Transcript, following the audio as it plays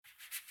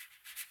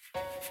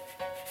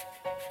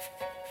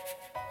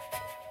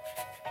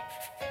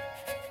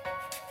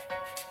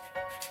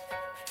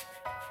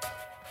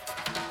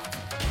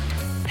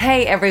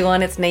Hey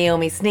everyone, it's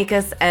Naomi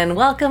Sneakus, and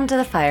welcome to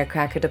the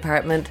Firecracker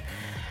Department.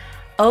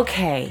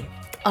 Okay,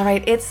 all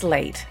right, it's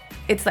late.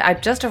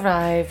 I've just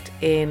arrived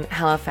in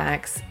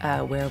Halifax,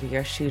 where we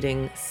are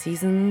shooting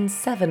season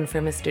 7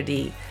 for Mr.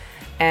 D.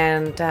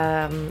 And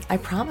I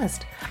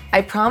promised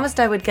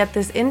I would get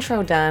this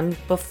intro done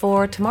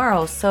before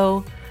tomorrow.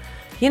 So,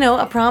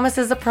 a promise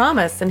is a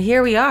promise, and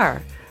here we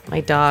are.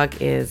 My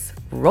dog is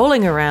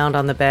rolling around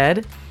on the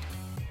bed.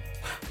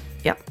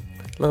 Yep.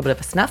 A little bit of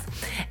a snuff,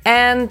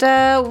 and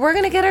we're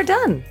gonna get her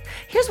done.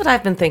 Here's what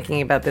I've been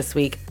thinking about this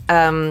week,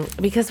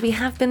 because we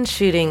have been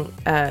shooting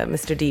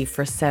Mr. D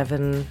for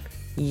 7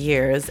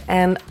 years,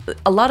 and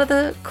a lot of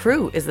the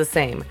crew is the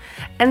same.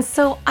 And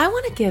so I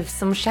want to give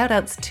some shout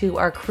outs to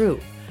our crew,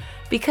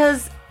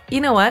 because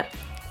you know what?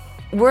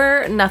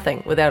 We're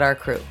nothing without our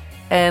crew,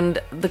 and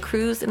the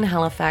crews in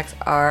Halifax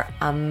are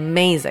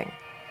amazing.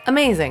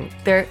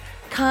 They're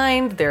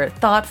kind, they're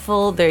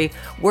thoughtful, they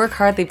work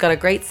hard, they've got a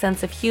great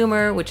sense of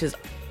humor, which is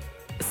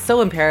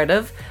so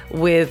imperative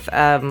with,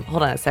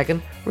 hold on a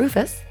second,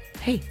 Rufus,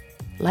 hey,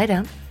 lie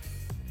down,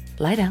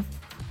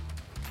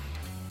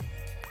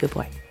 good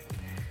boy.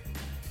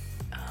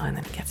 Oh, and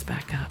then he gets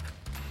back up,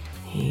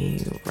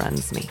 he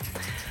runs me,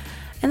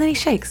 and then he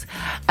shakes.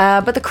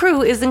 But the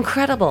crew is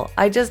incredible.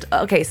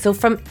 So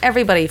from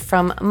everybody,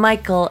 from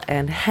Michael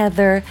and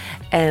Heather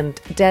and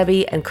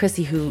Debbie and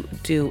Chrissy, who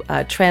do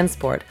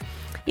transport,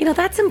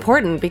 that's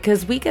important,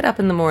 because we get up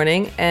in the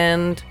morning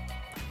and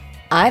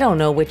I don't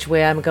know which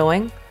way I'm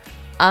going.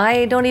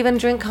 I don't even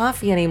drink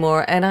coffee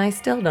anymore, and I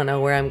still don't know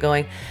where I'm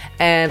going.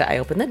 And I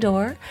open the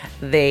door,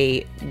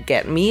 they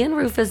get me and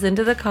Rufus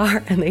into the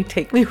car, and they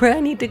take me where I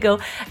need to go.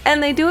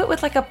 And they do it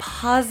with like a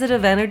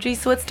positive energy,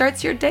 so it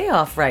starts your day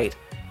off right.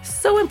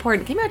 So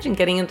important. Can you imagine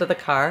getting into the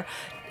car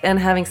and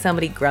having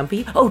somebody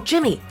grumpy? Oh,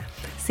 Jimmy!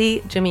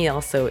 See, Jimmy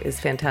also is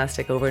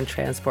fantastic over in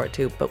transport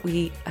too, but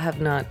we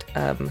have not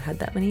had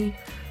that many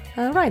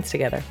rides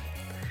together.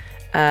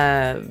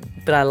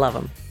 But I love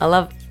them. I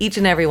love each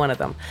and every one of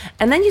them.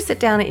 And then you sit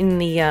down in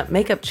the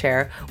makeup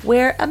chair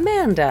where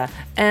Amanda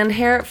and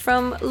hair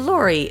from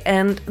Lori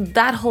and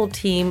that whole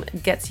team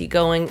gets you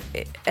going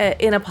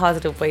in a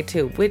positive way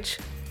too, which,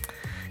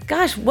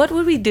 gosh, what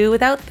would we do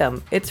without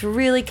them? It's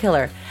really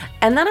killer.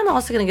 And then I'm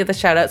also going to give the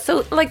shout out.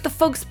 So like the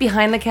folks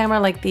behind the camera,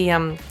 like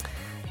the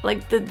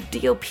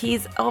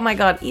DOPs, oh my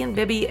God, Ian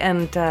Bibby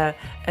and oh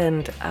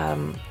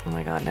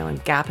my God, now I'm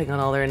gapping on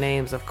all their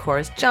names, of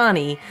course,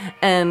 Johnny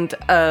and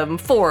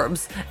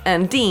Forbes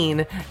and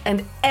Dean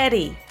and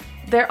Eddie.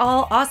 They're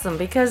all awesome,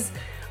 because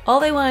all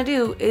they want to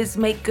do is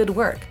make good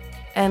work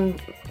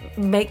and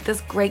make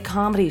this great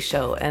comedy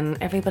show, and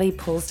everybody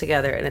pulls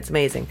together, and it's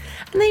amazing.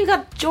 And then you've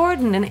got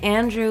Jordan and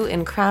Andrew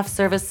in craft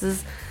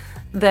services,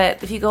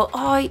 that if you go,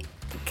 oh,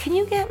 can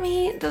you get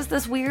me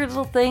this weird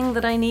little thing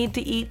that I need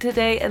to eat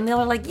today? And they're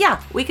like,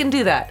 yeah, we can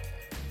do that.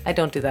 I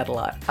don't do that a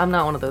lot. I'm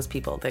not one of those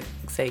people that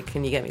say,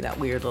 can you get me that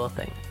weird little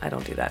thing? I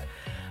don't do that.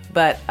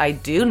 But I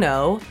do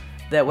know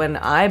that when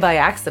I, by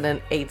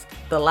accident, ate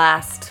the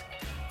last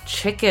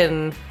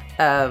chicken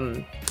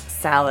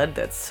salad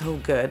that's so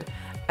good.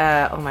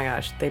 Oh my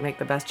gosh, they make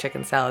the best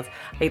chicken salads.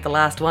 I ate the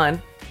last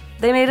one.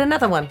 They made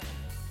another one,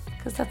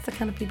 because that's the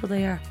kind of people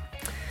they are.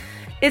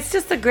 It's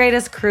just the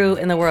greatest crew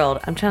in the world.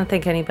 I'm trying to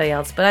think anybody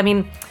else. But I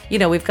mean,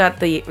 we've got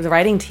the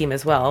writing team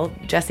as well.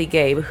 Jessie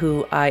Gabe,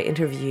 who I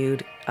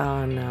interviewed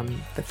on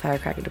the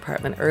Firecracker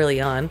Department early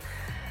on,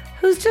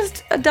 who's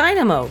just a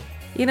dynamo.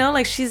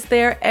 Like she's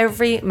there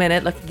every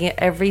minute, looking at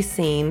every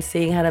scene,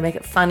 seeing how to make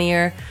it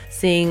funnier,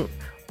 seeing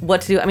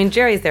what to do. I mean,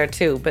 Jerry's there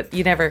too, but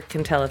you never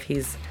can tell if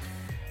he's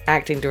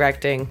acting,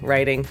 directing,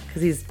 writing,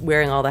 because he's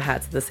wearing all the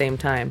hats at the same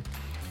time.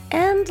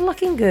 And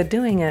looking good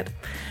doing it.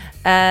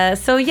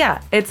 So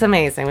yeah, it's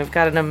amazing. We've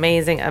got an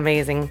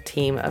amazing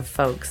team of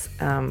folks,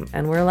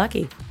 and we're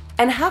lucky.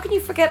 And how can you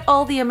forget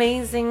all the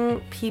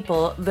amazing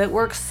people that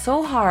work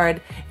so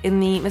hard in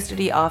the Mr.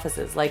 D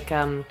offices, like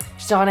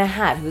Shauna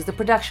Hatt, who's the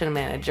production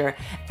manager,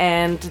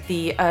 and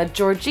the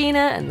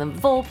Georgina and the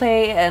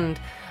Volpe, and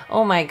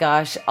oh my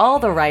gosh, all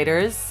the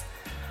writers.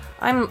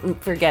 I'm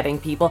forgetting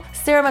people.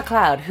 Sarah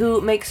McLeod,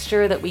 who makes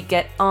sure that we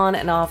get on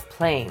and off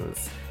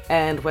planes.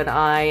 And when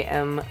I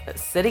am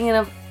sitting in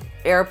an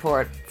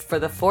airport for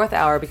the 4th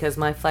hour because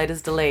my flight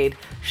is delayed,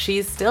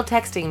 she's still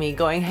texting me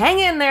going, hang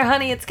in there,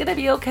 honey, it's gonna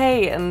be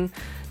okay. And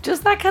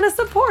just that kind of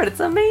support, it's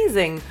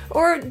amazing.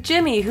 Or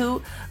Jimmy,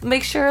 who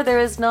makes sure there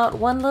is not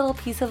one little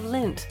piece of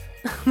lint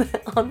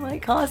on my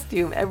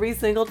costume every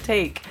single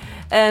take.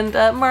 And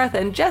Martha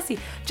and Jessie,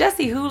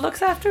 who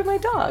looks after my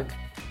dog.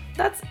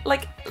 That's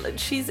like,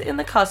 she's in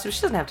the costume,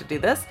 she doesn't have to do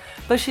this,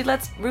 but she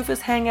lets Rufus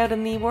hang out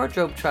in the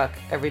wardrobe truck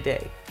every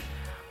day.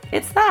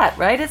 It's that,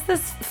 right? It's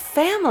this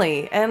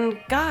family. And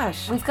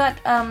gosh, we've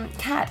got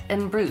Kat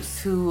and Bruce,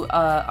 who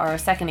are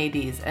second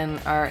ADs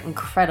and are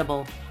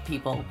incredible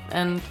people.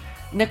 And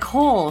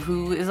Nicole,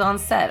 who is on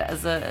set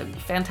as a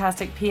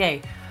fantastic PA.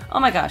 Oh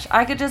my gosh,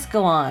 I could just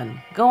go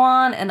on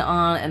and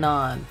on and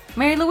on.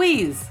 Mary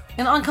Louise,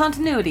 and on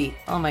continuity.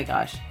 Oh my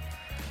gosh.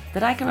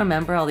 That I can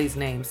remember all these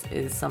names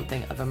is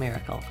something of a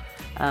miracle.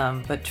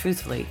 But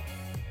truthfully,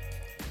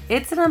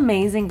 it's an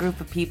amazing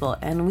group of people,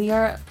 and we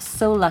are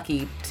so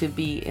lucky to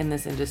be in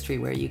this industry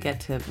where you get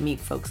to meet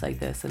folks like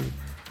this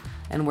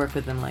and work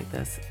with them like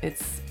this.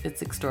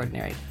 It's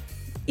extraordinary.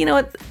 You know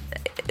what?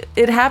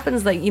 It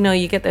happens like,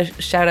 you get the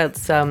shout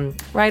outs,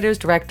 writers,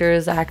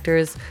 directors,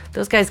 actors,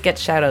 those guys get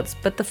shout outs,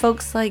 but the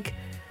folks like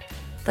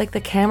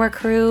the camera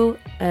crew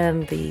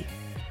and the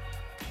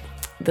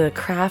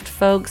craft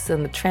folks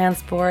and the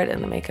transport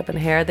and the makeup and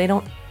hair, they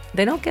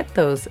don't get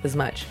those as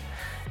much.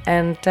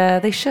 And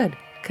they should,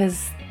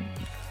 because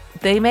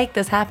they make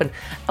this happen.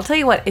 I'll tell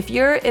you what, if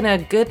you're in a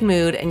good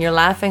mood and you're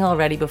laughing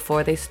already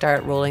before they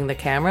start rolling the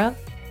camera,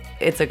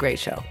 it's a great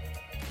show.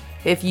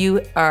 If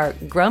you are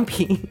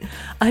grumpy,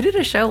 I did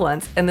a show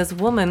once and this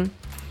woman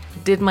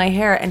did my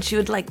hair and she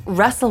would like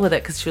wrestle with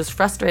it because she was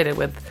frustrated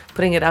with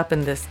putting it up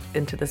into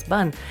this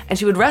bun, and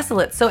she would wrestle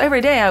it. So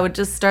every day I would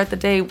just start the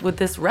day with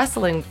this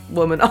wrestling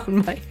woman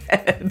on my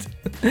head.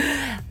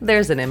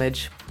 There's an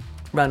image.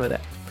 Run with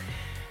it.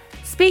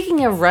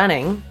 Speaking of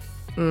running,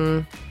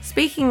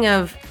 speaking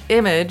of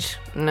image,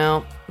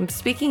 no,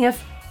 speaking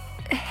of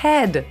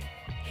head.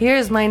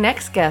 Here's my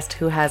next guest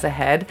who has a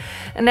head.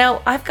 And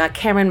now I've got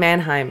Cameron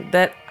Manheim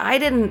that I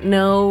didn't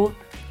know.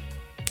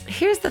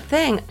 Here's the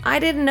thing. I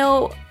didn't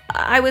know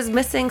I was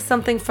missing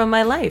something from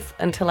my life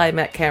until I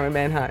met Cameron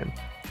Manheim.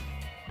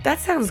 That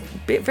sounds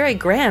very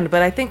grand,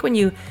 but I think when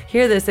you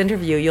hear this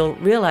interview, you'll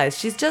realize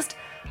she's just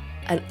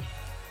an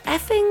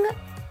effing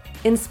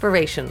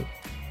inspiration.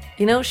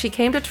 She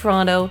came to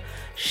Toronto.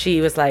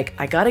 She was like,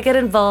 I gotta get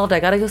involved.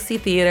 I gotta go see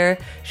theater.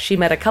 She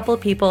met a couple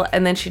of people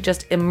and then she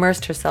just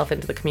immersed herself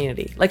into the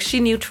community. Like, she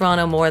knew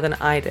Toronto more than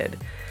I did.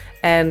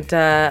 And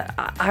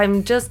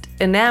I'm just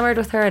enamored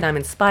with her and I'm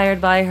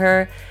inspired by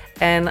her.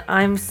 And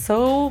I'm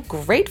so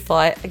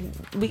grateful.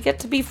 We get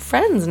to be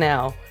friends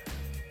now.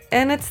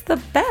 And it's the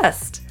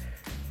best.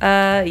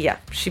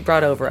 She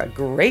brought over a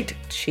great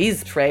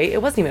cheese tray. It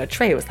wasn't even a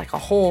tray. It was like a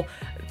whole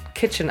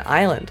kitchen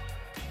island.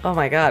 Oh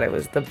my God, it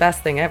was the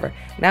best thing ever.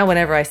 Now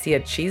whenever I see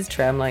a cheese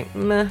tray, I'm like,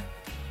 meh,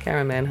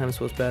 Cameron Manheim's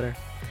was better.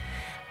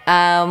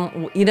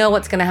 You know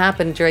what's going to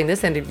happen during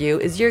this interview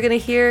is you're going to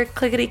hear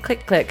clickety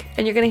click click,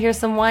 and you're going to hear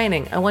some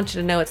whining. I want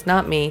you to know it's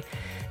not me.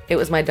 It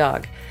was my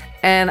dog.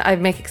 And I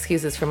make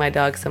excuses for my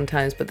dog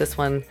sometimes, but this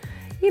one,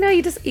 you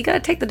got to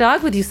take the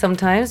dog with you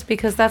sometimes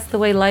because that's the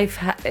way life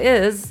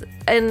is.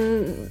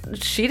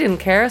 And she didn't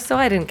care, so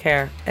I didn't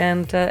care.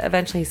 And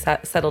eventually he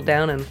settled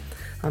down and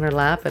on her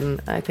lap,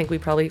 and I think we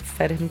probably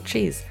fed him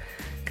cheese.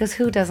 Because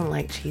who doesn't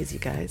like cheese, you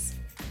guys?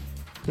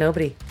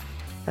 Nobody.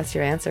 That's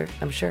your answer,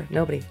 I'm sure.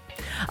 Nobody.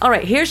 All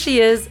right, here she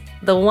is,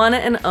 the one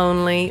and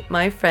only,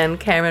 my friend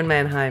Cameron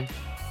Manheim.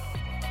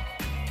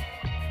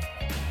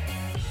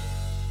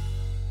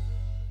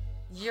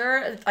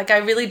 I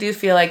really do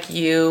feel like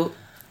you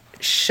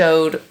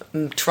showed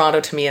Toronto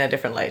to me in a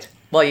different light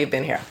while you've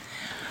been here.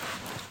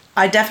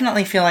 I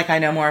definitely feel like I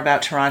know more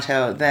about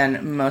Toronto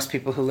than most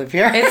people who live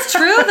here. It's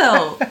true,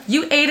 though.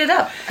 You ate it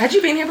up. Had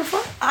you been here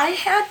before? I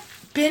had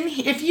been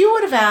here. If you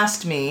would have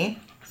asked me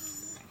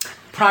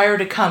prior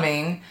to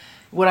coming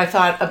what I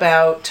thought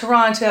about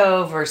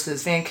Toronto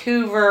versus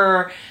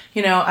Vancouver,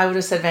 I would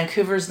have said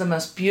Vancouver is the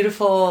most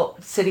beautiful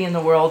city in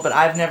the world, but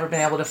I've never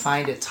been able to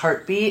find its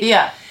heartbeat.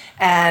 Yeah.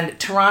 And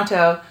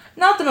Toronto,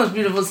 not the most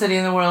beautiful city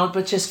in the world,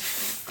 but just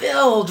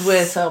filled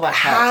with so much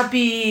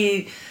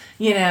happy,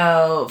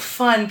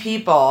 fun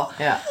people.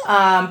 Yeah.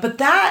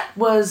 But I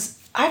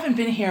haven't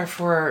been here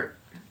for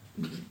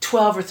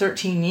 12 or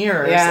 13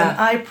 years. Yeah. And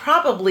I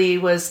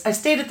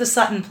stayed at the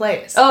Sutton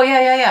Place. Oh,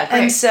 yeah.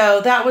 Great. And so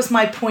that was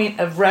my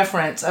point of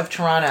reference of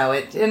Toronto.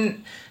 It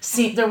didn't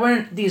there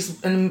weren't these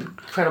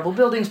incredible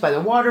buildings by the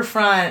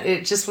waterfront.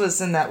 It just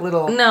was in that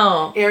little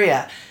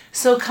area.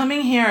 So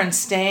coming here and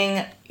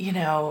staying,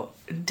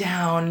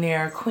 down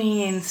near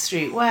Queen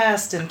Street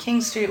West and King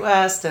Street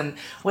West and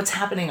what's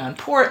happening on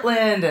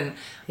Portland and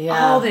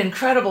all the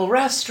incredible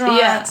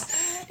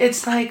restaurants.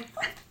 It's like,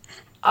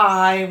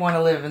 I want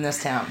to live in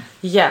this town.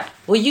 Yeah.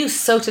 Well, you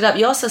soaked it up.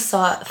 You also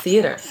saw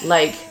theater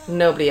like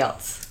nobody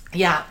else.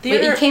 Yeah.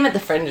 But you came at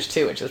the Fringe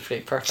too, which was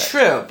pretty perfect.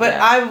 True. But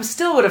I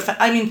still would have,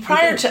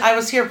 I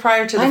was here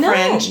prior to the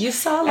Fringe. You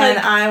saw and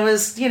I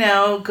was,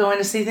 going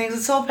to see things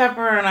at Soul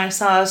Pepper, and I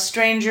saw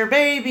Stranger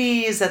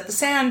Babies at the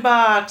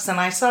Sandbox,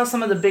 and I saw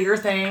some of the bigger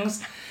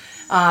things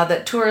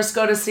that tourists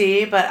go to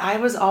see, but I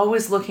was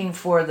always looking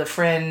for the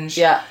Fringe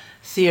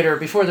theater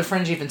before the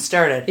Fringe even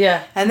started.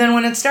 Yeah. And then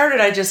when it started,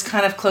 I just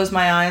kind of closed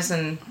my eyes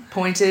and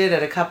pointed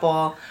at a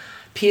couple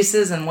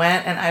pieces and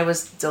went, and I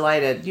was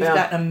delighted. You've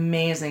got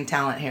amazing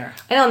talent here.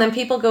 I know, and then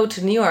people go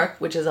to New York,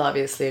 which is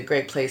obviously a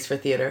great place for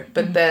theater,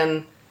 but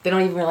then they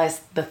don't even realize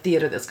the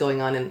theater that's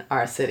going on in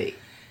our city.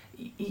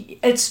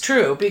 It's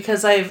true,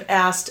 because I've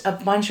asked a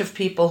bunch of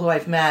people who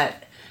I've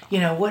met,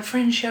 what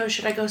Fringe show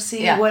should I go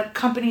see? Yeah. What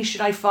company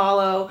should I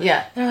follow?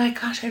 Yeah. They're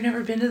like, gosh, I've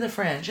never been to the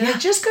Fringe. And it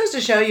just goes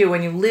to show you,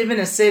 when you live in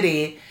a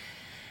city,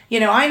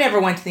 I never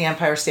went to the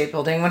Empire State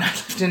Building when I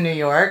lived in New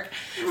York.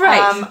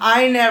 Right.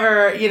 I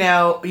never,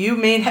 you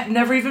may have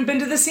never even been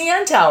to the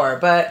CN Tower,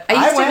 but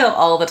I used to go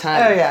all the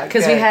time. Oh, yeah.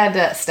 Because we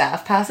had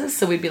staff passes,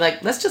 so we'd be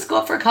like, let's just go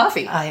up for a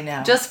coffee. I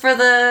know. Just for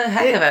the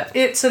heck of it.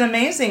 It's an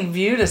amazing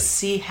view to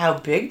see how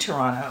big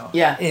Toronto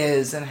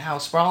is and how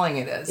sprawling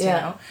it is,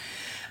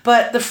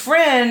 But the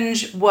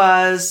Fringe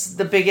was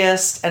the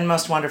biggest and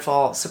most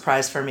wonderful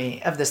surprise for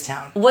me of this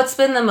town. What's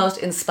been the most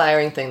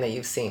inspiring thing that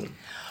you've seen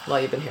while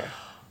you've been here?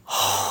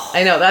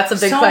 I know that's a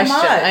big question.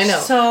 Much. I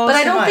know, but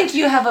I don't much. think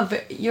you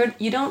have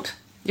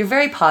you're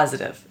very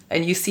positive,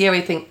 and you see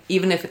everything.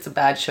 Even if it's a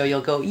bad show, you'll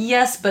go,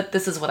 yes, but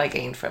this is what I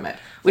gained from it,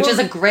 which is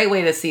a great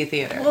way to see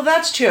theater. Well,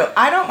 that's true.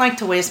 I don't like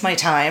to waste my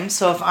time,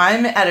 so if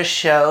I'm at a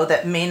show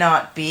that may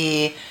not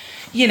be,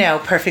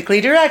 perfectly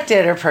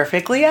directed or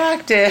perfectly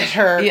acted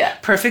or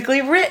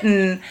perfectly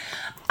written,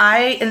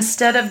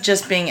 instead of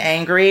just being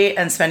angry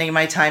and spending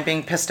my time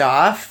being pissed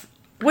off,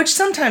 which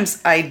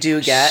sometimes I do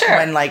get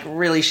when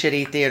really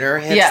shitty theater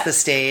hits the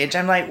stage.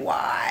 I'm like,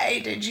 why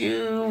did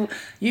you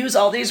use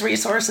all these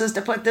resources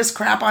to put this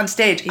crap on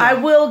stage? Yeah. I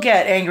will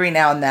get angry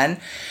now and then,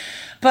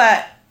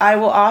 but I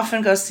will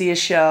often go see a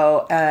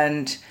show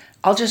and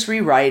I'll just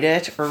rewrite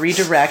it or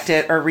redirect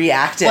it or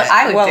react it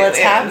while it's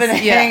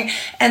happening. Yeah.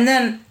 And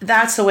then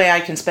that's the way I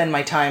can spend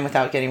my time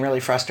without getting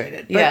really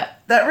frustrated. But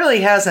that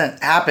really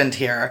hasn't happened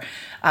here.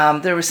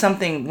 There was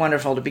something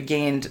wonderful to be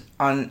gained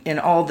in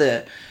all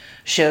the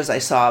shows I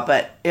saw,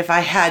 but if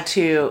I had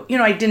to,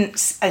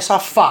 I saw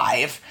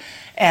 5,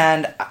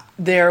 and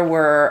there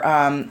were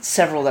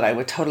several that I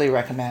would totally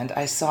recommend.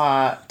 I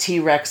saw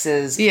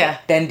T-Rex's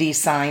Bendy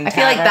Sign I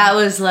feel like that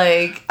was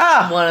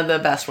one of the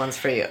best ones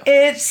for you.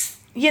 It's,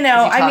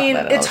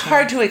 it's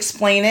hard to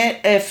explain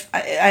it if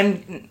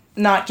I'm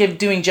not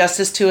doing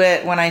justice to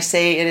it when I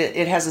say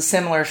it has a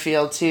similar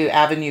feel to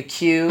Avenue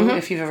Q,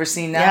 if you've ever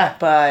seen that,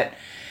 but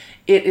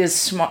it is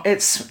smart.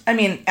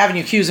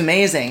 Avenue Q is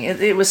amazing.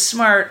 It was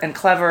smart and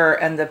clever,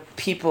 and the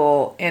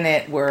people in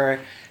it were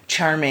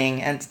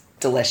charming and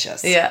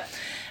delicious. Yeah.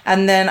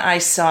 And then I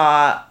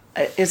saw,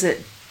 is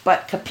it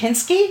But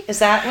Kapinski? Is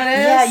that what it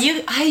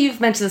is? Yeah,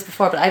 you've mentioned this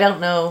before, but I don't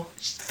know.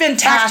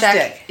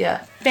 Fantastic.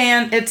 Yeah.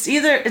 It's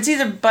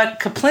either But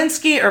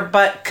Kaplinsky or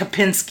But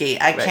Kapinski.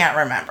 I can't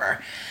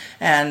remember.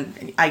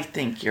 And I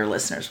think your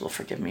listeners will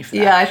forgive me for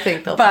that. Yeah, I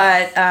think they'll.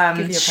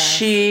 But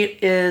she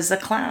is a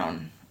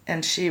clown,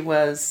 and she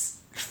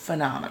was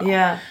phenomenal.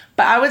 Yeah.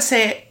 But I would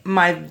say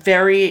my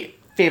very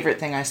favorite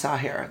thing I saw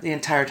here the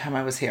entire time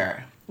I was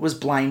here was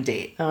Blind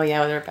Date. Oh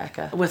yeah, with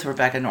Rebecca. With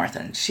Rebecca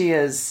Northon.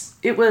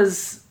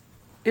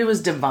 It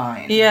was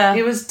divine. Yeah.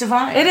 It was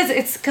divine. It is.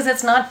 It's because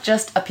it's not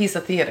just a piece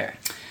of theater.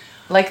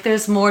 Like,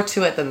 there's more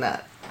to it than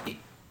that.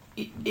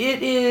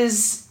 It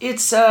is.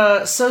 It's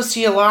a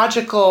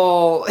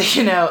sociological,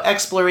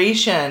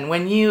 exploration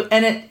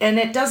and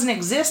it doesn't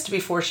exist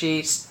before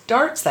she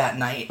starts that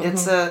night. Mm-hmm.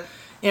 It's a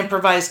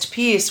improvised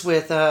piece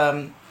with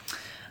a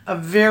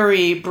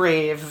very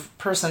brave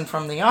person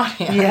from the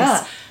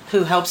audience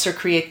who helps her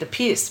create the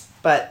piece.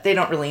 But they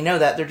don't really know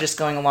that. They're just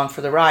going along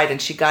for the ride,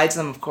 and she guides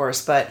them, of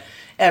course. But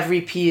every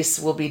piece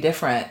will be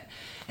different.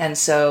 And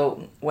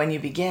so when you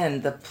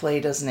begin, the play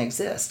doesn't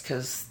exist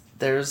because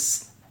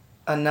there's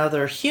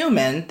another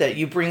human that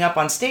you bring up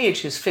on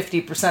stage who's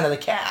 50% of the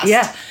cast.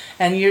 Yeah.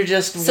 And you're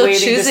just waiting to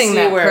see choosing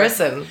that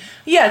person.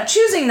 Yeah,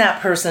 choosing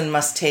that person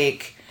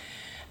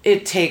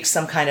takes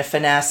some kind of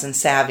finesse and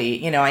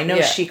savvy. I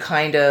know she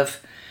kind of...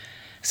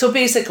 So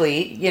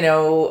basically,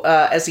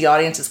 as the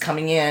audience is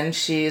coming in,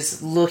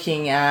 she's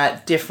looking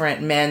at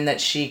different men that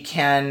she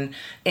can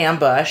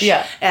ambush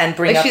and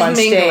bring up on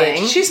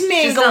stage. She's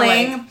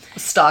mingling.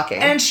 She's stalking.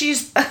 And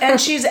she's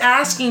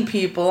asking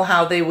people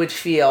how they would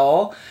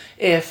feel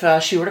if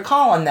she were to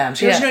call on them.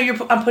 She goes,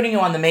 I'm putting you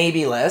on the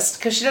maybe list,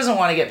 because she doesn't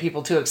want to get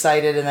people too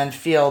excited and then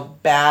feel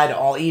bad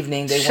all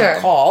evening they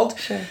weren't called.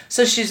 Sure.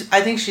 So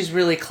I think she's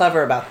really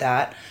clever about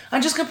that.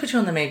 I'm just going to put you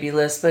on the maybe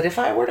list, but if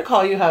I were to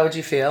call you, how would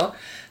you feel?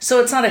 So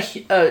it's not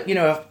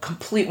a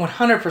complete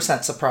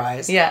 100%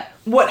 surprise. Yeah.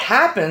 What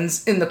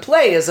happens in the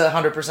play is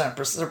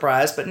 100%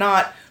 surprise, but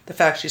not the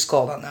fact she's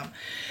called on them.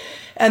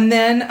 And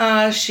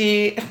then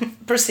she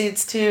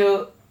proceeds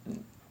to,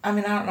 I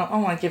don't know, I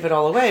don't want to give it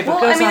all away,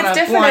 but goes on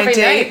a blind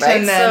date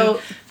and then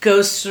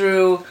goes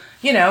through,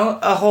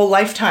 a whole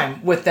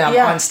lifetime with them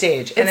on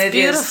stage. And it's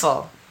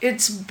beautiful.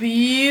 It's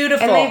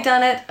beautiful. And they've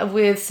done it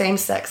with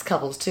same-sex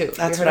couples, too.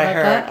 That's what I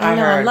heard.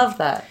 I love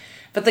that.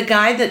 But the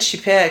guy that she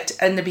picked,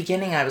 in the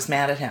beginning, I was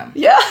mad at him.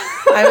 Yeah.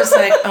 I was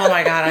like, oh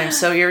my God, I'm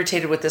so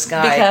irritated with this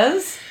guy.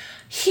 Because?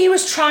 He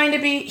was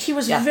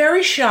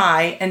very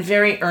shy and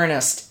very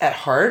earnest at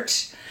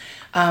heart.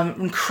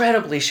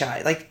 Incredibly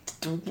shy.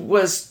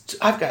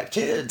 I've got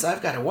kids,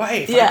 I've got a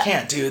wife, I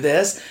can't do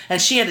this.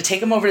 And she had to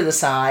take him over to the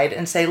side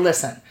and say,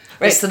 listen.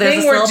 Right, so there's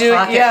this little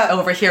pocket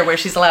over here where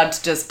she's allowed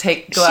to just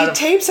She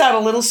tapes out a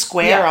little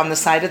square on the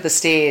side of the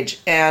stage,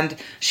 and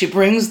she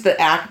brings the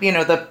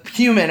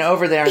human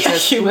over there and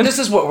says, this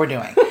is what we're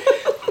doing.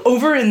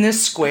 Over in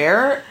this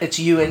square, it's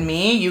you and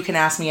me. You can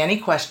ask me any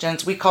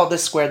questions. We call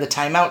this square the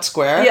timeout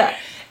square. Yeah.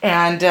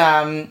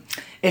 And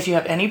if you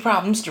have any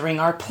problems during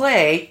our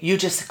play, you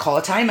just call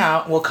a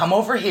timeout. We'll come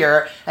over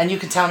here and you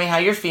can tell me how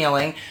you're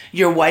feeling.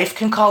 Your wife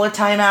can call a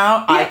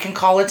timeout. Yeah. I can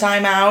call a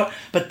timeout.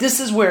 But this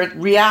is where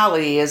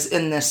reality is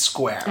in this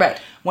square. Right.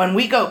 When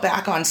we go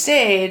back on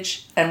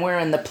stage and we're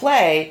in the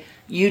play,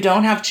 you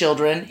don't have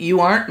children. You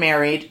aren't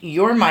married.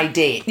 You're my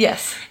date.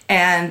 Yes.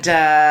 And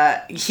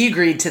he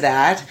agreed to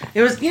that.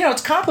 It was,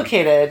 it's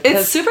complicated.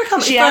 It's super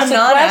complicated. She asked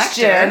a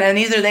question and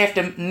either they have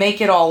to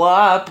make it all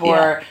up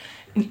or...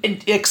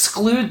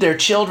 exclude their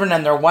children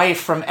and their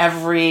wife from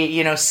every,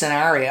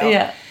 scenario.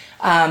 Yeah.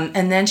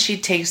 And then she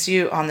takes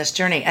you on this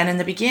journey. And in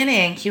the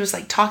beginning, he was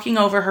like talking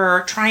over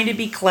her, trying to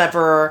be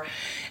clever.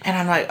 And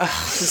I'm like,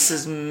 oh, this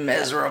is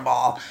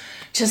miserable.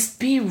 Just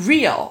be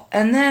real.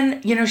 And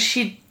then,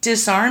 she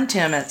disarmed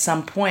him at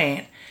some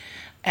point.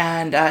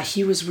 And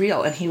he was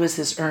real. And he was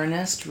his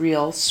earnest,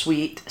 real,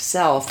 sweet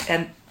self.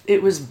 And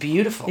it was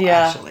beautiful,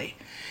 actually.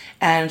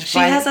 And she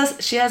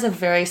has a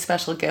very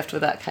special gift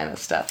with that kind of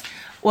stuff.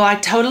 Well, I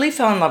totally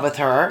fell in love with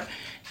her,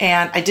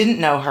 and I didn't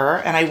know her,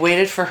 and I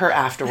waited for her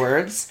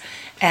afterwards,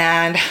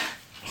 and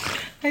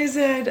I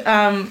said,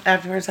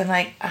 afterwards, I'm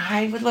like,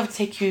 I would love to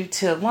take you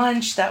to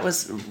lunch. That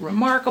was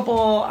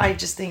remarkable. I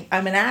just think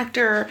I'm an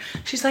actor.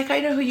 She's like, I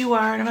know who you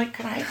are. And I'm like,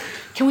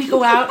 can we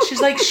go out?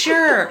 She's like,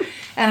 sure.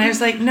 And I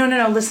was like, no,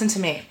 listen to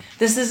me.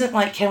 This isn't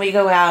like, can we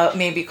go out?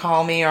 Maybe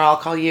call me or I'll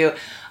call you.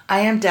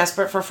 I am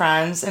desperate for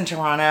friends in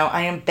Toronto.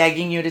 I am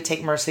begging you to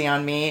take mercy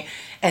on me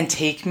and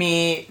take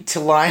me to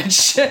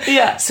lunch so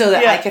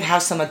that I could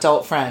have some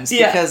adult friends.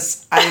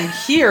 Because I'm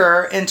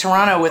here in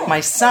Toronto with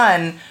my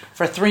son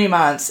for 3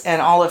 months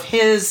and all of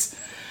his,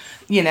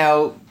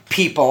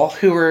 people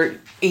who were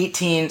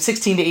 16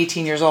 to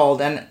 18 years old.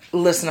 And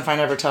listen, if I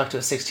never talk to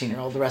a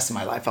 16-year-old the rest of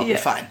my life, I'll be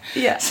fine.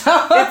 Yeah. So.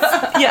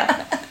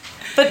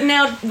 But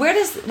now, where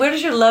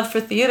does your love for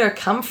theater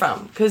come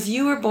from? Because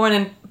you were born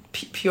in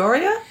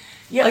Peoria?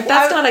 Yeah,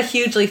 that's not a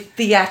hugely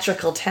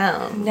theatrical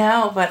town.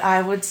 No, but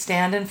I would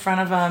stand in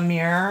front of a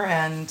mirror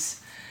and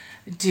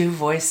do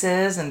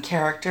voices and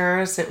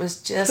characters. It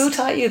was just... Who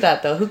taught you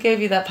that, though? Who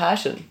gave you that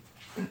passion?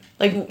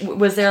 Like,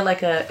 was there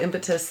like a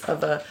impetus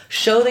of a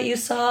show that you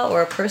saw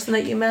or a person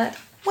that you met?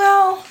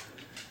 Well,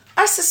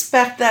 I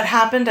suspect that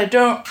happened. I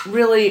don't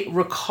really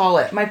recall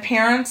it. My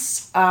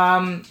parents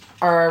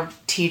are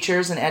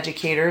teachers and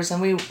educators,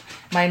 and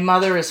my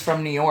mother is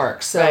from New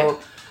York, so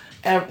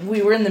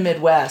we were in the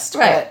Midwest.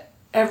 Right. But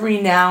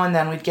every now and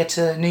then we'd get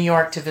to New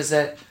York to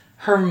visit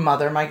her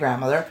mother, my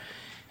grandmother,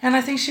 and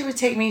I think she would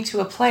take me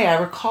to a play. I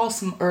recall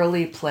some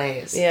early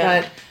plays,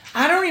 but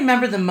I don't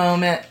remember the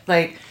moment,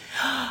 like,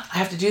 I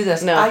have to do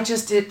this. No.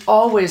 It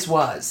always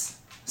was.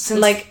 Since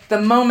like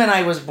the moment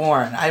I was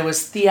born, I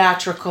was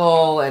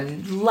theatrical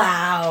and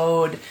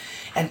loud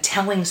and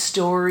telling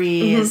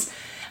stories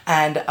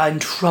and in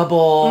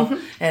trouble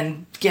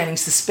and getting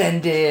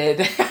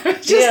suspended.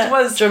 It just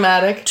was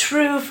dramatic.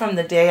 True from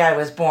the day I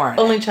was born.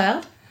 Only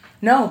child?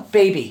 No,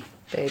 baby.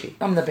 Baby.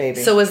 I'm the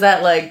baby. So was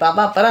that like,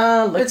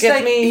 ba-ba-ba-da, look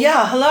at me?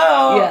 Yeah,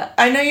 hello. Yeah.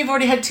 I know you've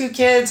already had 2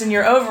 kids and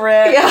you're over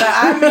it, but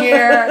I'm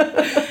here.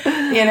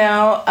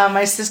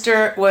 My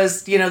sister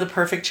was, the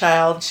perfect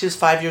child. She was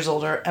 5 years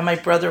older, and my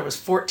brother was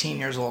 14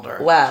 years older.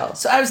 Wow.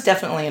 So I was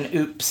definitely an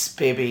oops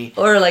baby.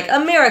 Or like a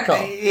miracle.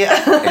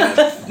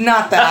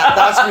 Not that,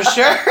 that's for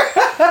sure.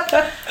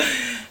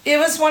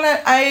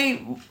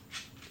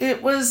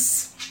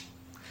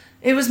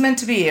 It was meant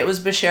to be. It was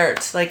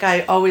Beshert. Like,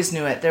 I always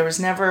knew it. There was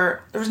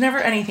never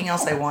anything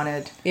else I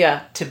wanted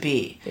to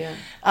be. Yeah.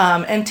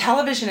 And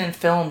television and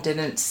film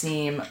didn't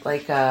seem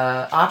like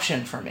a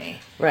option for me.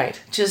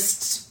 Right.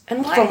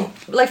 And why?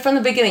 From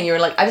the beginning, you were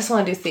like, I just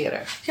want to do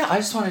theater. Yeah, I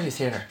just want to do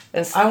theater.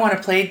 I want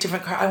to play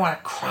different I want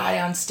to cry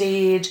on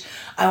stage.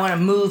 I want to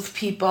move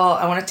people.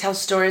 I want to tell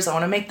stories. I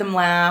want to make them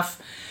laugh.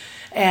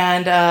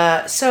 And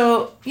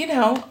so,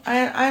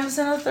 I was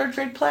in a 3rd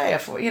grade play.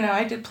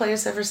 I did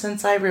plays ever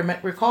since I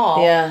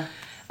recall. Yeah.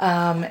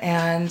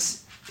 And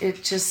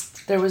it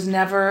just, there was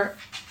never...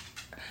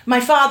 My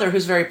father,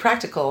 who's very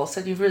practical,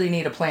 said you really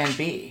need a plan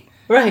B.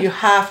 Right. You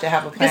have to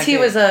have a plan B. Because he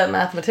was a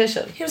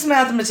mathematician. He was a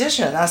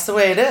mathematician. That's the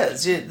way it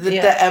is.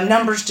 The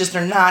numbers just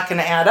are not going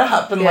to add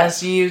up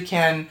unless you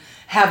can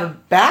have a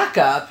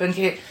backup. And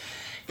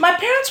my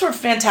parents were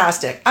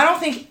fantastic. I don't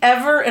think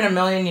ever in a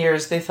million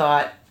years they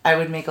thought I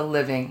would make a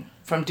living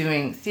from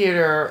doing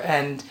theater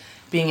and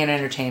being in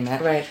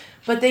entertainment. Right.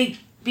 But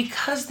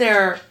because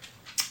they're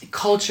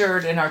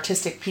cultured and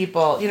artistic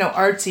people,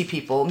 artsy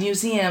people,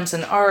 museums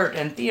and art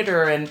and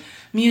theater and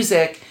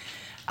music,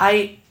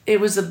 it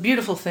was a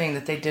beautiful thing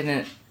that they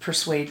didn't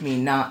persuade me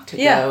not to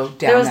go down that path.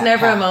 There was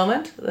never a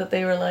moment that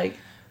they were like...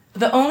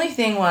 The only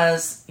thing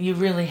was, you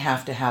really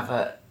have to have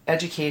a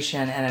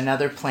education and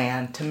another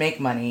plan to make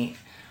money,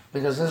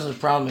 because this is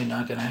probably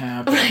not going to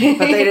happen. Right.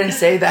 But they didn't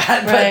say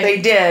that, but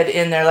they did,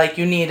 and they're like,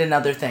 you need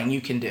another thing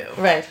you can do.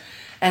 Right.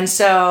 And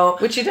so...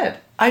 Which you did.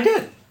 I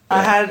did.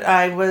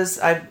 Yeah.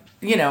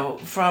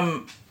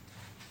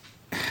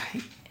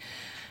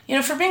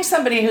 For being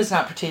somebody who's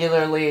not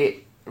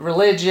particularly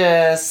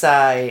religious,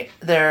 they're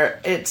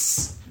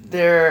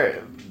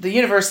the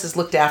universe has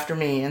looked after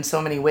me in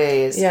so many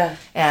ways. Yeah.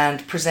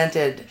 And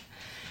presented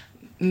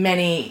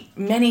many,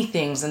 many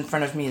things in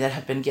front of me that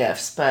have been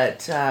gifts.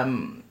 But,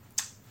 of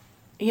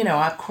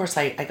course,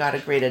 I got a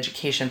great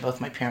education. Both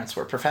my parents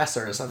were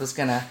professors.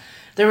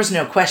 There was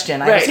no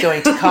question I was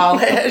going to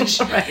college.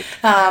 Right.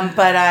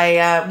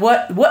 But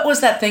what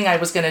was that thing I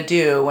was going to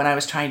do when I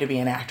was trying to be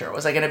an actor?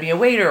 Was I going to be a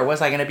waiter?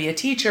 Was I going to be a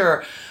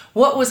teacher?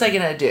 What was I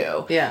going to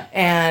do? Yeah.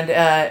 And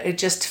it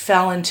just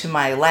fell into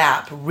my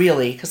lap,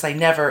 really, because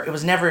it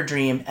was never a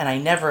dream, and I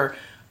never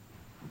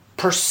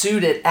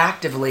pursued it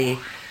actively,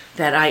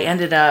 that I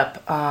ended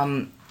up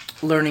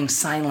learning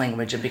sign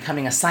language and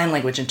becoming a sign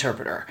language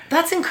interpreter.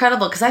 That's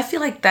incredible, because I feel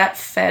like that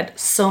fed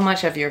so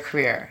much of your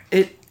career.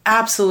 It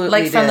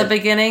absolutely from the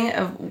beginning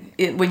of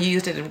it, when you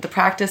used it in the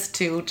practice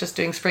to just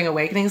doing Spring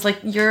Awakenings, like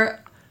you're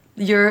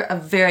a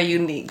very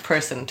unique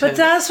person. But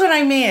that's what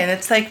I mean.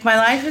 It's like my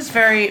life is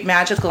very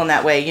magical in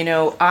that way.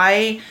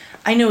 I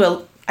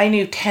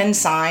knew 10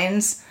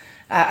 signs.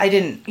 I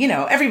didn't,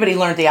 everybody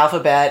learned the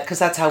alphabet because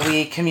that's how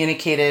we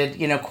communicated,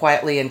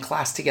 quietly in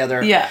class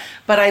together. Yeah.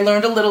 But I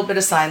learned a little bit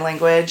of sign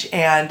language.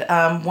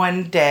 And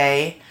one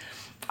day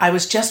I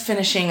was just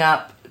finishing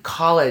up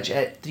college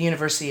at the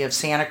University of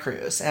Santa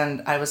Cruz.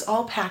 And I was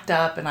all packed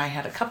up, and I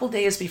had a couple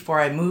days before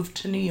I moved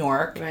to New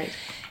York. Right.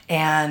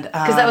 And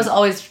because that was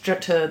always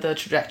to the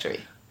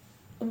trajectory.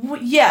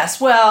 Yes.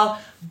 Well,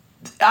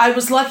 I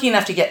was lucky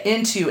enough to get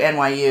into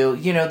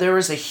NYU. There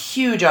was a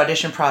huge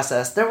audition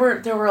process. There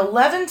were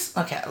 11.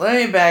 Okay,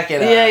 let me back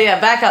it up. Yeah,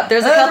 back up.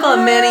 There's a couple of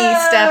mini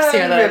steps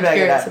here that I'm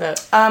curious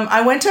about.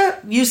 I went to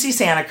UC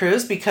Santa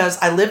Cruz because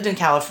I lived in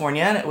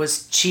California, and it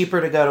was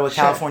cheaper to go to a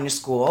California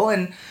school,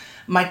 and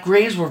my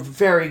grades were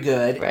very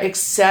good,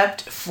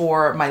 except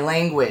for my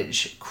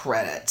language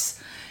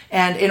credits.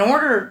 And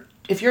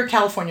if you're a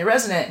California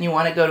resident and you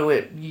want to go to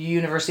a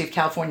University of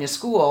California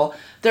school,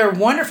 they're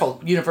wonderful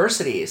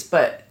universities,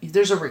 but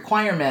there's a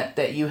requirement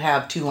that you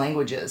have 2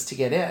 languages to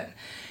get in.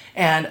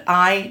 And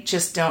I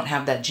just don't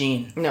have that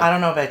gene. No. I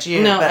don't know about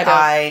you, no, but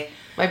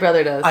my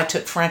brother does. I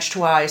took French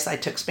twice, I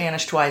took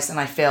Spanish twice, and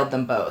I failed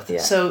them both. Yeah.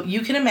 So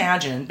you can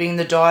imagine being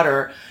the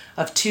daughter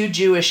of 2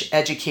 Jewish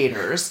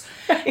educators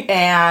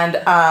and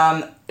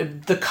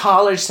the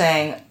college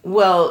saying,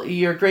 well,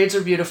 your grades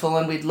are beautiful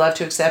and we'd love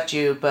to accept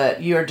you,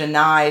 but you're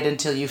denied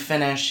until you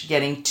finish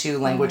getting 2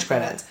 language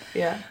credits.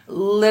 Yeah.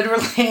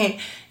 Literally,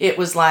 it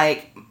was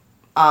like,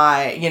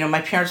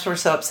 my parents were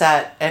so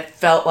upset. It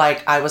felt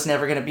like I was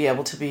never going to be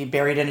able to be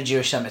buried in a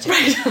Jewish cemetery.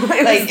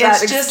 Right.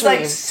 It's just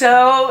like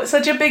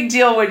such a big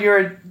deal when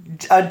you're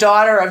a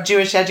daughter of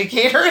Jewish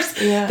educators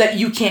that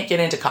you can't get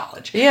into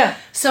college. Yeah.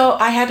 So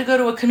I had to go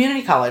to a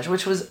community college,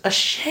 which was a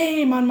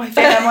shame on my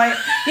family.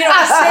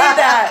 I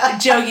say that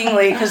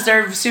jokingly because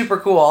they're super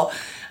cool,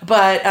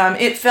 but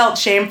it felt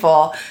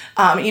shameful,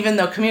 even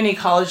though community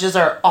colleges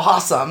are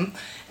awesome.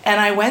 And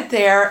I went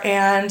there,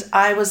 and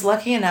I was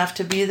lucky enough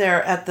to be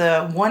there at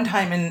the one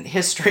time in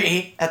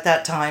history at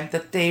that time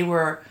that they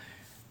were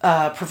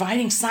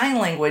providing sign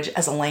language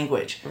as a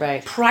language.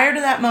 Right. Prior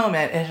to that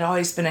moment, it had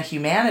always been a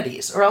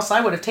humanities, or else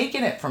I would have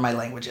taken it for my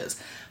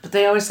languages. But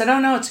they always said, oh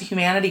no, it's a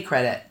humanity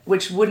credit,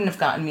 which wouldn't have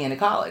gotten me into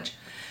college.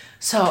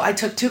 So I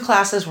took 2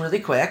 classes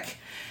really quick.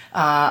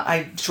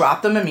 I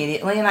dropped them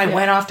immediately, and I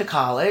went off to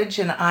college,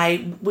 and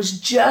I was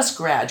just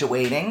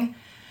graduating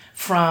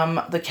from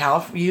the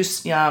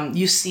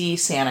UC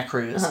Santa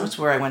Cruz, which is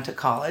where I went to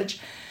college.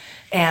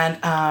 And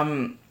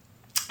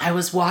I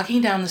was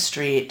walking down the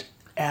street,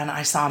 and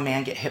I saw a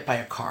man get hit by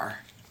a car.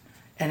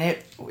 And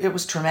it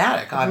was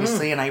traumatic,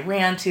 obviously, and I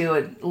ran to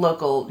a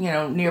local,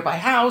 nearby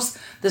house.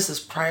 This is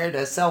prior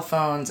to cell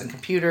phones and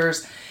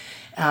computers,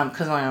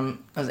 because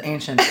I'm as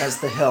ancient as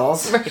the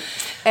hills. Right.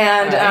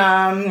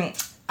 And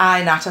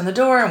I knocked on the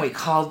door, and we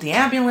called the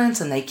ambulance,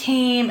 and they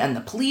came, and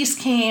the police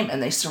came,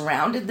 and they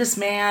surrounded this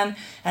man,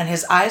 and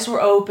his eyes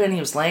were open. He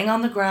was laying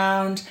on the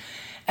ground,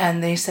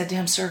 and they said to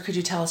him, sir, could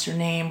you tell us your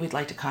name? We'd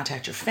like to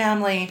contact your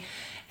family.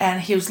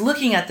 And he was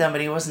looking at them,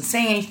 but he wasn't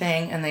saying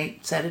anything, and they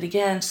said it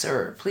again,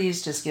 sir,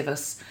 please just give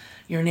us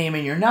your name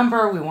and your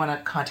number. We want to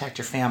contact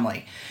your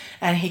family.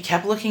 And he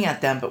kept looking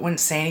at them, but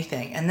wouldn't say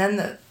anything. And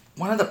then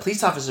one of the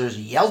police officers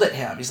yelled at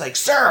him. He's like,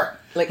 sir,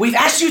 we've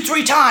asked you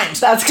 3 times.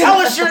 Tell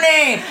us your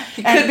name.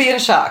 He could be in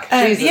shock.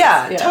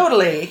 Yeah,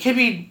 totally. It could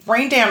be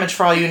brain damage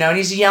for all you know. And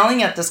he's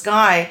yelling at this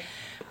guy.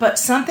 But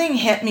something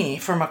hit me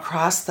from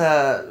across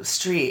the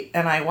street.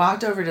 And I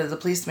walked over to the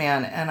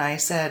policeman and I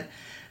said,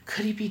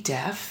 could he be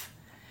deaf?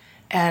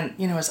 And,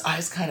 his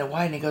eyes kind of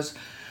wide. And he goes,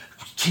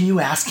 can you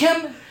ask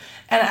him?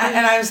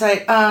 And I was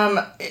like,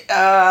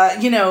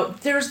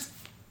 there's...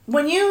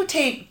 When you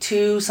take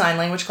 2 sign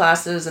language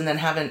classes and then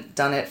haven't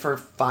done it for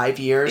 5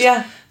 years,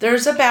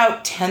 there's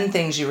about 10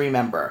 things you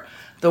remember.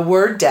 The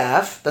word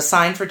deaf, the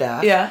sign for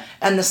deaf,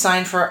 and the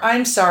sign for,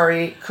 I'm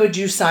sorry, could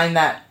you sign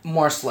that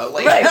more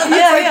slowly? Right.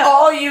 That's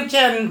all you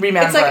can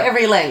remember. It's like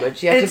every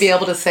language. You have to be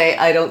able to say,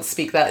 I don't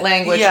speak that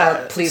language,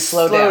 or please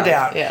slow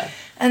down. Yeah.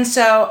 And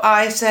so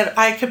I said,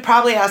 I could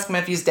probably ask him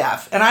if he's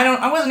deaf. And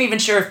I wasn't even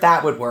sure if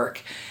that would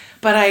work.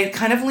 But I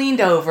kind of leaned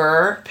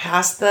over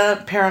past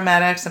the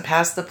paramedics and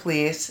past the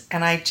police,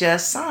 and I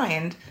just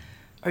signed,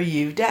 "Are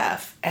you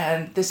deaf?"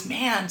 And this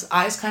man's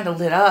eyes kind of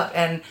lit up,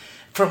 and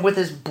with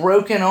his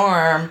broken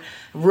arm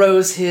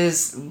rose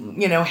his,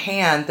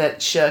 hand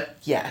that shook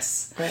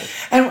yes. Right.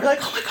 And we're like,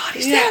 "Oh my God,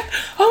 he's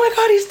deaf! Oh my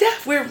God, he's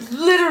deaf!" We're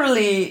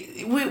literally,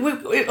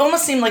 it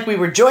almost seemed like we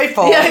were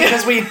joyful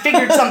because we had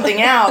figured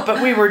something out,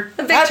 but we were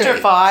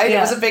petrified. Yeah.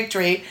 It was a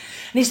victory.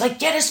 And he's like,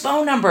 "Get his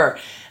phone number."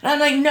 And I'm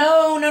like,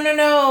 no.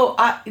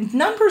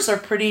 Numbers are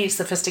pretty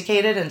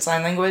sophisticated in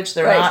sign language.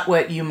 They're not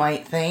what you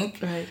might think.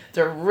 Right.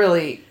 They're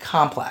really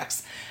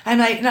complex. I'm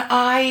like, "No,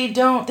 I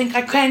don't think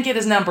I can get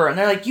his number." And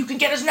they're like, "You can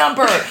get his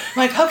number." I'm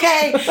like,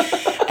 "Okay."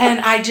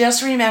 And I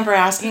just remember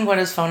asking what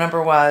his phone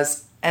number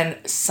was and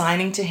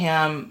signing to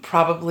him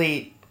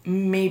probably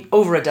maybe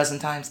over a dozen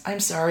times. "I'm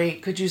sorry,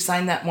 could you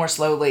sign that more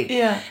slowly?"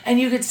 Yeah. And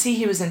you could see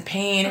he was in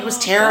pain. It was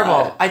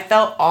terrible. God. I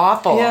felt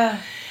awful. Yeah.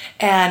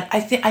 And I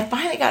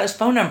finally got his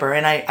phone number,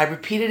 and I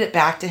repeated it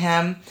back to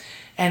him,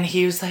 and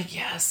he was like,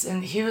 "Yes,"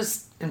 and he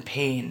was in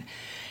pain.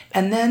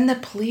 And then the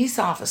police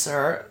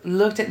officer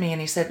looked at me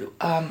and he said,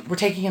 "We're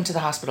taking him to the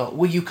hospital.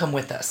 Will you come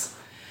with us?"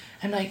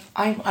 I'm like,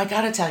 I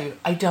gotta tell you,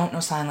 I don't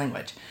know sign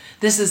language.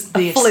 This is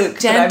the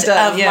extent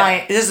of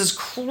this is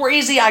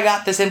crazy. I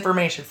got this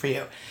information for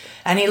you.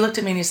 And he looked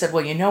at me and he said,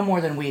 "Well, you know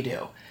more than we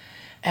do."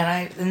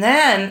 And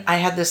then I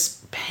had this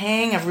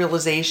pang of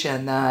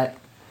realization that,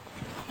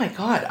 oh my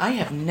God, I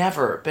have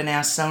never been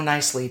asked so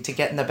nicely to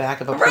get in the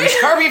back of a police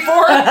car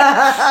before.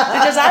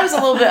 Because I was a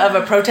little bit of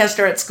a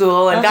protester at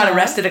school and got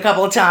arrested a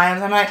couple of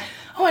times. I'm like,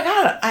 oh my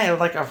God, I have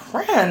like a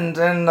friend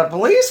in the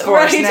police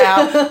force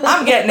now.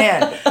 I'm getting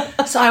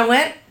in. So I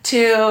went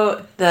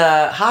to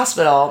the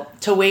hospital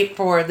to wait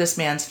for this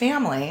man's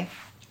family.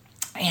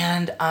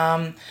 And,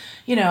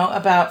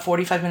 about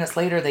 45 minutes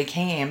later, they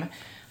came.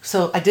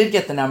 So I did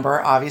get the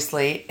number,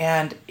 obviously,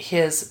 and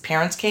his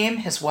parents came,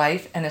 his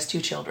wife, and his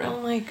 2 children.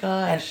 Oh my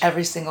gosh. And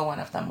every single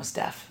one of them was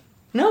deaf.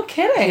 No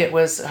kidding. It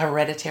was a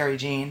hereditary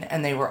gene,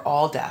 and they were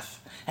all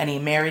deaf. And he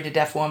married a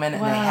deaf woman,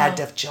 and they had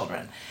deaf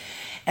children.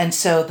 And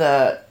so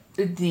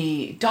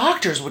the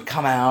doctors would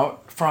come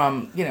out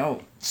from,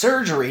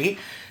 surgery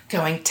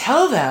going,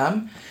 "Tell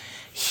them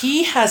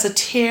he has a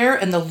tear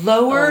in the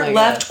lower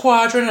left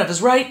quadrant of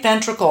his right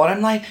ventricle." And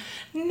I'm like,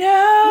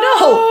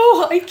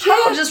 no, I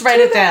can't. I'll just write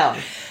it down.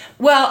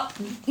 Well,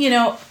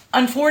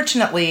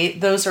 unfortunately,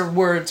 those are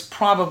words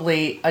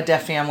probably a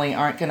deaf family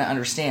aren't going to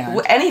understand.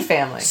 Any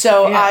family.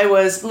 So I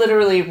was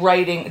literally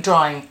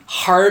drawing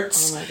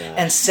hearts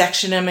and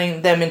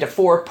sectioning them into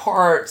 4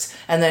 parts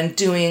and then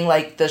doing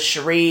like the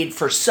charade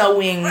for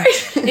sewing. Right.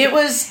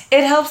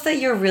 It helps that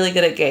you're really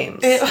good at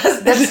games.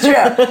 That's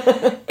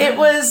true. It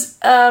was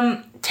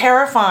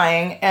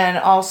terrifying, and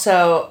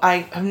also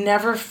I've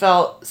never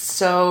felt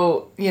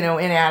so,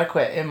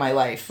 inadequate in my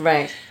life.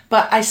 Right.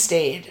 But I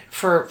stayed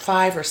for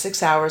 5 or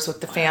 6 hours with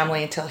the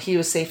family until he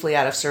was safely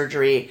out of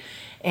surgery,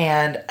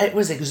 and it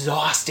was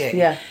exhausting.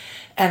 Yeah.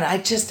 And I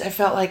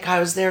felt like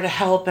I was there to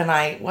help, and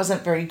I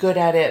wasn't very good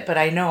at it, but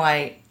I know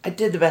I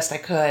did the best I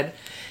could.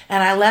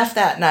 And I left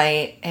that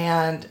night,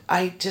 and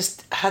I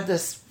just had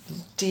this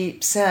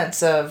deep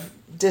sense of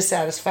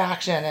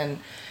dissatisfaction,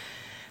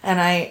 and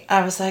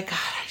I was like, God,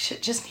 I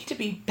just need to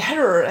be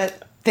better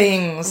at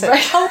things, at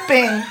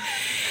helping.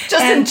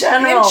 In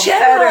general,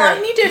 I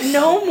need to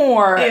know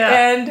more.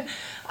 Yeah.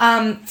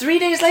 And 3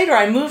 days later,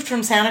 I moved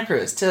from Santa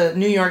Cruz to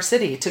New York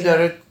City to go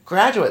to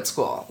graduate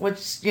school,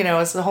 which,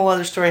 is a whole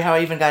other story how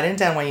I even got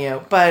into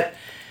NYU. But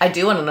I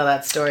do want to know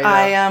that story, though.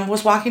 I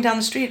was walking down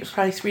the street. It was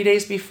probably 3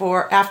 days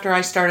after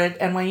I started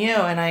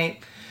NYU.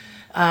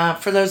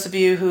 And for those of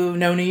you who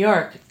know New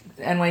York,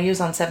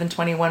 NYU's on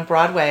 721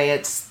 Broadway.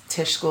 It's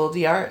Tisch School of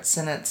the Arts,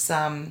 and it's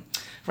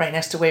right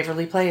next to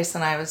Waverly Place.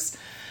 And I was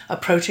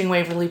approaching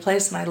Waverly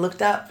Place, and I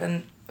looked up,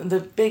 and the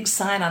big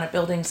sign on a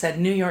building said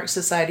New York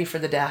Society for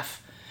the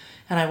Deaf.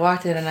 And I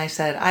walked in and I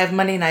said, "I have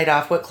Monday night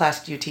off. What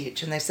class do you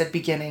teach?" And they said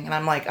beginning. And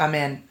I'm like, I'm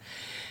in.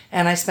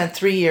 And I spent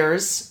 3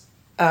 years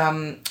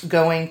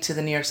going to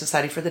the New York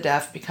Society for the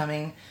Deaf,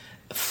 becoming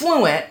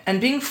fluent.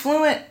 And being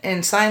fluent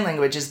in sign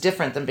language is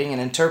different than being an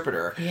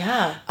interpreter.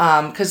 Yeah.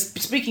 Because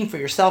speaking for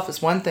yourself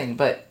is one thing,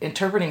 but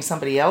interpreting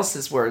somebody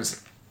else's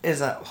words is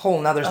a whole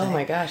nother thing. Oh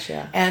my gosh,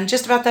 yeah. And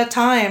just about that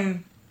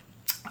time,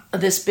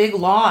 this big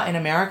law in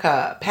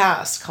America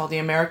passed called the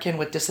American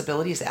with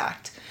Disabilities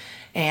Act.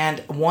 And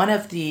one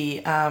of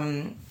the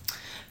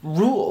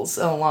rules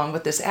along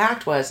with this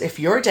act was if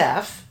you're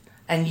deaf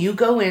and you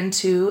go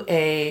into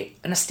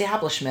an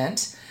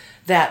establishment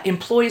that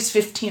employs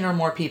 15 or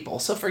more people,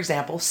 so for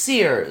example,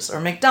 Sears or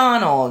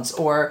McDonald's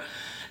or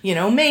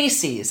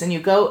Macy's, and you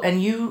go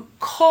and you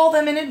call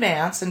them in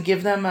advance and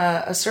give them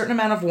a certain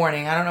amount of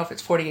warning, I don't know if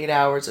it's 48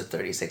 hours or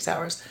 36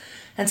 hours,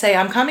 and say,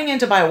 I'm coming in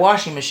to buy a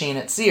washing machine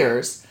at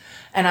Sears,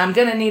 and I'm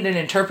going to need an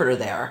interpreter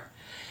there.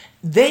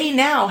 They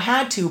now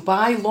had to,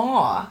 by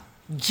law,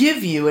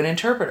 give you an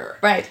interpreter.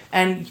 Right.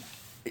 And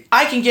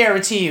I can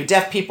guarantee you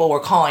deaf people were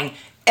calling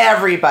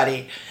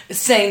everybody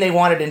saying they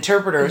wanted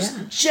interpreters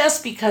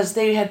just because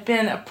they had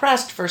been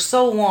oppressed for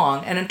so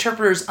long and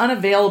interpreters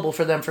unavailable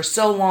for them for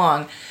so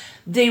long.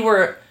 They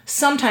were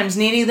sometimes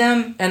needing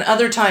them and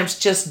other times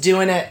just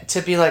doing it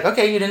to be like,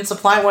 okay, you didn't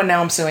supply one,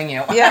 now I'm suing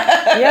you.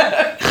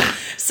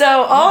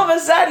 So all of a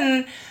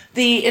sudden,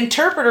 the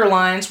interpreter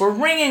lines were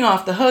ringing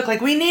off the hook,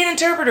 like, we need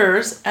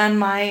interpreters. And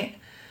my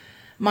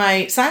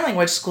sign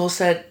language school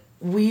said,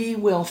 we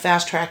will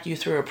fast track you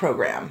through a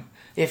program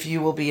if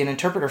you will be an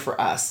interpreter for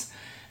us.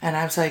 And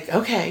I was like,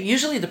 okay.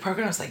 Usually the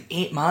program was like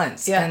 8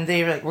 months. Yeah. And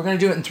they were like, we're going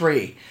to do it in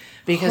 3.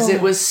 Because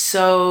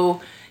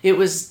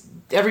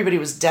everybody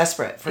was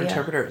desperate for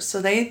interpreters.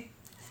 So they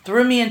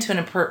threw me into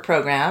an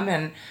program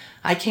and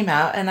I came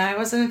out and I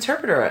was an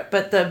interpreter.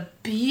 But the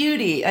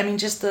beauty, I mean,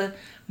 just the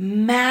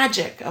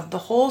magic of the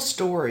whole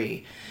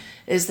story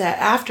is that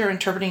after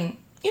interpreting,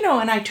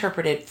 and I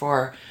interpreted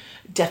for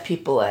deaf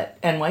people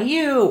at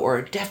NYU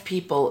or deaf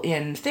people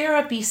in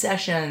therapy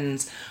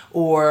sessions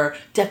or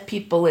deaf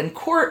people in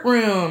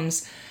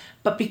courtrooms.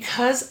 But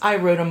because I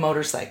rode a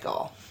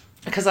motorcycle,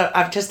 because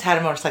I've just had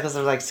a motorcycle since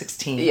I was like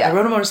 16. I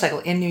rode a motorcycle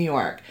in New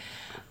York.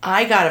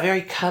 I got a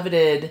very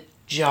coveted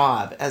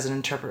job as an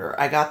interpreter.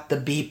 I got the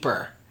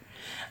beeper.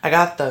 I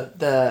got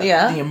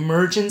the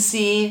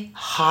emergency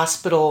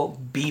hospital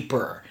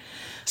beeper.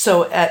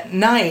 So at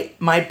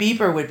night, my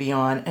beeper would be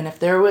on, and if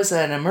there was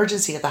an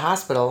emergency at the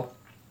hospital,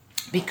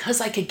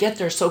 because I could get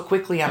there so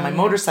quickly on my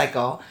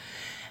motorcycle,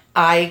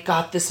 I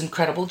got this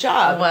incredible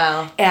job.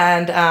 Wow.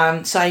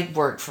 And so I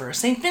worked for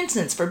St.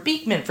 Vincent's, for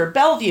Beekman, for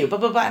Bellevue, blah,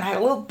 blah, blah. And I had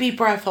a little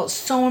beeper. I felt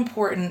so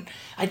important.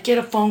 I'd get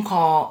a phone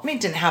call. I mean,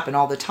 it didn't happen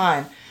all the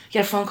time.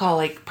 Get a phone call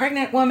like,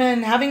 pregnant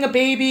woman, having a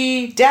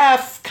baby,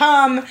 deaf,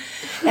 come.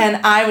 And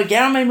I would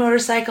get on my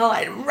motorcycle.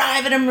 I'd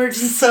arrive at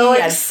emergency. So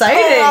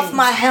exciting. I'd pull off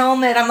my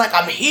helmet. I'm like,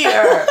 I'm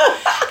here.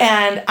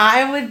 And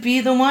I would be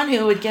the one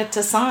who would get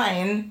to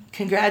sign,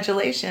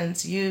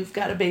 congratulations, you've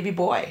got a baby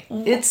boy.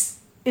 It's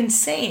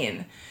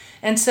insane.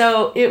 And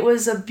so it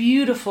was a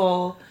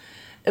beautiful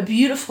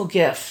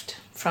gift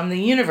from the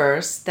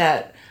universe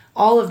that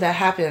all of that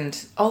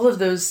happened. All of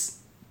those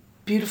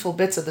beautiful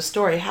bits of the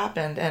story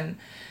happened.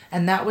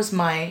 And that was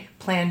my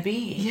plan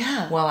B.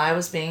 Yeah. While I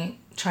was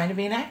trying to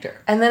be an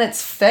actor. And then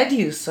it's fed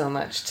you so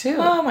much too.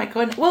 Oh my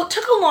goodness. Well, it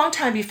took a long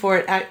time before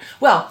it.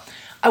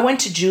 I went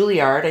to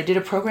Juilliard. I did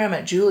a program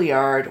at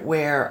Juilliard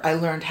where I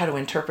learned how to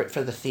interpret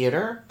for the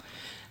theater.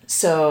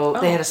 So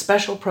they had a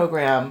special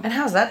program. And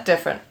how's that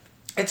different?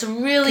 It's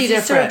really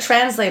different. You sort of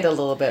translate a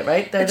little bit,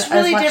 right? It's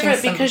really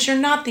different because you're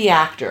not the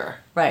actor.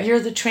 Right. You're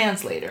the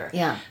translator.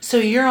 Yeah. So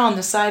you're on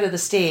the side of the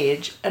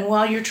stage, and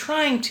while you're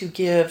trying to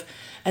give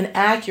an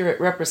accurate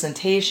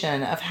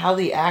representation of how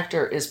the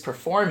actor is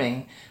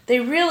performing, they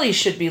really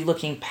should be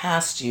looking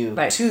past you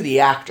to the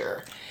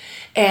actor.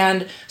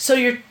 And so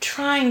you're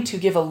trying to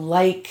give an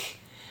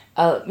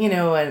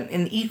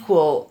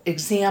equal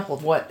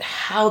example of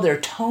how their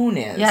tone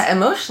is. Yeah,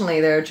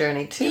 emotionally their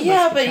journey too.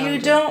 Yeah, but you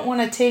don't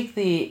want to take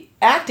the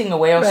acting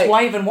away, else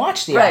why even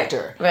watch the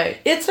actor? Right.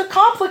 It's a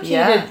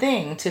complicated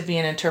thing to be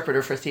an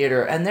interpreter for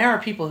theater, and there are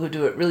people who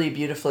do it really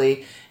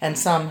beautifully and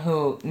some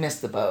who miss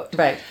the boat.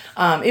 Right.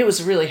 It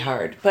was really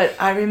hard. But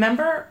I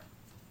remember,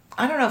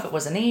 I don't know if it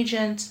was an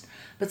agent,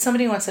 but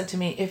somebody once said to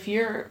me, if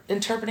you're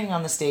interpreting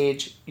on the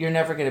stage, you're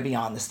never going to be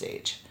on the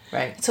stage.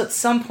 Right. So at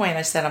some point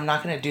I said, I'm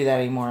not going to do that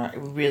anymore. I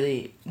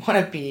really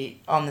want to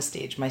be on the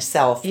stage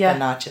myself and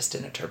not just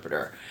an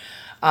interpreter.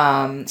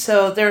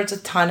 So there's a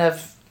ton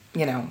of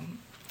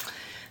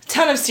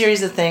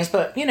series of things,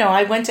 but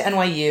I went to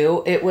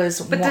NYU. It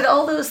was. But did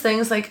all those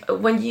things, like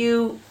when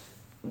you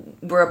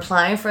were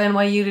applying for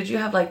NYU, did you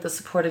have like the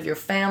support of your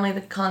family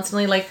that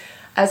constantly, like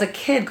as a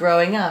kid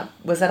growing up,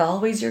 was that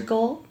always your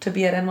goal to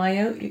be at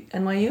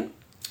NYU?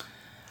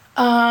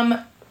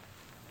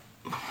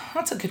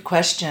 That's a good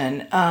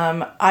question.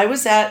 I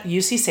was at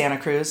UC Santa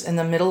Cruz in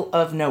the middle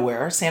of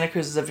nowhere. Santa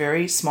Cruz is a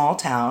very small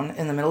town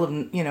in the middle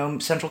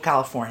of, Central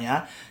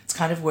California. It's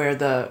kind of where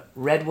the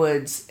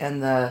redwoods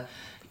and the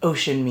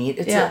ocean meet.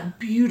 It's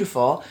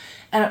beautiful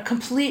and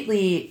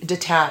completely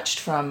detached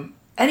from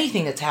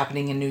anything that's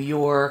happening in New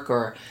York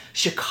or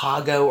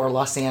Chicago or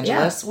Los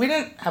Angeles. We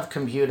didn't have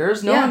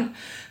computers. No one.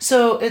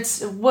 So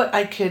it's what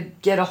I could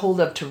get a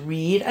hold of to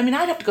read. I mean,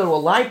 I'd have to go to a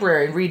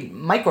library and read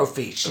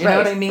microfiche. You know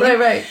what I mean?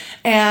 Right.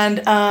 And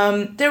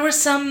there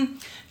was some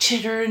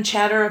chitter and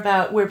chatter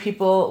about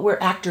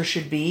where actors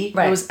should be.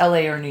 Right. It was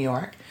LA or New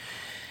York.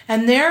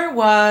 And there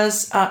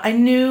was, I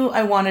knew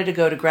I wanted to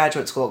go to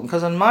graduate school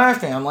because in my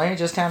family,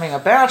 just having a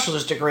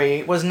bachelor's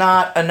degree was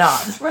not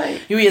enough.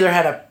 Right. You either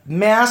had a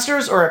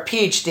master's or a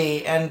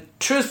PhD, and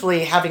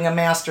truthfully, having a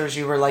master's,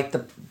 you were like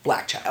the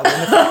black child,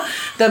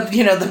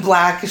 the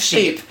black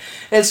sheep.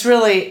 It's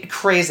really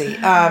crazy.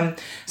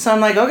 So I'm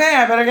like, okay,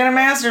 I better get a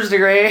master's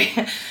degree.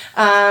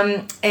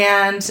 And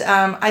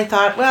I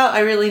thought, well, I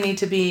really need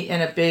to be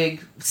in a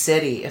big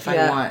city if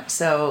I want.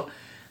 So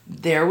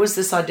there was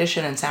this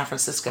audition in San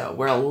Francisco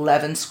where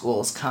 11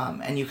 schools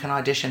come and you can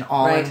audition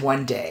all in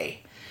one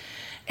day.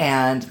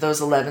 And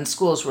those 11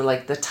 schools were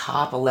like the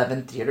top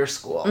 11 theater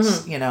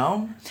schools,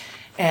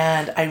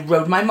 And I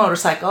rode my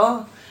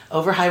motorcycle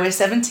over Highway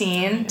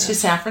 17 to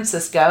San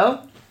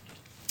Francisco.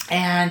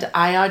 And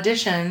I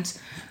auditioned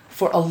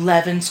for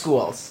 11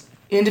 schools,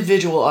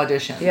 individual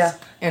auditions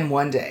in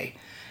one day.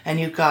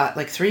 And you got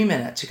like 3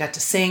 minutes. You got to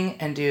sing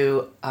and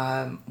do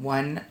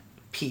one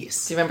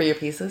piece. Do you remember your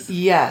pieces?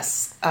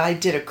 Yes. I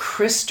did a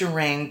Chris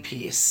Durang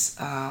piece.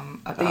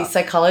 About the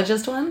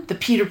psychologist one? The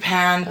Peter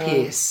Pan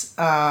piece.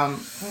 God,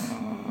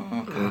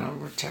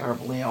 we're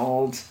terribly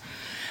old.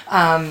 But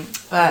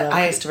I love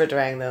Christopher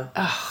Durang, though.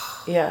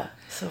 Oh, yeah,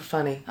 so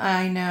funny.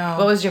 I know.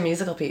 What was your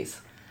musical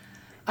piece?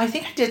 I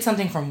think I did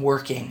something from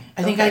Working.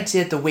 I think I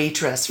did The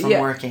Waitress from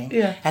Working.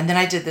 Yeah. And then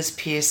I did this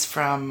piece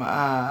from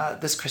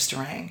this Chris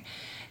Durang.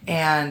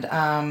 And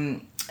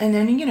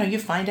then, you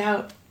find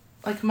out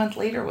like a month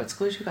later what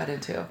schools you got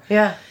into.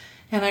 Yeah.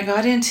 And I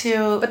got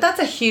into... But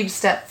that's a huge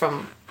step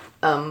from...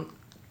 am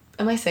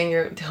I saying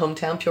your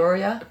hometown,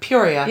 Peoria?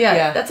 Peoria,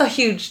 yeah. That's a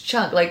huge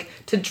chunk. Like,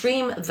 to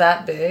dream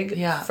that big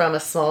from a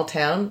small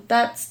town,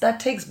 that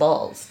takes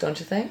balls, don't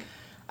you think?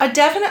 I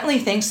definitely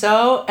think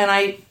so. What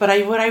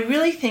I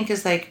really think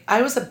is, like,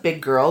 I was a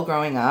big girl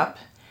growing up,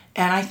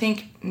 and I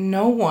think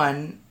no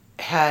one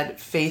had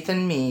faith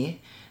in me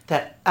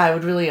that I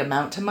would really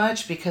amount to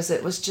much, because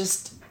it was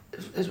just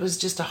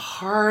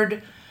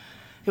hard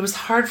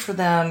for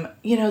them.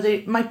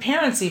 My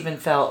parents even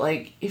felt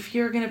like, if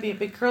you're going to be a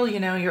big girl,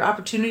 your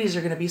opportunities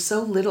are going to be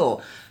so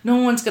little. No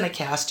one's going to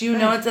cast you.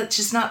 Right. No, that's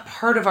just not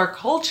part of our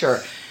culture.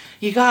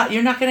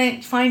 You're not going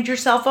to find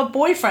yourself a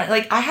boyfriend.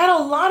 Like, I had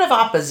a lot of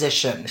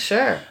opposition.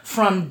 Sure.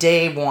 From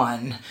day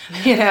one,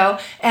 and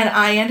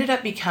I ended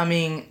up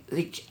becoming,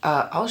 like,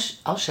 I'll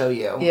show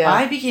you. Yeah.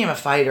 I became a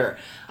fighter.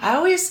 I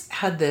always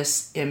had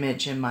this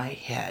image in my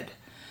head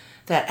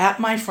that at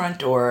my front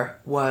door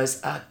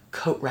was a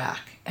coat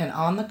rack, and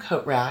on the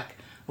coat rack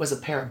was a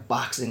pair of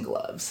boxing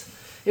gloves.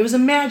 It was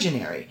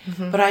imaginary,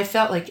 but I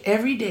felt like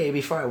every day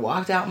before I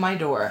walked out my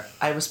door,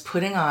 I was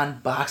putting on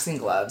boxing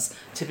gloves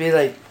to be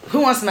like, who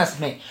wants to mess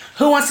with me?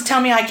 Who wants to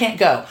tell me I can't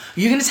go? Are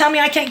you going to tell me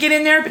I can't get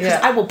in there? Because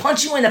I will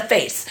punch you in the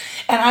face.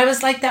 And I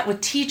was like that with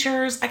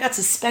teachers. I got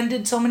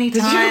suspended so many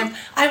times.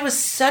 I was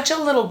such a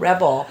little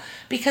rebel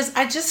because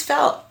I just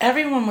felt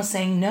everyone was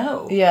saying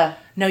no. Yeah.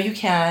 No, you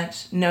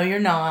can't. No, you're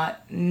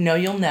not. No,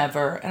 you'll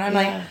never. And I'm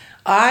like,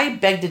 I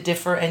beg to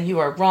differ, and you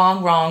are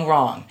wrong, wrong,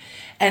 wrong.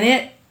 And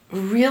it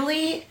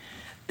really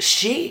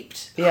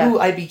shaped who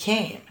I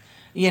became,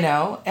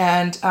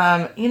 and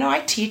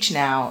I teach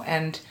now,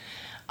 and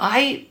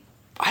I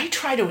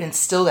try to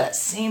instill that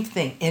same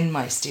thing in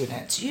my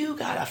students. You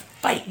gotta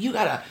fight. You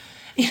gotta,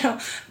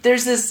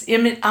 there's this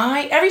image.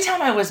 Every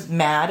time I was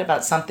mad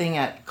about something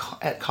at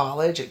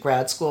college, at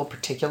grad school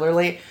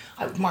particularly,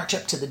 I would march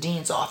up to the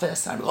dean's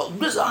office and I'd go,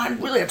 I'm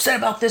really upset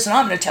about this, and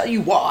I'm going to tell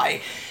you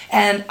why.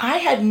 And I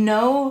had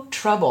no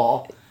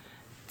trouble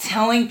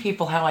telling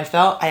people how I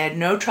felt. I had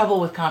no trouble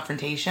with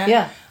confrontation.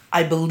 Yeah.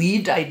 I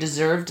believed I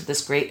deserved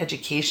this great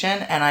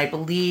education, and I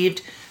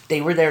believed they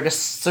were there to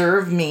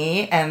serve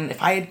me, and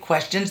if I had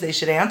questions, they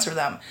should answer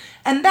them.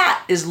 And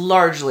that is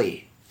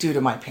largely due to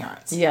my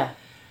parents. Yeah.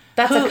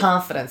 That's a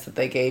confidence that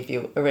they gave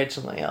you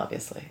originally,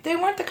 obviously. They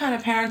weren't the kind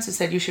of parents who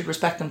said you should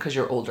respect them because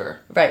you're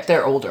older. Right.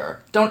 They're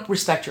older. Don't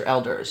respect your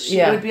elders.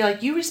 Yeah. It would be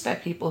like, you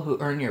respect people who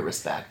earn your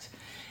respect.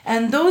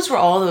 And those were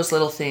all those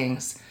little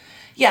things.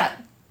 Yeah.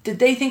 Did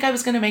they think I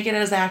was going to make it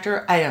as an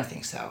actor? I don't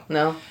think so.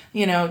 No.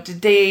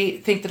 Did they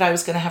think that I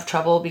was going to have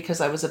trouble because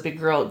I was a big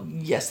girl?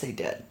 Yes, they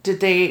did. Did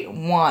they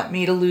want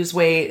me to lose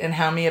weight and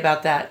hound me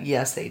about that?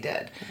 Yes, they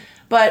did.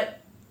 But,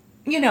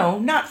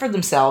 not for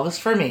themselves,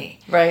 for me.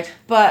 Right.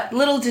 But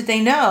little did they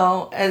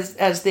know,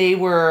 as they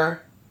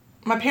were...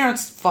 My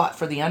parents fought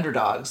for the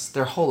underdogs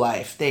their whole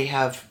life. They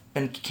have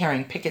been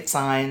carrying picket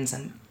signs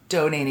and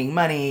donating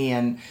money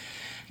and,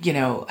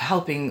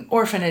 helping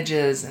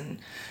orphanages and...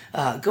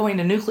 going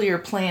to nuclear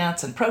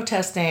plants and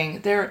protesting.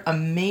 They're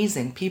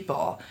amazing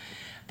people.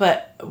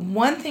 But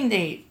one thing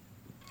they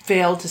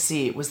failed to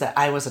see was that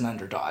I was an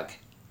underdog.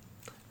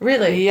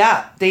 Really?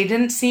 Yeah. They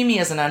didn't see me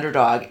as an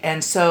underdog.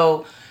 And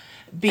so...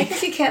 I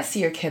think you can't see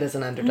your kid as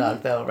an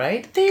underdog, though,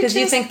 right? Because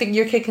you think that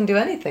your kid can do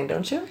anything,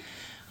 don't you?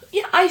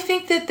 Yeah, I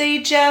think that they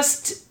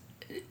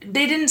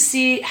didn't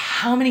see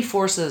how many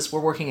forces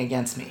were working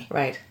against me.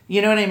 Right.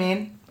 You know what I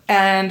mean?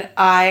 And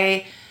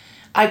I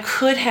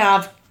could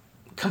have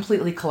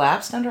completely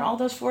collapsed under all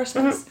those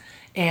forces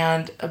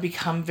and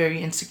become very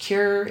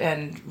insecure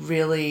and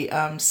really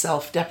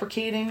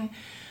self-deprecating.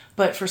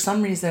 But for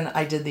some reason,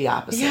 I did the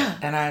opposite. Yeah.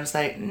 And I was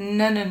like,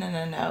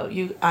 no.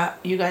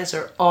 You guys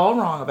are all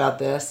wrong about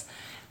this,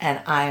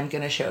 and I am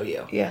going to show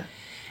you. Yeah.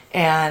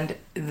 And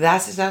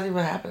that's exactly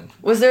what happened.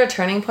 Was there a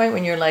turning point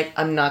when you're like,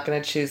 I'm not going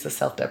to choose the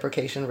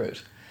self-deprecation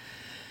route?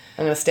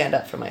 I'm going to stand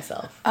up for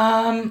myself.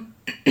 Gosh,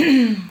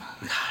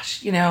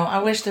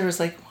 I wish there was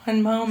like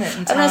one moment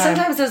in time. I don't know,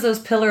 sometimes there's those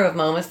pillar of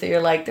moments that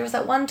you're like, there was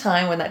that one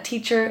time when that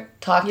teacher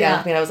talked down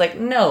to me and I was like,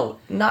 no,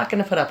 not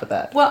going to put up with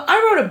that. Well,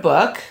 I wrote a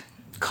book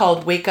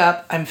called Wake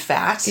Up, I'm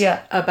Fat,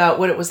 about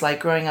what it was like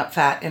growing up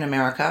fat in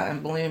America.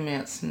 And believe me,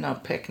 it's no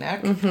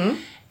picnic. Mm-hmm.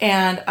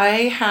 And I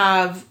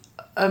have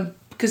a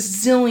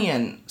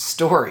gazillion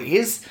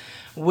stories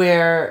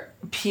where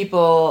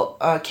people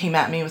came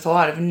at me with a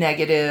lot of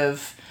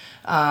negative,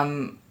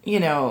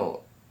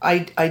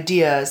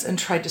 ideas and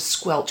tried to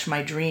squelch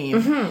my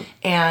dream. Mm-hmm.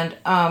 And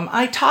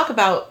I talk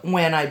about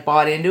when I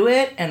bought into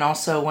it and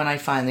also when I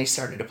finally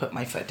started to put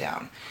my foot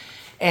down.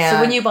 And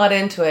so when you bought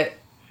into it,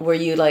 were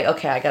you like,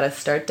 okay, I got to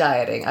start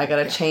dieting. I got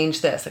to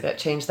change this. I got to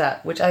change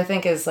that, which I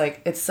think is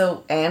like, it's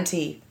so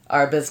anti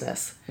our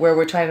business, where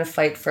we're trying to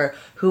fight for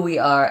who we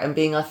are and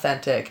being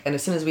authentic. And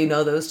as soon as we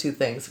know those two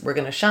things, we're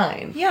going to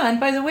shine. Yeah. And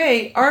by the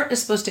way, art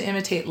is supposed to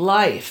imitate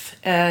life.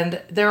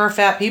 And there are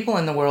fat people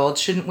in the world.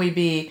 Shouldn't we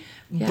be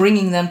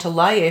bringing them to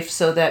life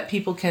so that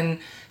people can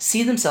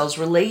see themselves,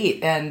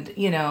 relate, and,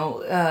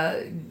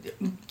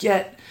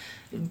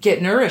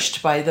 get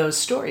nourished by those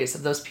stories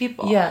of those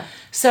people? Yeah.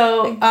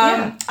 So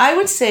I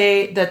would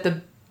say that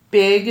the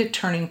big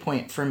turning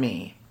point for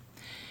me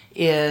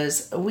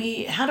is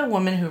we had a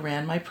woman who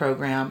ran my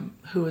program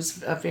who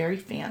was a very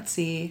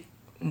fancy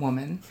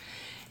woman.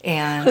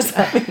 And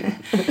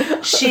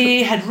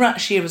she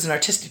was an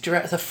artistic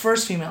director, the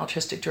first female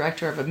artistic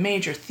director of a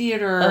major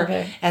theater.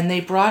 Okay. And they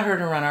brought her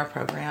to run our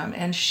program.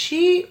 And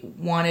she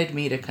wanted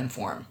me to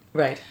conform.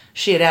 Right.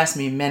 She had asked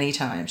me many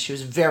times. She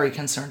was very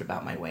concerned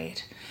about my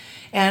weight.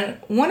 And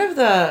one of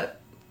the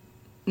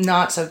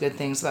not so good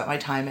things about my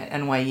time at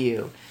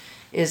NYU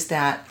is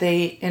that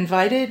they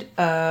invited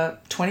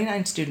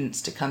 29 students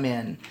to come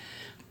in,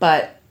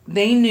 but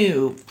they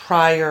knew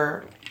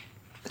prior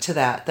to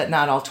that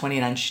not all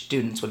 29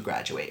 students would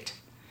graduate.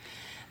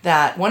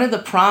 That one of the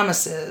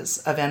promises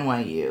of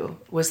NYU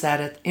was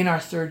that in our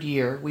third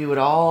year, we would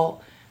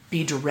all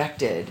be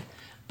directed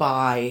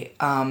by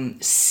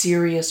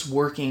serious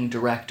working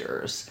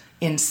directors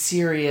in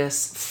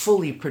serious,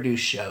 fully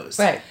produced shows.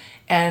 Right.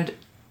 And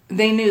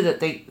they knew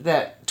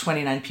that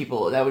 29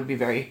 people, that would be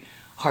very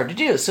hard to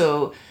do.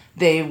 So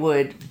they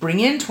would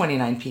bring in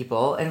 29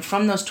 people, and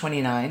from those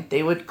 29,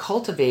 they would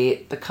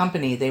cultivate the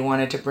company they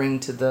wanted to bring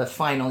to the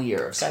final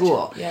year of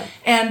school. Gotcha. Yeah.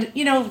 And,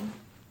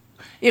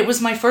 it was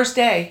my first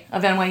day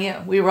of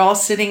NYU. We were all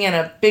sitting in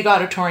a big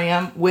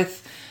auditorium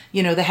with,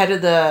 the head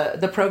of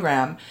the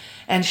program.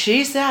 And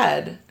she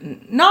said,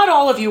 not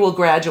all of you will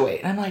graduate.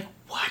 And I'm like,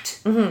 what?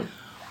 Mm-hmm.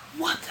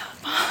 What the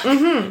fuck?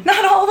 Mm-hmm.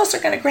 Not all of us are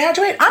going to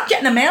graduate? I'm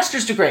getting a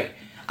master's degree.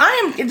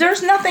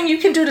 There's nothing you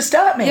can do to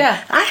stop me.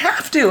 Yeah. I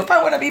have to if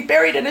I want to be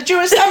buried in a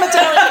Jewish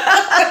cemetery.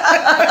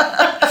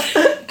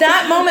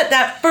 That moment,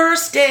 that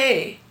first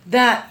day,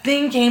 that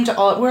thing came to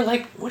all. We're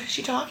like, what is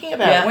she talking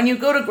about? Yeah. When you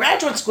go to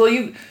graduate school,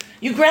 you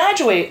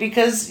graduate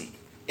because,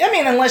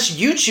 unless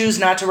you choose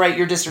not to write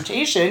your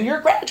dissertation,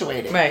 you're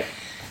graduating. Right.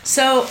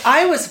 So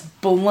I was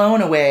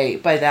blown away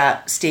by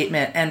that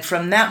statement. And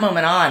from that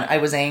moment on, I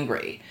was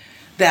angry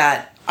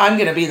that I'm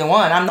going to be the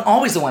one. I'm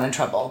always the one in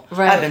trouble.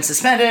 Right. I've been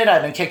suspended.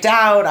 I've been kicked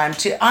out. I'm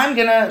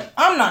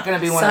not going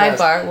to be one of those.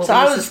 Sidebar, what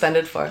were you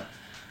suspended for?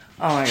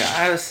 Oh my God,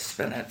 I was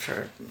suspended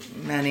for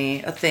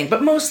many a thing,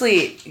 but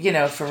mostly,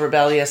 for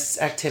rebellious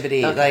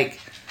activity. Okay. Like,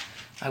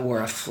 I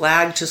wore a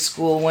flag to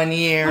school one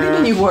year. What do you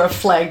mean you wore a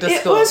flag to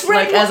school? It was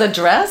red, as a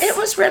dress? It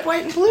was red,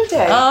 white, and blue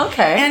day. Oh,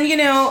 okay. And,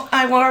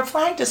 I wore a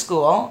flag to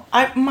school.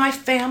 My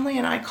family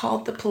and I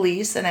called the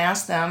police and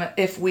asked them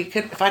if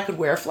I could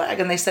wear a flag.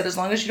 And they said, as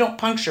long as you don't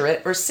puncture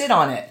it or sit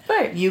on it,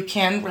 right, you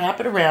can wrap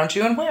it around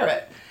you and wear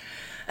it.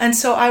 And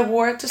so I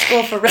wore it to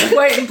school for red,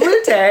 white, and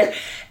blue day.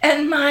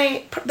 And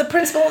the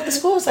principal of the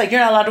school was like, you're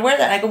not allowed to wear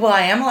that. And I go, well,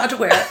 I am allowed to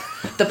wear it.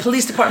 The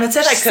police department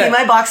said I could. See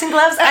my boxing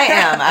gloves? I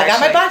am. I got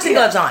my boxing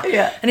gloves on.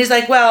 Yeah. And he's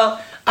like, well,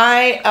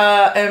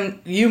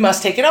 you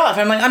must take it off.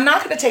 I'm like, I'm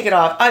not going to take it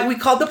off. We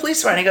called the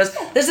police around. He goes,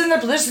 this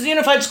is the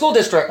Unified School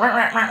District.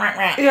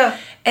 Yeah.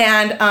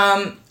 And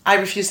I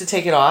refused to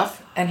take it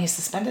off, and he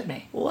suspended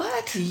me.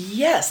 What?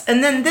 Yes.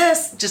 And then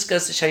this just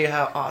goes to show you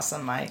how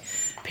awesome my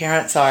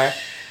parents are.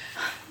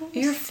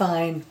 You're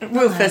fine.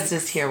 Rufus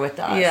is here with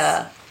us.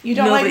 Yeah. You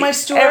don't like my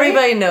story?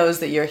 Everybody knows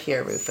that you're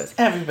here, Rufus.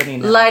 Everybody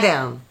knows. Lie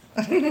down.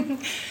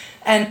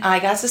 And I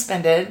got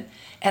suspended,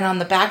 and on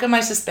the back of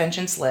my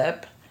suspension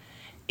slip,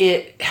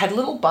 it had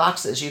little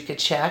boxes you could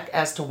check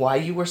as to why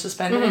you were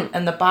suspended. Mm-hmm.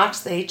 And the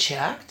box they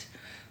checked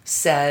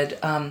said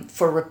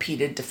for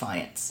repeated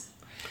defiance.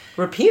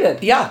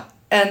 Repeated? Yeah.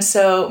 And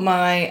so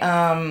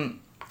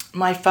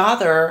my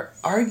father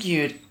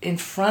argued in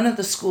front of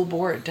the school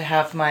board to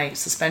have my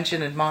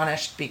suspension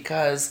admonished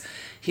because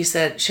he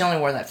said, she only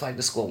wore that flag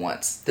to school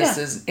once. This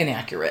is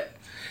inaccurate.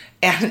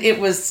 And it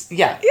was,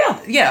 yeah,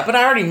 but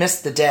I already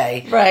missed the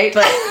day. Right.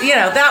 But,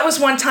 that was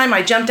one time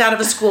I jumped out of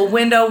a school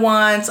window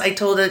once. I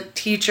told a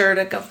teacher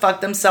to go fuck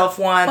themselves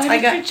once. Why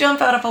did you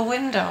jump out of a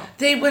window?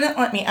 They wouldn't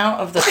let me out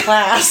of the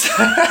class.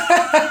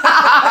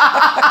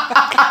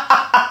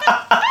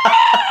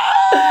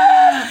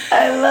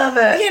 I love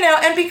it.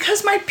 And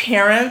because my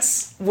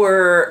parents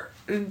were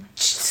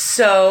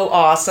so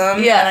awesome,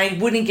 and I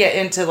wouldn't get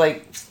into,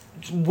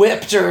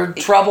 whipped or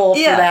trouble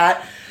for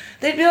that,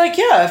 they'd be like,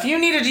 yeah, if you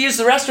needed to use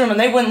the restroom and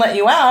they wouldn't let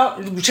you out,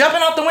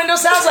 jumping out the window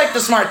sounds like the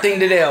smart thing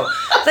to do.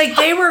 Like,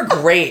 they were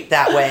great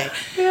that way.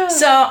 Yeah.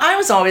 So I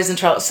was always in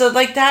trouble. So,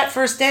 like, that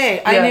first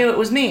day, I knew it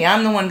was me.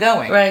 I'm the one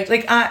going. Right.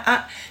 Like,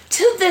 I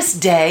to this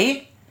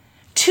day,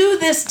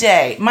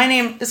 my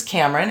name is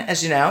Cameron,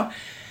 as you know.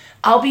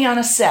 I'll be on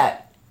a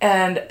set,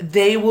 and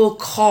they will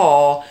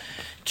call,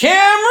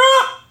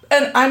 Camera!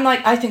 And I'm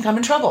like, I think I'm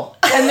in trouble.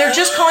 And they're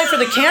just calling for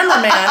the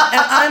cameraman.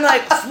 And I'm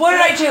like, what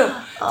did I do?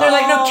 They're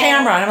like, no,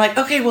 camera. And I'm like,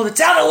 okay, well, it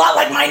sounded a lot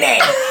like my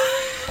name.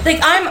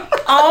 Like, I'm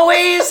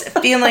always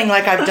feeling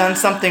like I've done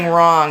something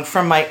wrong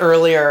from my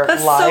earlier life.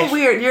 That's so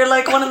weird. You're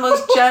like one of the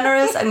most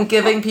generous and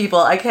giving people.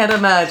 I can't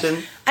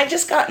imagine. I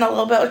just got in a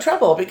little bit of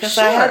trouble because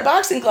I had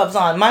boxing gloves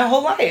on my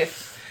whole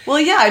life. Well,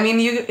 yeah, I mean,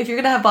 if you're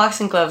going to have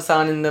boxing gloves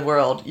on in the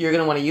world, you're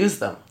going to want to use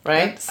them,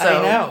 right? So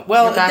I know.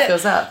 Well, your back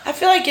goes up. I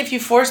feel like if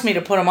you force me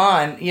to put them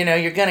on, you know,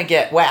 you're going to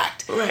get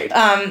whacked. Right.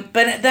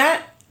 But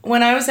that,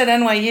 when I was at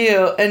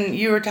NYU, and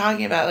you were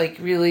talking about, like,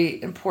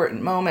 really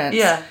important moments.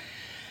 Yeah.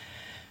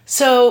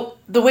 So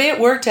the way it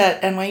worked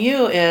at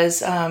NYU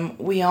is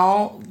we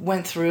all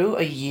went through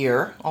a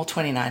year, all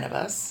 29 of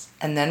us,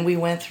 and then we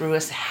went through a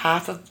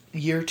half of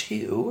year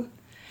 2,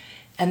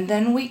 and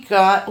then we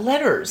got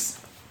letters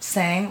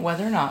saying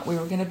whether or not we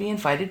were going to be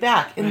invited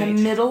back in the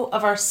middle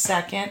of our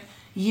second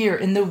year,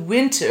 in the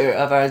winter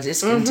of our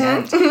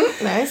discontent.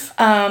 Mm-hmm. Nice.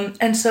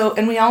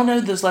 And we all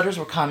know those letters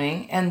were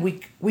coming, and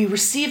we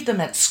received them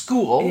at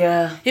school.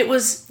 Yeah. It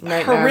was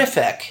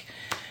horrific.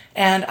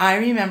 And I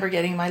remember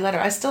getting my letter.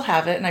 I still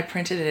have it, and I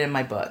printed it in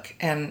my book.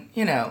 And,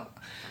 you know,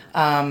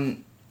 I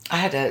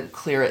had to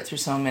clear it through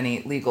so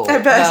many legal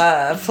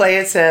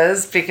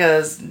places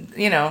because,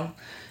 you know,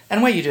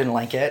 NYU didn't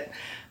like it.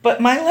 But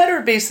my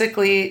letter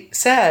basically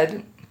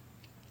said,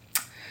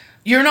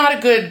 you're not a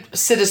good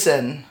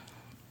citizen.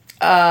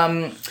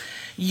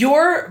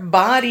 Your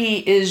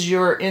body is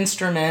your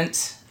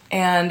instrument,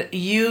 and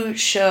you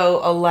show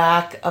a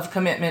lack of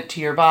commitment to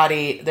your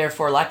body,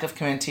 therefore lack of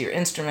commitment to your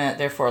instrument,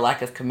 therefore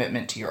lack of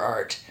commitment to your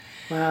art.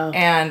 Wow.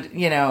 And,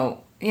 you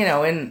know,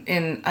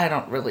 in I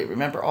don't really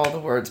remember all the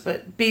words,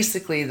 but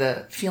basically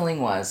the feeling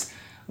was,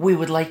 we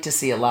would like to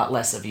see a lot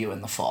less of you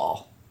in the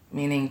fall.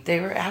 Meaning they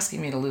were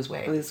asking me to lose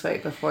weight. Lose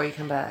weight before you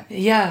come back.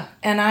 Yeah.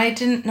 And I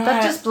didn't know.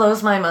 That just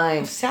blows my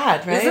mind.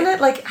 Sad, right? Isn't it?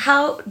 Like,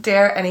 how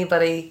dare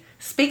anybody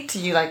speak to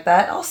you like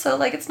that? Also,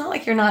 like, it's not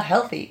like you're not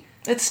healthy.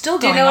 It's still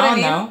going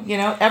on, though. You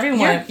know,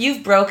 everyone...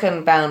 You've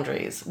broken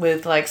boundaries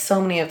with, like, so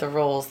many of the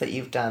roles that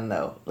you've done,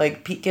 though.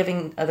 Like,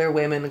 giving other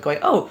women going,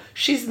 oh,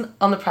 she's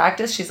on the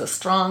practice. She's a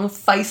strong,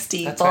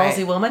 feisty,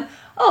 ballsy woman.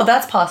 Oh,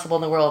 that's possible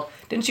in the world.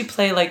 Didn't you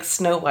play, like,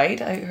 Snow White?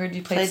 I heard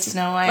you played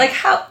Snow White. Like,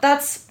 how...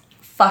 That's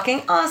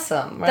fucking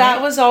awesome, right?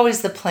 That was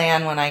always the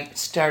plan when I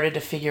started to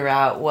figure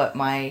out what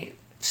my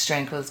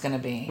strength was going to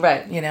be.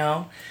 Right. You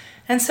know?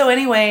 And so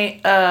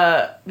anyway,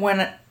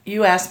 when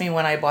you asked me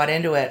when I bought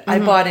into it, I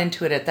bought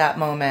into it at that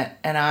moment,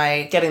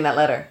 and Getting that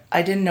letter.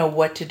 I didn't know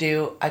what to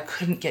do. I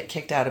couldn't get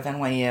kicked out of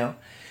NYU.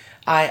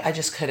 I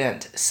just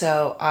couldn't.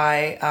 So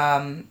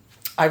I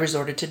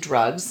resorted to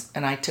drugs,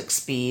 and I took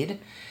speed.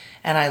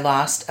 And I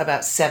lost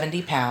about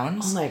 70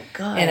 pounds. Oh my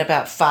God. In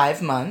about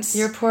 5 months.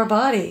 Your poor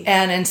body.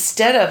 And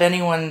instead of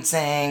anyone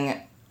saying,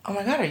 oh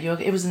my God, are you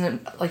okay? It was in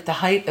the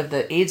height of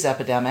the AIDS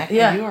epidemic.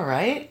 Yeah. Are you all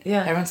right?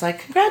 Yeah. Everyone's like,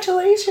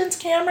 congratulations,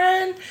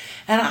 Cameron.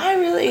 And I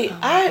really,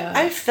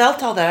 I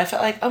felt all that. I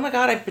felt like, oh my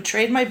God, I've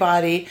betrayed my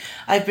body.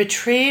 I've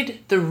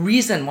betrayed the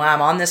reason why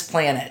I'm on this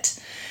planet.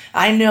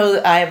 I know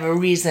that I have a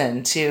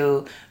reason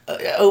to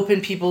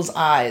open people's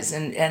eyes,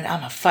 and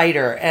I'm a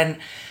fighter. And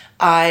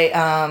I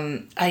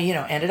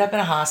ended up in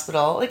a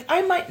hospital. Like,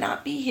 I might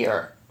not be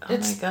here. Oh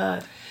my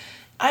God.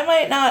 I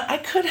might not. I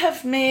could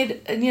have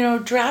made,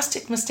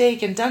 drastic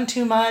mistake and done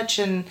too much,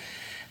 and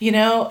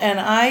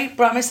I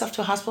brought myself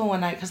to a hospital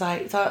one night because I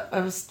thought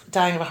I was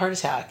dying of a heart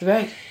attack.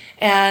 Right.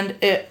 And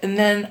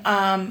then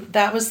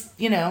that was,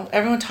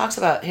 everyone talks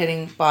about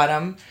hitting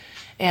bottom,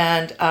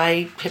 and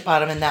I hit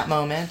bottom in that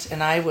moment,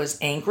 and I was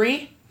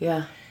angry.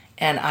 Yeah.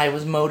 And I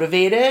was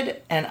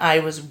motivated, and I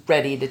was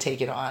ready to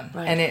take it on.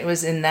 Right. And it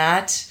was in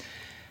that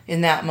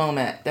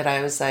moment that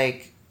I was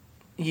like,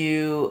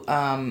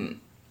 no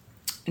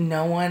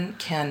one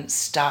can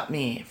stop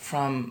me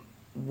from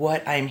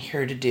what I'm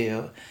here to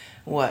do,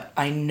 what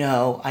I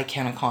know I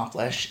can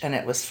accomplish. And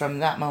it was from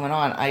that moment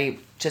on, I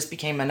just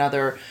became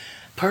another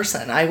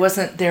person. I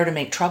wasn't there to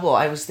make trouble.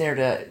 I was there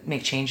to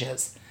make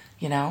changes,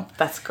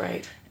 That's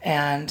great.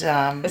 And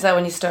is that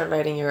when you started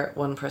writing your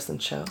one-person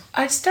show?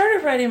 I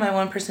started writing my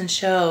one-person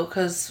show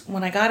because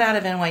when I got out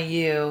of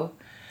NYU,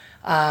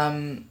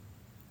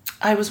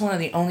 I was one of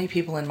the only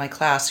people in my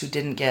class who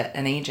didn't get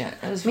an agent.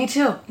 Me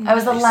too. I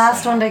was the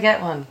last one to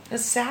get one.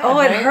 It's sad. Oh,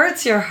 right? It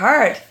hurts your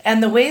heart.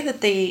 And the way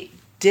that they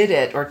did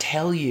it or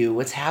tell you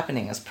what's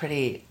happening is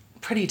pretty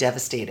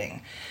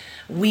devastating.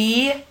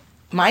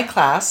 My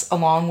class,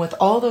 along with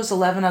all those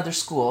 11 other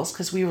schools,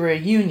 because we were a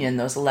union,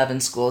 those 11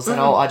 schools that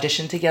all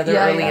auditioned together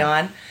early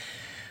on,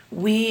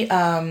 we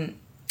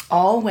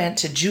all went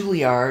to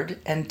Juilliard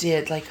and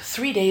did like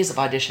 3 days of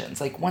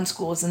auditions. Like one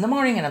school was in the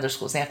morning, another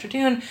school was in the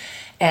afternoon,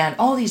 and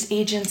all these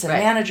agents and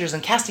managers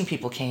and casting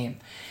people came.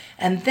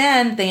 And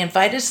then they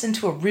invited us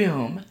into a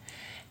room,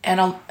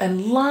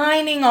 and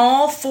lining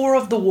all 4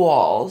 of the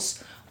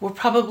walls were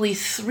probably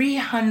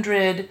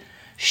 300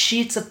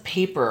 sheets of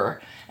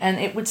paper, and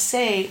it would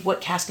say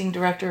what casting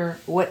director,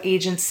 what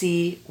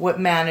agency, what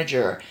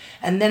manager,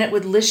 and then it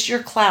would list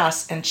your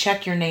class and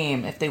check your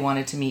name if they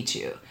wanted to meet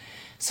you.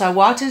 So I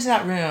walked into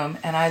that room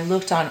and I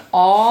looked on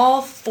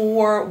all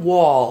 4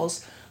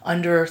 walls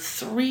under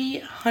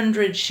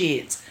 300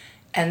 sheets,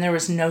 and there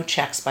was no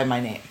checks by my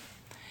name.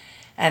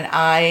 And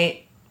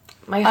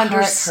my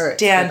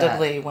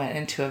understandably went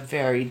into a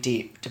very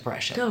deep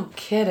depression. No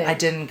kidding. I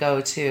didn't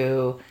go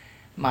to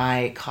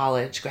my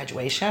college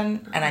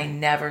graduation, and I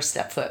never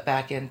stepped foot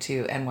back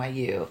into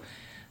NYU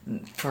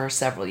for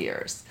several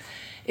years.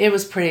 It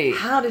was pretty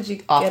awful. How did you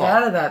get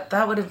out of that?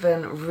 That would have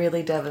been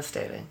really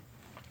devastating.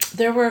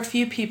 There were a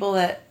few people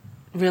that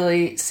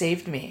really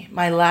saved me.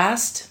 My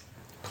last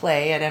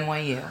play at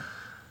NYU.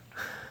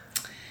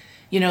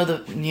 You know the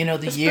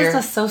this year. This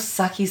business so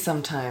sucky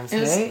sometimes,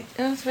 right?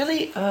 It was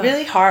really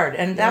really hard,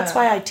 and that's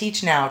why I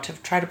teach now, to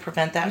try to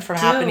prevent that from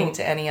happening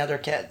to any other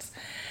kids.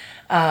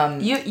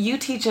 You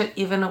teach it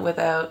even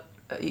without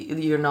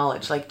your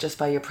knowledge, like just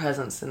by your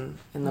presence in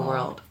the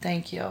world.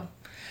 Thank you.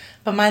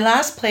 But my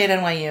last play at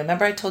NYU,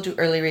 remember I told you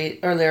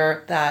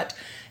earlier that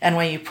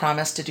NYU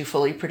promised to do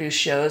fully produced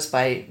shows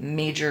by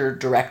major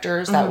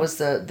directors. Mm-hmm. That was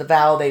the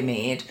vow they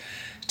made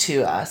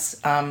to us.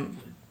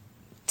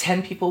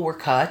 10 people were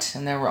cut,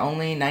 and there were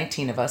only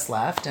 19 of us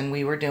left, and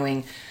we were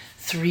doing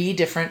 3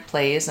 different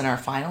plays in our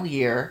final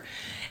year.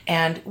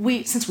 And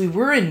since we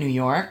were in New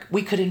York,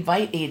 we could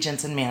invite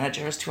agents and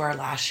managers to our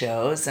last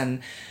shows,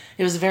 and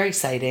it was very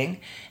exciting.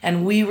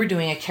 And we were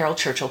doing a Carol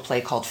Churchill play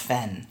called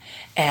Fen,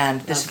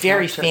 and this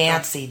very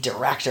fancy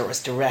director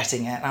was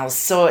directing it. And I was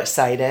so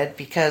excited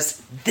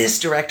because this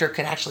director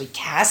could actually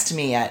cast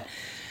me at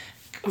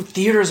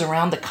theaters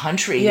around the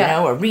country,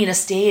 Arena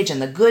Stage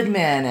and the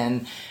Goodman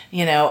and,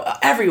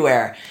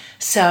 everywhere.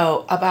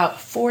 So about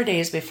 4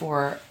 days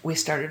before we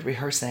started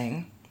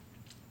rehearsing.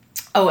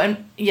 Oh,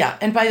 and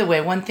by the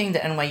way, one thing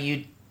that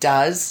NYU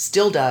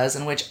still does,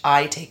 and which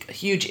I take a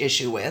huge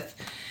issue with,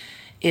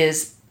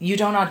 is you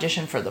don't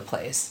audition for the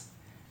plays.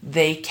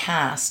 They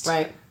cast,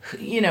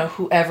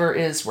 whoever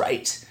is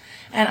right.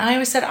 And I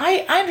always said,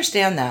 I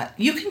understand that.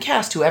 You can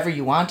cast whoever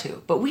you want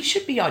to, but we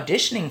should be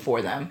auditioning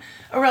for them,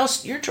 or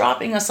else you're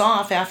dropping us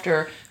off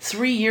after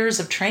 3 years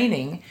of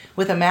training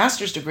with a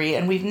master's degree,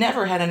 and we've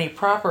never had any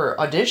proper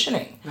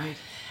auditioning. Right.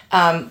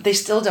 They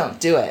still don't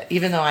do it,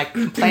 even though I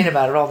complain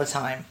about it all the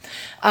time.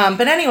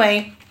 But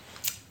anyway,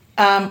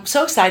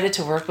 so excited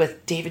to work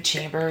with David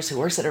Chambers, who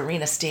works at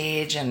Arena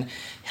Stage, and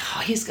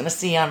he's going to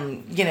see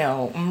I'm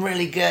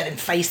really good and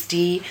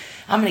feisty.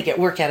 I'm going to get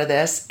work out of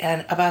this.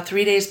 And about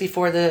 3 days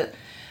before the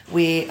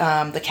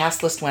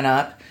cast list went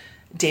up,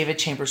 David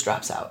Chambers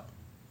drops out.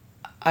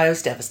 I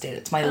was devastated.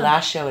 It's my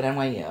last show at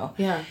NYU.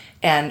 Yeah.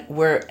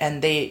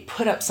 And they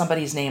put up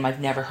somebody's name I've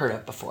never heard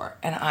of before.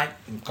 And I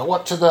go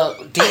up to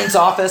the dean's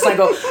office and I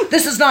go,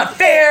 "This is not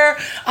fair.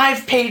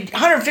 I've paid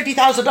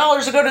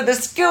 $150,000 to go to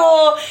this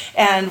school.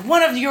 And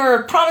one of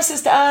your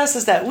promises to us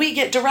is that we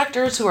get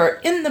directors who are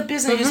in the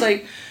business."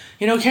 Mm-hmm.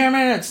 He's like,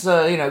 "Cameron, it's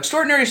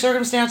extraordinary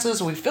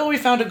circumstances. We feel we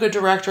found a good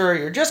director.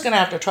 You're just going to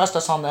have to trust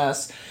us on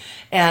this."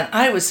 And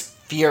I was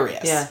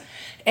furious. Yeah.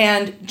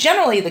 And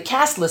generally the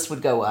cast list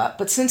would go up,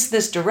 but since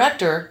this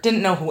director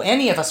didn't know who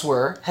any of us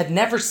were, had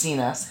never seen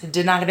us,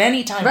 did not have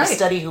any time to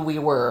study who we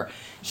were,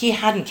 he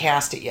hadn't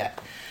cast it yet.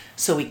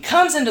 So he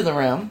comes into the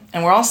room,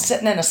 and we're all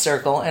sitting in a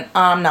circle, and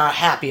I'm not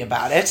happy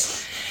about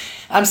it.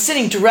 I'm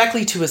sitting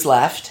directly to his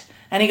left,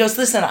 and he goes,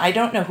 "Listen, I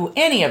don't know who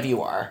any of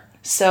you are.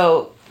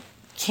 So,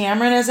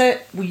 Cameron,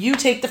 will you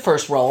take the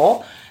first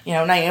role?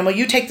 Naima, will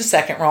you take the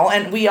second role?"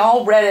 And we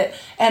all read it.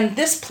 And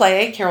this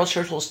play, Carol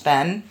Churchill's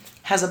Fen,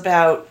 has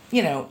about,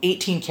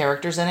 18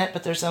 characters in it,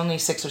 but there's only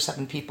 6 or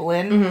 7 people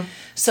in. Mm-hmm.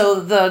 So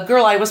the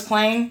girl I was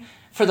playing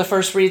for the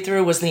first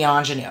read-through was the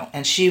ingenue,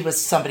 and she was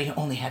somebody who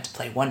only had to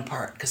play one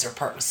part because her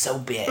part was so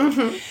big.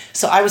 Mm-hmm.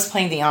 So I was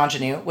playing the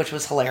ingenue, which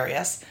was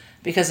hilarious,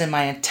 because in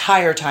my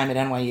entire time at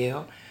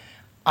NYU,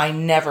 I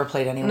never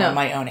played anyone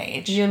my own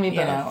age. You and me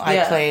both.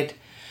 I played,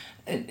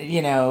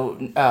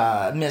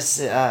 Miss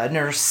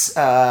Nurse...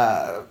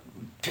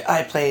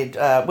 I played,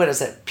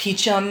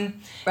 Peachum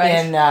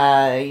in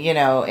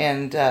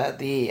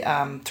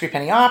the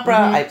Threepenny Opera.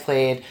 Mm-hmm. I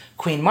played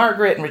Queen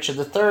Margaret and Richard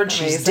III. Amazing.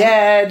 She's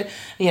dead.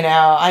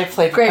 I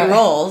played... Great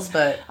roles,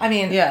 but...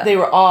 they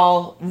were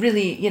all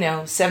really,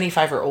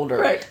 75 or older.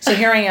 Right. So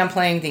here I am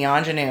playing the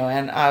ingenue,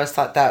 and I always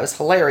thought that was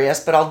hilarious,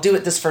 but I'll do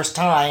it this first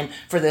time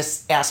for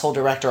this asshole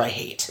director I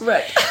hate.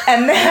 Right.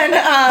 And then...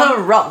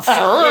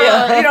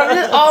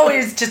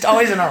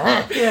 always in a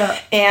rump. Yeah.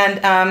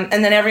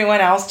 And then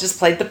everyone else just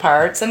played the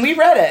parts, and we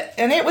read it,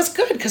 and it was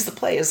good because the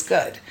play is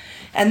good.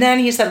 And then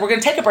he said, "We're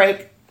going to take a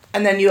break,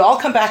 and then you all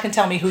come back and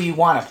tell me who you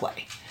want to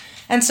play."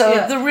 And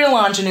so the real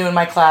ingenue in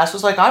my class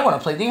was like, I want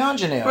to play the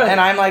ingenue. Right. And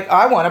I'm like,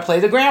 I want to play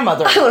the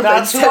grandmother.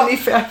 That's who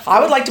I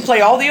would like to play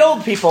all the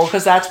old people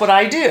because that's what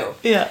I do.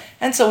 Yeah.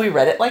 And so we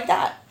read it like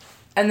that.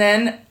 And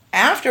then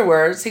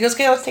afterwards, he goes,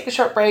 okay, let's take a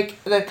short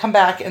break, then come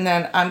back, and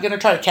then I'm going to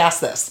try to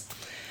cast this.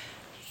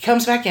 He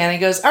comes back in and he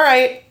goes, all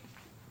right,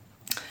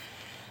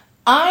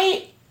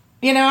 I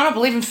don't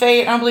believe in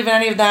fate. I don't believe in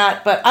any of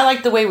that, but I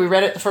like the way we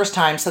read it the first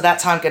time, so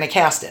that's how I'm going to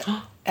cast it.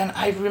 And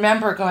I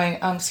remember going,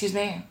 excuse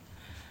me,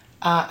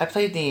 I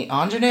played the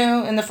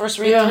ingenue in the first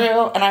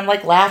read-through, and I'm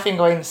like laughing,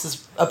 going, this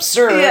is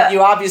absurd. Yeah.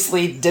 You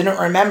obviously didn't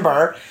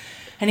remember.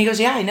 And he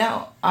goes, yeah, I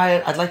know.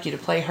 I'd like you to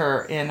play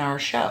her in our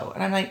show.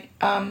 And I'm like,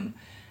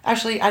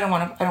 actually, I don't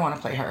want to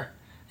play her.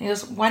 And he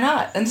goes, why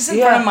not? And this is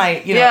in front of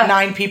my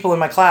 9 people in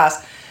my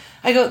class.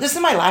 I go, this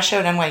is my last show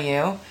at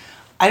NYU.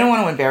 I don't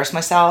want to embarrass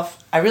myself.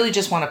 I really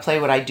just want to play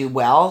what I do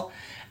well.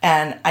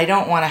 And I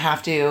don't want to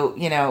have to,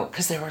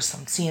 because there were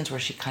some scenes where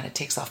she kind of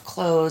takes off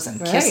clothes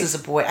and kisses a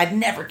boy. I'd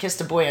never kissed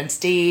a boy on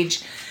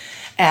stage.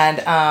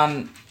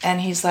 And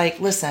he's like,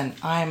 listen,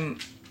 I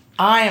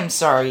am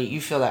sorry you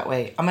feel that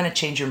way. I'm going to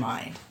change your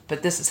mind.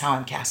 But this is how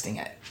I'm casting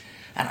it.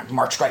 And I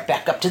marched right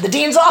back up to the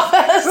dean's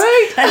office.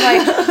 Right. And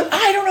like,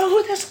 I don't know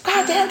who this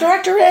goddamn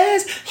director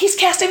is. He's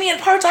casting me in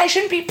parts I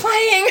shouldn't be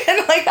playing. And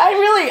like,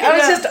 I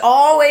was just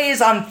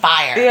always on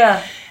fire.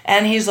 Yeah.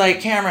 And he's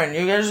like, Cameron,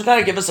 you guys got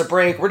to give us a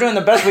break. We're doing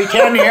the best we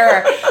can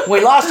here. We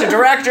lost a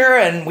director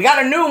and we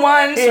got a new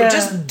one. So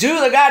just do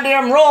the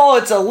goddamn role.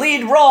 It's a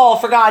lead role,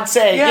 for God's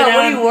sake. Yeah, what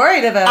are you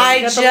worried about?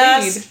 I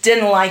just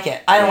didn't like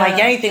it. I didn't like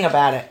anything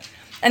about it.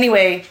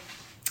 Anyway,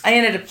 I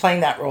ended up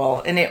playing that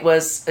role, and it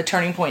was a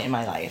turning point in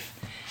my life.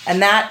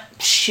 And that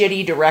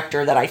shitty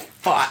director that I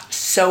fought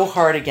so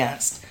hard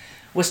against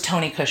was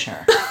Tony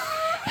Kushner,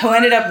 who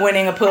ended up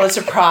winning a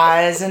Pulitzer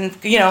Prize and,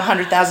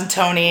 100,000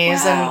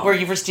 Tonys and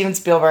working for Steven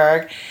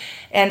Spielberg.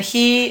 And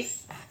we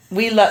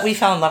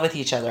fell in love with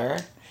each other.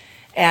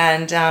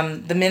 And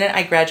the minute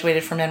I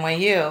graduated from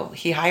NYU,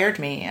 he hired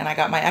me, and I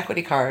got my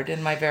equity card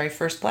in my very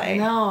first play.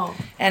 No.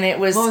 And it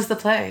was... What was the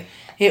play?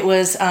 It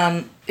was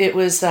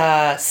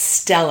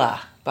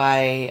Stella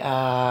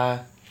by...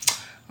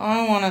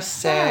 I want to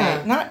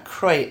say, not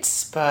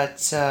Kreutz,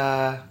 but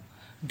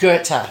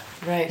Goethe.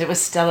 Right. It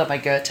was Stella by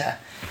Goethe.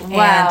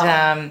 Wow.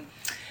 And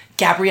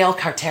Gabrielle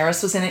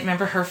Carteris was in it.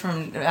 Remember her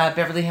from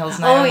Beverly Hills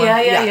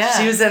 90210? Oh, yeah.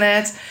 She was in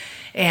it.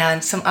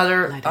 And some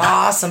other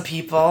awesome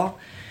people.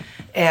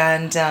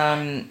 And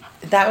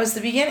that was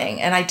the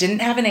beginning. And I didn't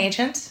have an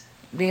agent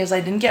because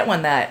I didn't get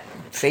one that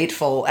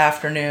fateful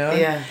afternoon.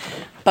 Yeah.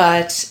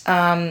 But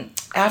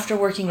after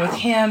working with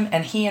him,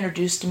 and he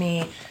introduced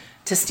me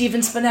to Stephen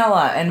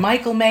Spinella and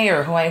Michael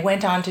Mayer, who I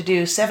went on to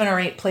do 7 or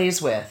 8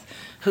 plays with,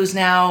 who's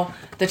now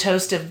the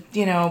toast of,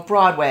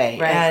 Broadway.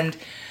 Right. And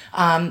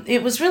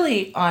it was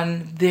really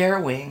on their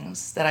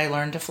wings that I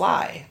learned to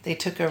fly. They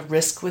took a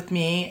risk with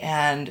me,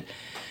 and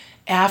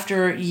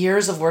after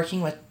years of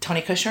working with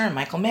Tony Kushner and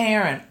Michael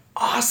Mayer and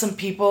awesome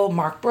people,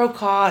 Mark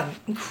Brokaw, and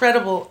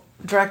incredible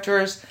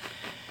directors,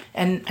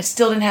 and I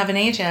still didn't have an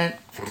agent,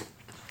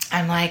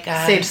 I'm like...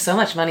 saved so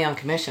much money on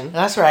commission.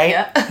 That's right.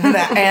 Yeah.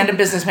 And a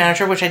business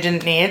manager, which I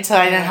didn't need, so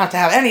I didn't have to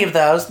have any of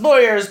those.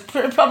 Lawyers,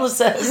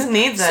 publicists.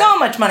 Needs it. So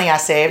much money I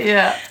saved.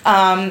 Yeah.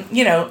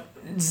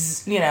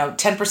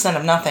 10%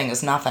 of nothing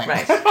is nothing.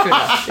 Right. True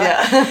enough.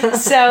 Yeah.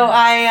 So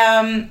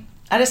I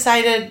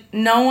decided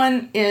no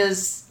one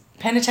is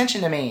paying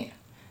attention to me,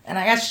 and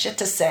I got shit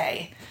to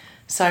say.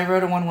 So I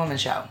wrote a one-woman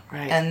show.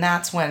 Right. And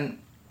that's when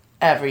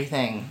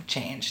everything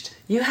changed.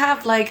 You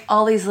have like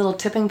all these little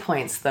tipping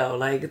points though,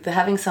 like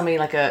having somebody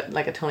like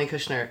a Tony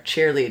Kushner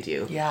cheerlead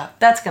you. Yeah.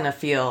 That's gonna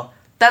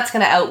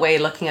outweigh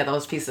looking at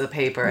those pieces of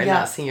paper and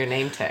not seeing your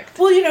name ticked.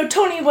 Well,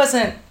 Tony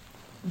wasn't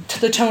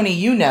the Tony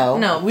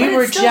No, we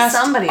were just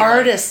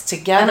artists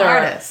together. An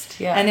artist,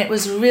 yeah. And it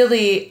was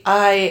really,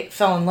 I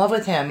fell in love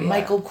with him. Yeah.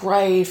 Michael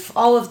Greif,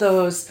 all of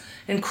those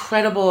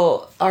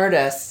incredible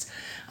artists.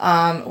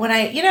 When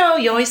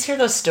you always hear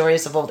those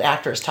stories of old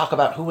actors talk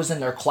about who was in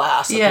their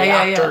class at the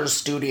actor's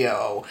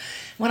studio.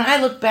 When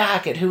I look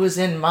back at who was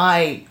in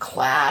my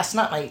class,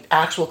 not my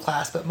actual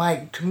class, but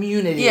my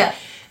community,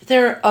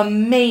 they're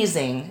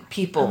amazing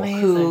people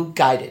who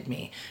guided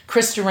me.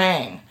 Chris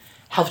Durang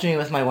helped me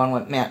with my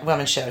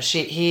one-woman show.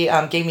 He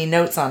gave me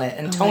notes on it,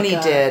 and Tony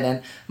did,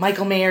 and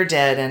Michael Mayer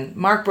did, and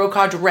Mark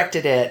Brokaw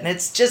directed it, and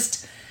it's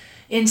just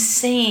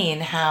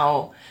insane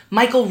how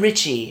Michael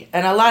Ritchie,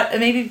 and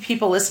maybe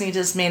people listening to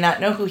this may not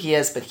know who he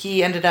is, but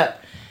he ended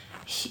up,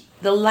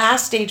 the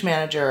last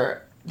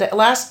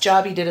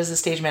job he did as a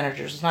stage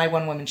manager was my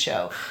one-woman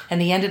show,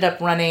 and he ended up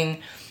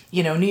running,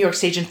 New York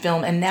Stage and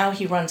Film, and now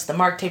he runs the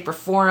Mark Taper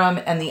Forum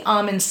and the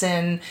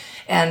Amundsen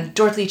and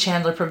Dorothy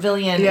Chandler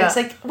Pavilion. Yeah. It's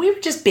like, we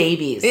were just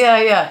babies. Yeah,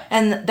 yeah.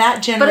 And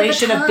that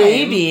generation of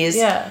babies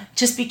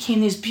just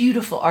became these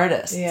beautiful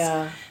artists.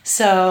 Yeah.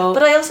 So...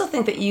 But I also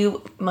think that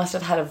you must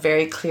have had a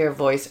very clear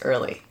voice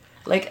early.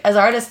 Like, as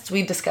artists,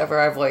 we discover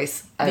our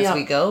voice as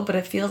we go, but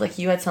it feels like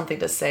you had something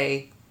to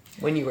say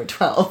when you were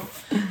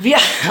 12. Yeah,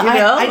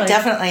 I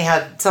definitely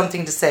had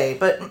something to say,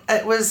 but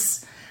it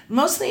was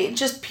mostly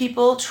just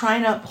people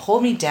trying to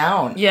hold me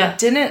down. Yeah. I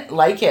didn't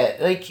like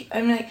it. Like,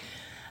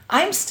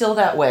 I'm still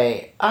that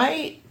way.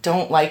 I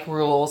don't like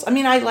rules. I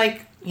mean, I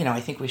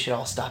think we should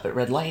all stop at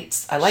red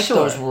lights. I like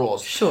those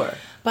rules. Sure.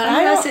 But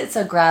unless it's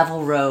a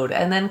gravel road,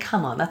 and then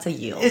come on, that's a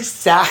yield.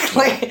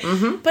 Exactly.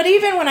 Mm-hmm. But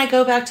even when I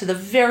go back to the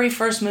very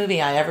first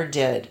movie I ever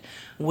did,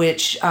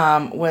 which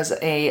was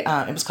it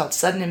was called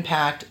Sudden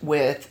Impact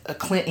with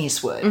Clint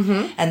Eastwood,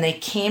 and they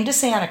came to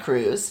Santa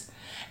Cruz,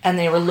 and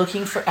they were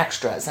looking for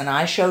extras, and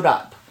I showed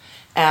up,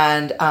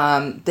 and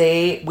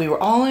we were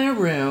all in a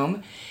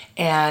room.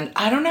 And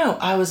I don't know,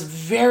 I was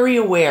very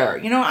aware.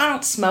 I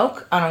don't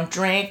smoke, I don't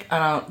drink, I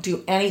don't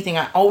do anything.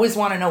 I always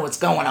want to know what's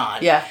going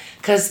on. Yeah.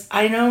 Because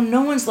I know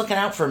no one's looking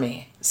out for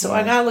me. So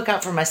I got to look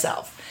out for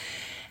myself.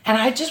 And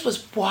I just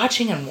was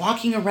watching and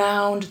walking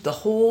around the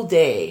whole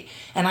day.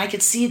 And I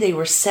could see they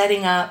were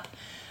setting up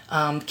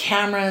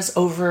cameras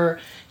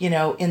over,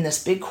 in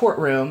this big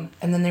courtroom.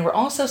 And then they were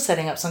also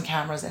setting up some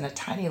cameras in a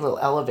tiny little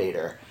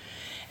elevator.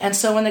 And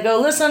so when they go,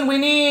 listen, we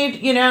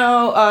need,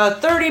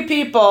 30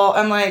 people.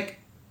 I'm like,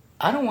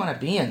 I don't want to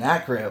be in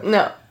that group.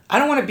 No. I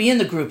don't want to be in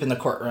the group in the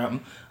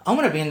courtroom. I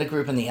want to be in the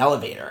group in the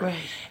elevator. Right.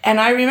 And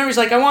I remember he's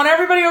like, I want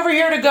everybody over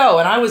here to go.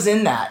 And I was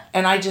in that.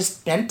 And I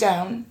just bent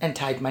down and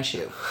tied my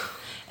shoe.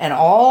 And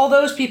all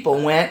those people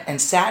went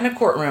and sat in a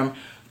courtroom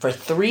for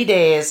 3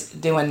 days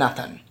doing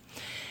nothing.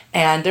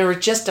 And there were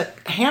just a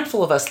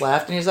handful of us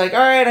left. And he's like, all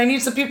right, I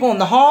need some people in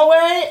the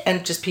hallway.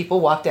 And just people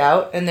walked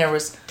out. And there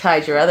was...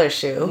 Tied your other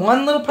shoe.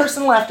 One little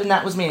person left, and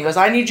that was me. He goes,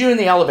 I need you in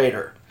the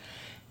elevator.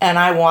 And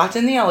I walked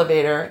in the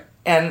elevator,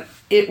 and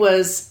it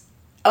was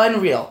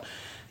unreal.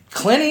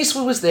 Clint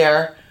Eastwood was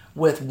there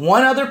with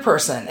one other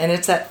person, and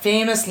it's that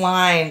famous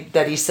line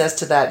that he says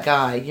to that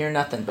guy, you're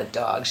nothing but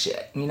dog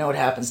shit. You know what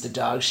happens to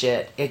dog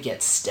shit? It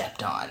gets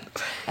stepped on.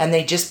 And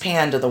they just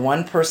panned to the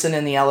one person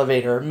in the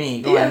elevator,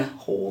 me, going,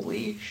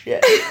 holy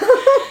shit.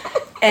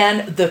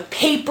 And the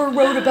paper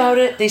wrote about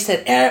it. They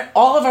said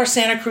all of our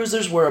Santa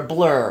Cruzers were a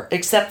blur,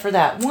 except for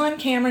that one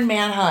Cameron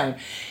Manheim.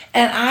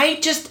 And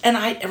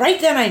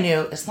right then I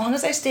knew, as long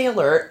as I stay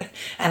alert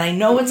and I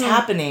know what's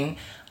happening,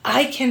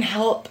 I can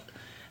help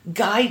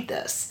guide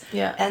this.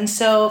 Yeah. And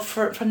so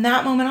from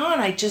that moment on,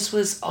 I just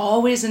was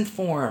always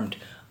informed,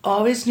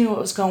 always knew what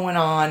was going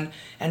on,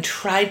 and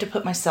tried to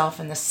put myself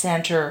in the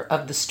center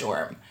of the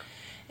storm.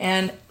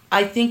 And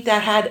I think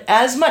that had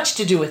as much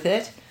to do with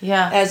it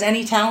as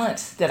any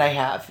talent that I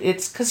have.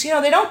 It's because,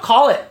 they don't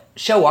call it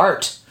show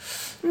art.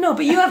 No,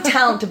 but you have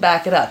talent to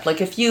back it up. Like,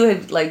 if you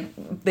had,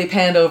 they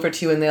panned over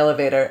to you in the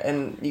elevator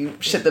and you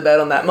shit the bed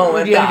on that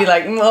moment, then you'd be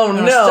like, oh,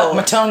 no. Stuck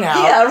my tongue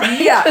out. Yeah,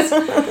 right. Yes.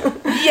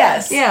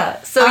 Yes.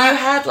 Yeah. So you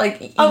had,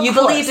 you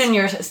believed in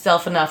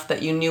yourself enough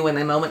that you knew when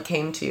the moment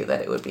came to you that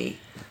it would be.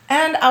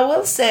 And I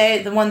will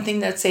say the one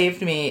thing that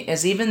saved me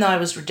is, even though I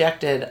was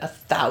rejected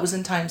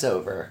 1,000 times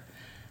over,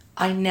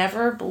 I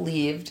never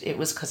believed it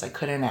was because I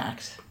couldn't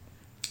act.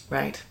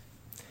 Right.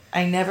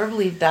 I never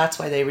believed that's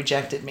why they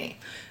rejected me.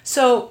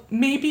 So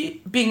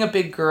maybe being a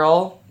big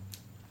girl,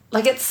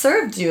 it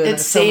served you. It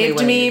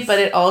saved me, but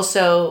it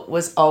also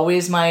was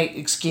always my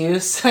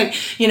excuse.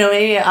 Maybe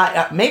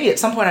at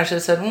some point I should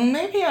have said, well,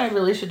 maybe I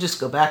really should just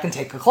go back and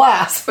take a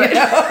class. But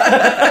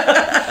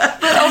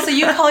also,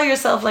 you call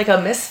yourself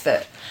a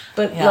misfit.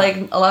 But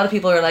a lot of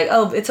people are like,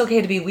 oh, it's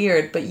okay to be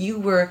weird. But you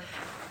were,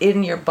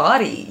 in your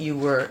body, you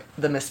were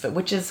the misfit,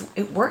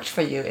 it worked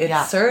for you. It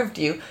served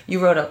you. You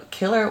wrote a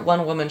killer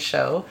one-woman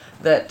show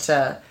that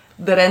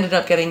ended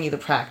up getting you the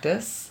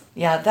practice.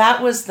 Yeah,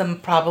 that was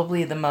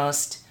probably the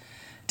most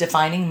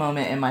defining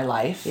moment in my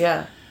life.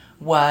 Yeah.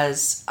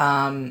 Was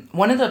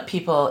one of the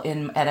people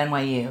at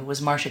NYU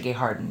was Marcia Gay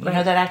Harden. You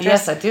know that actress?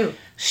 Yes, I do.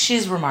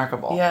 She's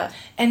remarkable. Yeah.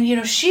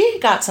 And, she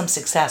got some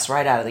success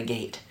right out of the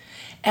gate.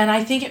 And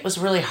I think it was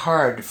really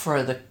hard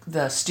for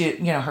the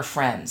student, her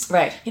friends.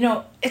 Right.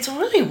 It's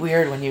really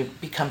weird when you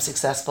become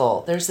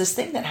successful. There's this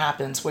thing that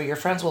happens where your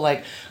friends will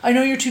I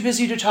know you're too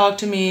busy to talk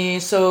to me,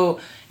 so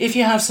if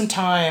you have some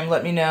time,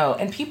 let me know.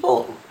 And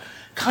people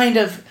kind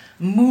of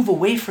move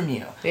away from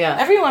you. Yeah.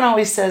 Everyone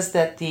always says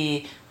that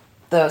the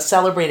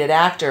celebrated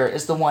actor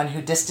is the one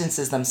who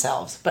distances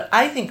themselves. But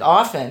I think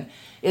often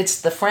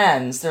it's the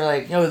friends. They're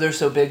like, they're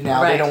so big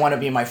now, they don't want to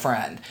be my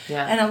friend.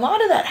 Yeah. And a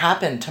lot of that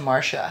happened to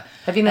Marcia.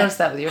 Have you noticed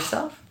that with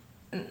yourself?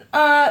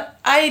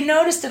 I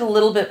noticed it a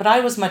little bit, but I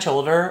was much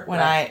older when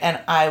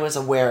I was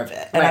aware of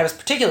it. And I was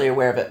particularly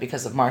aware of it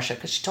because of Marcia,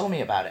 because she told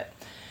me about it.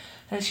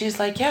 And she's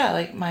like,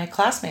 my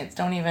classmates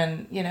don't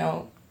even,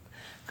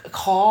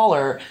 call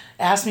or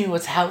ask me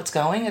how it's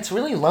going. It's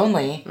really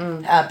lonely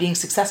being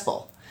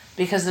successful,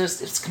 because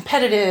it's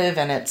competitive,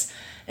 and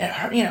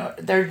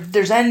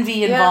there's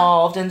envy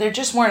involved, and they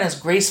just weren't as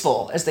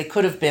graceful as they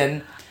could have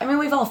been. I mean,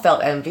 we've all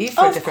felt envy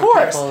for different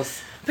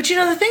people's. But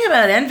the thing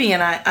about envy,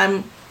 and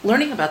I'm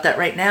learning about that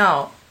right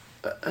now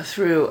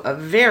through a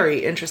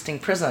very interesting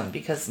prism,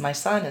 because my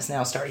son is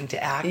now starting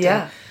to act.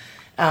 Yeah.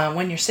 And,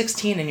 when you're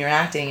 16 and you're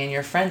acting and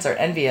your friends are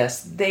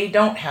envious, they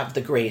don't have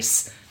the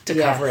grace to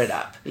cover it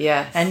up.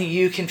 Yes. And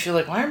you can feel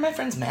like, why are my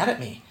friends mad at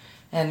me?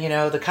 And,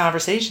 the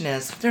conversation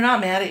is, they're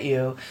not mad at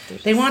you.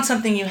 They want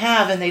something you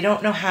have, and they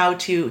don't know how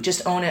to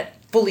just own it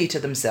fully to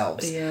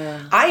themselves.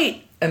 Yeah.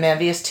 I am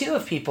envious, too,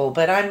 of people,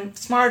 but I'm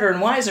smarter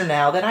and wiser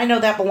now that I know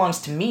that belongs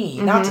to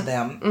me, not to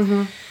them.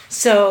 Mm-hmm.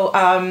 So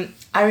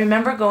I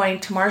remember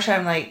going to Marsha,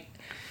 I'm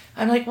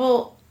like,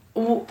 well,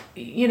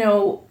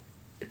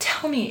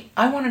 tell me,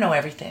 I want to know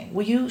everything.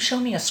 Will you show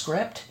me a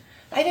script?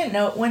 I didn't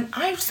know. When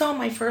I saw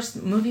my first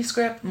movie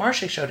script,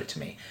 Marsha showed it to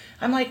me.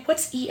 I'm like,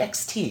 what's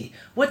EXT?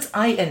 What's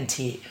INT?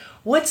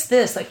 What's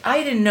this? Like,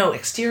 I didn't know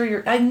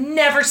exterior. I'd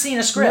never seen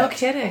a script. No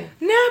kidding.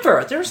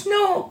 Never. There's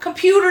no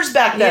computers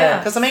back then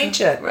because I'm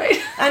ancient.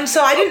 Right. And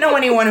so I didn't know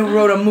anyone who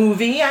wrote a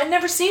movie. I'd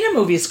never seen a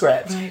movie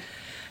script. Right.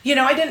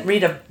 I didn't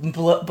read a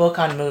book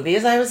on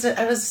movies. I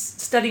was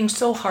studying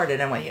so hard at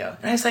NYU.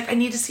 And I was like, I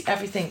need to see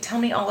everything. Tell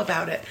me all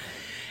about it.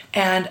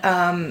 And,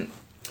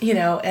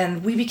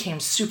 and we became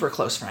super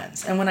close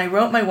friends. And when I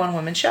wrote my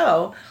one-woman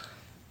show,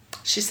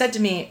 she said to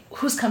me,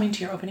 who's coming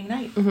to your opening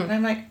night? Mm-hmm. And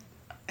I'm like,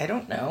 I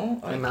don't know.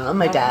 My mom,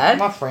 my dad.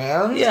 My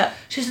friends. Yeah.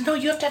 She said, no,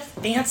 you have to have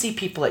fancy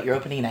people at your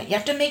opening night. You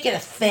have to make it a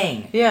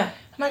thing. Yeah.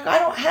 I'm like, I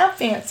don't have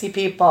fancy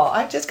people.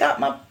 I just got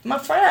my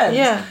friends.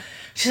 Yeah.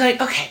 She's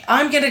like, okay,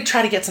 I'm going to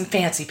try to get some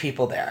fancy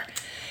people there.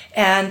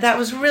 And that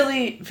was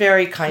really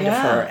very kind of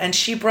her. And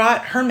she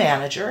brought her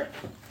manager.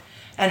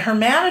 And her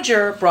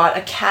manager brought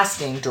a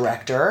casting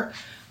director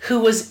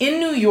who was in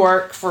New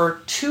York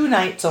for 2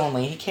 nights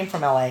only. He came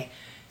from LA.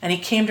 And he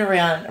came to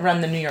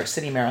run the New York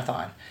City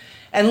Marathon.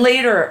 And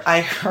later I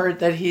heard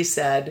that he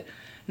said,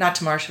 not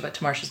to Marsha, but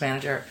to Marsha's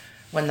manager,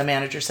 when the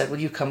manager said, will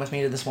you come with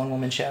me to this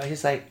one-woman show?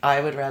 He's like, I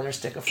would rather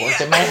stick a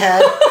fork in my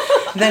head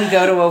than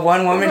go to a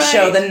one-woman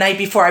show the night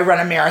before I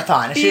run a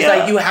marathon. And she's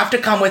like, you have to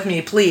come with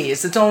me,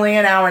 please. It's only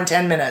an hour and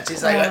 10 minutes.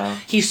 He's like,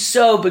 he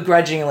so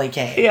begrudgingly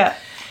came. Yeah.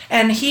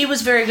 And he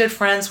was very good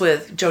friends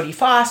with Jodie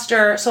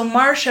Foster. So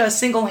Marsha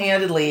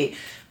single-handedly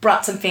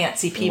brought some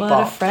fancy people.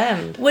 What a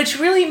friend. Which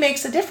really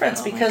makes a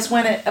difference because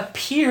when it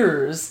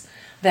appears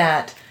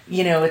that,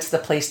 it's the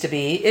place to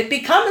be, it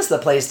becomes the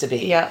place to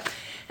be. Yeah.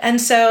 And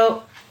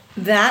so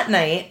that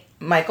night,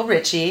 Michael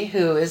Ritchie,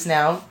 who is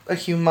now a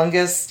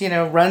humongous,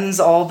 runs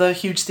all the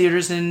huge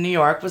theaters in New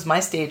York, was my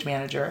stage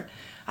manager.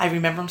 I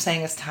remember him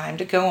saying it's time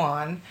to go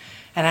on.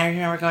 And I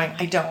remember going,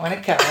 I don't want to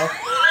go.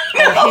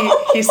 And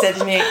he said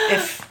to me,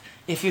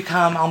 if you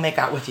come, I'll make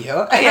out with you.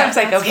 And I was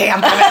like, okay,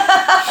 I'm coming.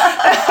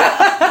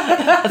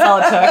 That's all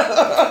it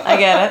took. I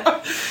get it.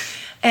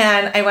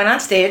 And I went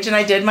on stage and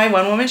I did my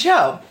one-woman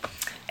show.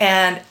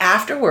 And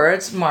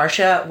afterwards,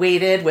 Marsha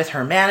waited with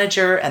her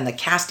manager and the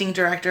casting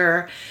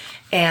director.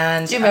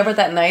 And do you remember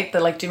that night? Do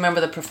you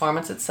remember the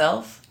performance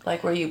itself?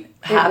 Like, were you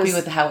happy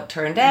with how it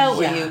turned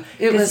out? Yeah,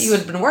 because you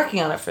had been working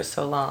on it for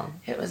so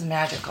long. It was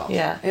magical.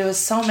 Yeah. It was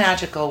so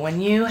magical when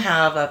you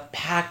have a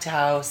packed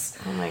house.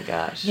 Oh my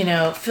gosh.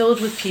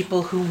 Filled with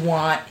people who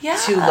want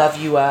to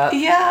love you up.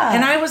 Yeah.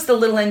 And I was the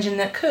little engine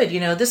that could.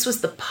 This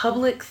was the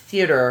Public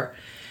Theater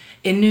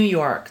in New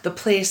York, the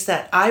place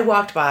that I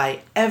walked by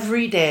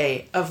every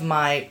day of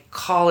my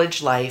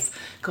college life,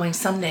 going,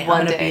 someday I'm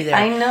going to be there.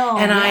 I know.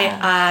 And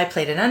I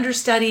played an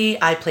understudy,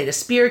 I played a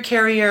spear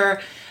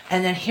carrier,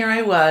 and then here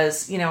I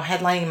was,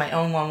 headlining my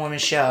own one-woman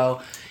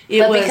show.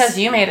 Because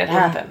you made it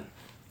happen.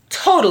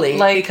 Totally,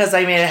 because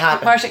I made it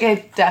happen.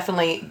 Marsha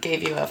definitely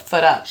gave you a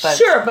foot up. But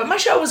sure, but my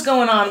show was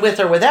going on with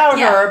or without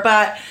her,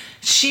 but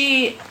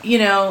she,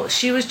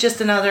 she was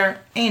just another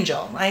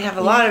angel. I have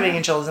a lot of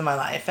angels in my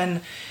life,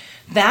 and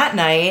that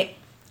night,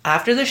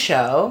 after the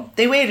show,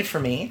 they waited for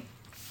me.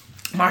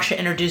 Marsha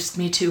introduced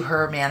me to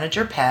her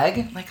manager, Peg.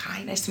 I'm like,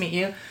 hi, nice to meet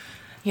you.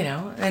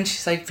 And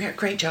she's like,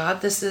 great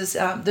job. This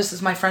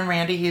is my friend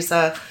Randy. He's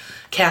a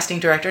casting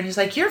director. And he's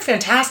like, you're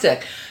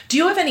fantastic. Do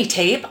you have any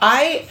tape?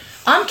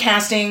 I'm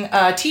casting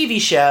a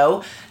TV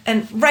show.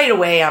 And right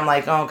away, I'm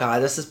like, oh,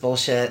 God, this is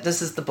bullshit.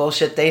 This is the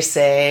bullshit they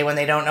say when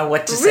they don't know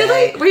what to say.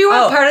 Really? Were you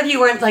part of you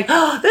weren't like,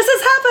 oh, this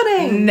is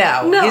happening?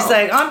 No. He's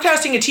like, I'm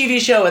casting a TV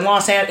show in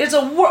Los Angeles.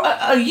 It's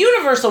a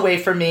universal way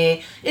for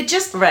me. It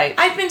just,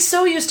 I've been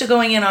so used to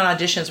going in on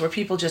auditions where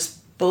people just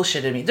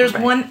bullshitted me. There's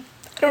one,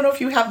 I don't know if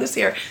you have this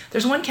here.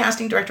 There's one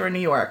casting director in New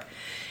York.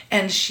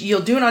 And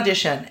you'll do an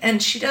audition.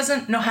 And she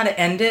doesn't know how to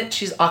end it.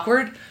 She's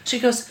awkward. She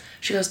goes,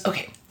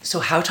 okay,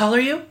 so how tall are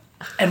you?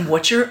 And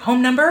what's your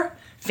home number?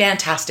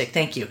 Fantastic,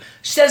 thank you.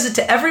 She says it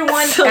to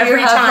everyone so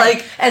every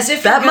time, as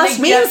if you're going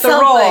to get the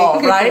role,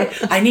 right?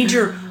 I need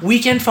your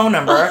weekend phone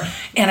number,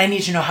 and I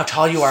need to know how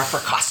tall you are for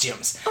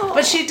costumes. Oh.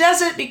 But she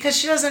does it because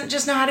she doesn't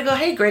just know how to go,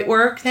 hey, great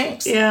work,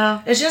 thanks.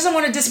 Yeah. And she doesn't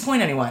want to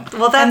disappoint anyone.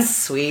 Well, that's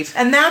sweet.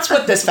 And that's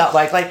what this felt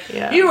like.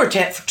 You were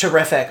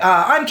terrific.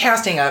 I'm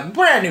casting a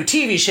brand new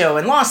TV show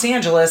in Los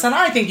Angeles, and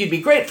I think you'd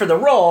be great for the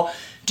role.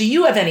 Do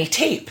you have any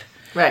tape?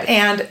 Right.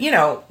 And,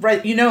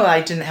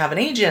 I didn't have an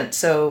agent,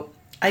 so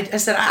I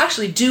said, I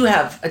actually do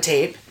have a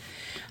tape,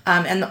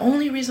 and the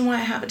only reason why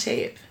I have a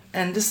tape,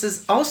 and this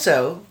is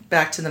also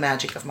back to the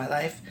magic of my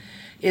life,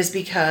 is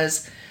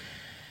because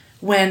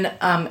when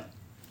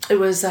it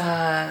was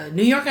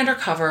New York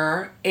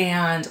Undercover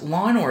and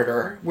Law &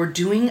 Order were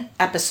doing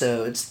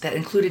episodes that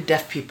included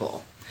deaf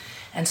people,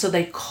 And so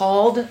they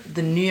called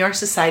the New York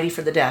Society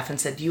for the Deaf and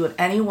said, do you have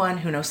anyone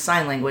who knows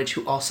sign language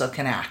who also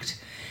can act?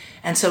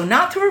 And so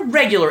not through a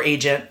regular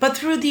agent, but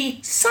through the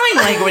sign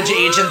language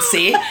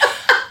agency,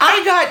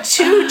 I got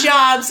 2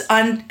 jobs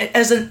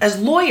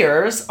as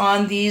lawyers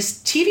on these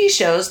TV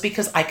shows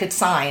because I could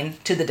sign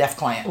to the deaf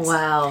clients.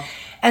 Wow.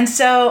 And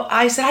so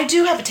I said, I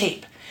do have a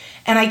tape.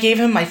 And I gave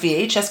him my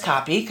VHS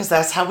copy because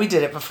that's how we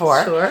did it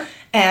before. Sure.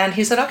 And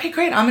he said, okay,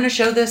 great. I'm going to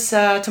show this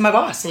to my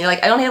boss. And you're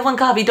like, I only have 1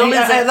 copy. Don't lose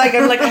it. I'm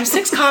like, I have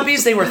 6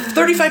 copies. They were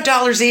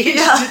 $35 each.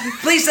 Yeah.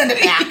 Please send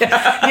it back.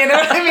 Yeah. You know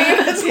what I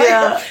mean? It's like,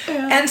 yeah.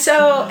 And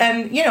so,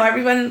 and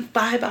everyone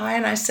bye.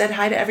 And I said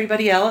hi to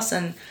everybody else.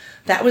 And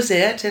that was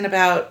it. And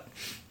about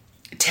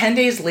 10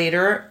 days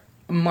later,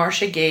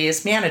 Marcia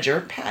Gay's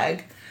manager,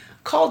 Peg,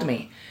 called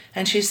me.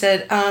 And she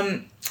said,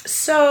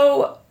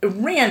 so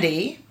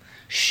Randy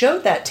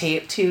showed that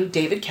tape to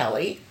David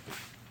Kelly,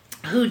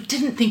 who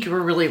didn't think you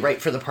were really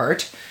right for the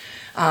part.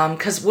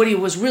 Because what he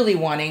was really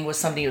wanting was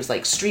somebody who was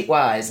like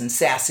streetwise and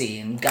sassy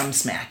and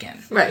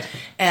gum-smacking. Right.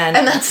 And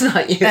that's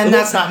not you. And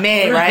that's not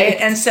me, right?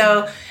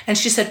 And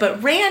she said,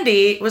 but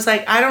Randy was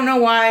like, I don't know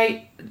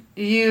why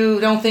you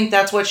don't think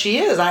that's what she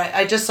is.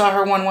 I just saw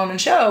her one-woman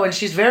show, and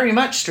she's very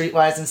much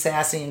streetwise and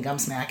sassy and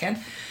gum-smacking.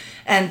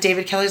 And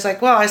David Kelly's like,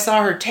 well, I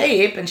saw her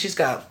tape, and she's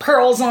got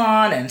pearls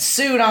on and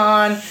suit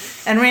on.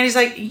 And Randy's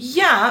like,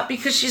 yeah,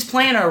 because she's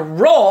playing a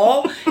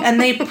role, and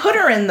they put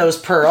her in those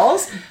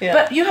pearls. Yeah.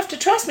 But you have to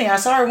trust me. I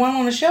saw her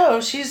one-woman show.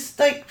 She's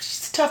a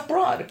tough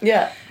broad.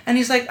 Yeah. And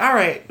he's like, all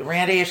right,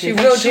 Randy, if you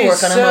think she's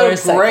so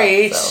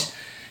great,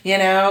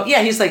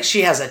 yeah, he's like,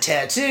 she has a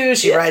tattoo.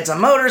 She rides a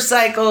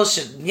motorcycle.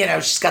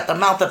 She's got the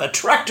mouth of a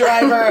truck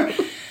driver.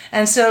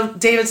 And so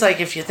David's like,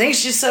 if you think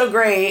she's so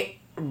great,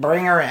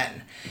 bring her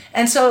in.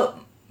 And so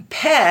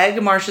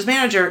Peg, Marcia's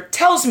manager,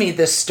 tells me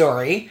this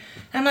story.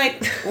 I'm like,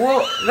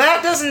 well,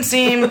 that doesn't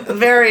seem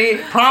very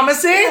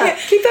promising. Yeah,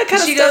 keep that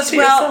kind of stuff to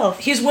yourself.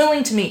 He's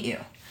willing to meet you.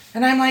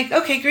 And I'm like,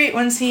 okay, great.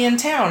 When's he in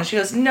town? And she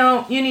goes,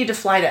 no, you need to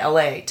fly to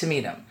LA to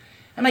meet him.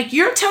 I'm like,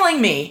 you're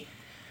telling me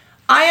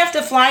I have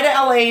to fly to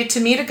LA to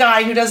meet a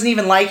guy who doesn't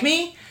even like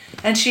me?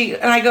 And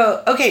I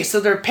go, okay, so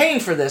they're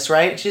paying for this,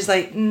 right? She's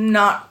like,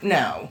 no.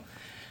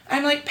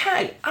 I'm like,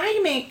 Peg,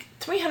 I make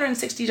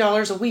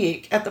 $360 a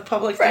week at the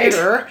Public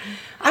Theater.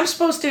 I'm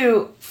supposed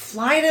to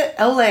fly to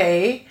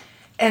LA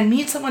and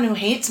meet someone who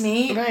hates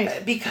me.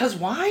 Right. Because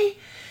why?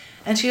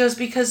 And she goes,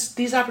 because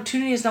these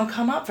opportunities don't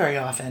come up very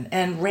often.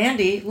 And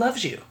Randy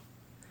loves you.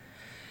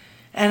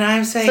 And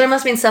I'm saying... So there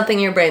must have been something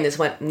in your brain that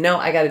went, no,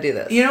 I got to do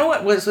this. You know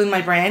what was in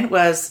my brain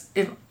was...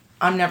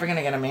 I'm never going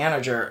to get a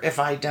manager if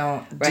I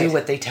don't do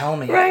what they tell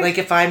me. Right. Like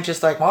if I'm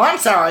just like, well, I'm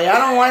sorry, I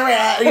don't want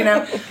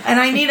to, and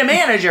I need a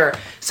manager.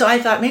 So I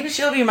thought maybe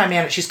she'll be my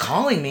manager. She's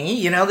calling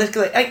me,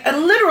 I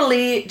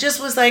literally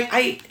just was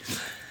like,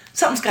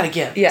 something's got to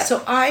give. Yeah.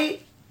 So I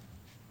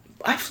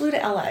flew to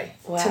LA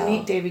to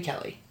meet David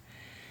Kelly.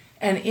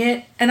 And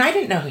I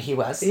didn't know who he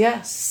was.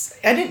 Yes.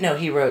 I didn't know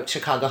he wrote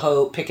Chicago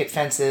Hope, Picket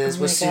Fences,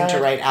 was soon to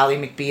write Ally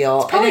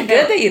McBeal. It's probably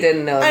good that you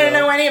didn't know. I didn't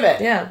know any of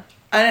it. Yeah.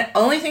 And the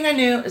only thing I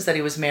knew is that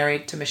he was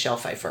married to Michelle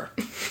Pfeiffer.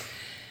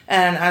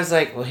 And I was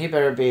like, well, he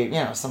better be,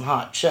 some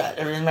hot shit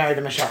if he's married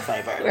to Michelle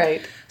Pfeiffer.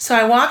 Right. So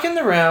I walk in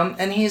the room,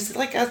 and he's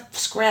like a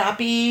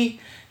scrappy,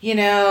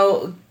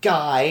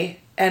 guy.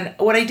 And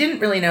what I didn't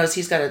really know is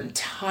he's got an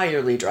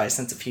entirely dry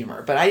sense of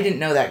humor. But I didn't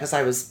know that because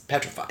I was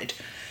petrified.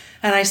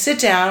 And I sit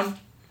down.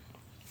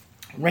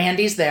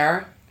 Randy's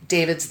there.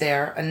 David's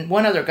there. And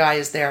one other guy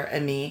is there,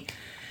 and me.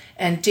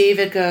 And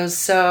David goes,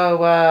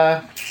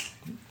 so,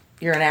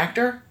 you're an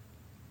actor?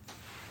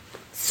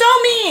 So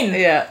mean.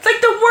 Yeah. It's like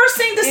the worst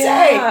thing to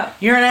say.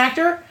 You're an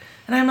actor?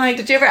 And I'm like...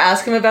 Did you ever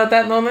ask him about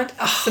that moment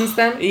since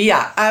then?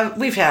 Yeah.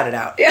 We've had it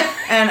out. Yeah.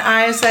 And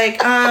I was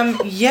like,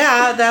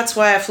 yeah, that's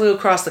why I flew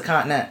across the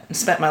continent and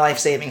spent my life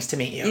savings to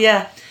meet you.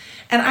 Yeah.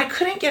 And I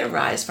couldn't get a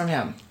rise from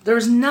him. There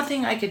was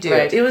nothing I could do.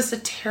 Right. It was a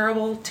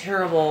terrible,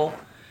 terrible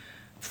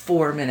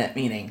 4-minute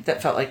meeting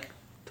that felt like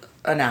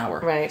an hour.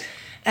 Right.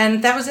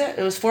 And that was it.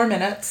 It was 4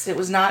 minutes. It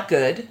was not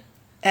good.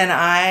 And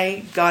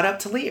I got up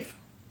to leave.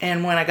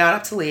 And when I got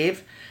up to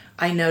leave,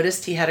 I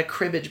noticed he had a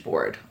cribbage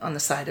board on the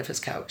side of his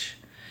couch.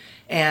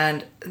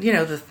 And,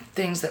 the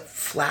things that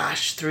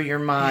flash through your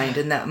mind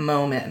in that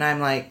moment. And I'm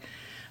like,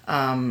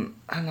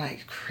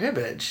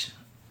 cribbage?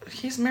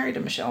 He's married to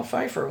Michelle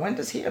Pfeiffer. When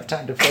does he have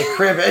time to play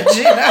cribbage,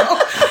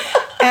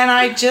 And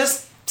I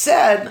just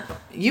said,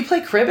 you play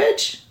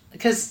cribbage?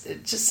 Because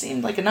it just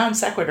seemed like a non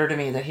sequitur to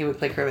me that he would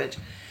play cribbage.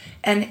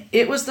 And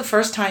it was the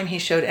first time he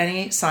showed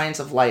any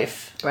signs of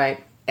life.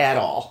 Right. At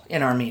all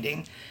in our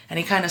meeting. And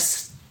he kind of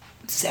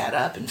sat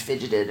up and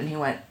fidgeted, and he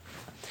went,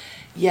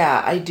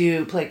 yeah, I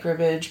do play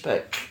cribbage,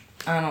 but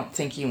I don't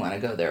think you want to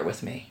go there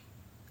with me.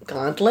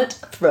 Gauntlet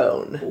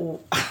thrown.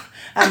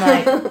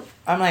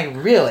 I'm like,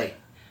 really?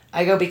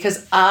 I go,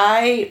 because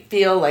I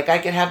feel like I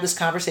could have this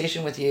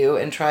conversation with you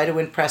and try to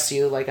impress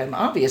you like I'm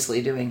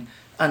obviously doing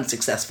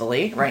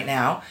unsuccessfully right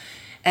now,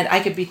 and I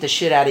could beat the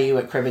shit out of you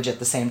at cribbage at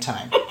the same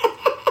time.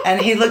 And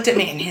he looked at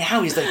me, and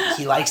now he's like,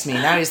 he likes me.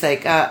 Now he's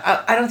like,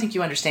 I don't think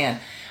you understand.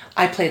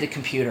 I play the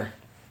computer.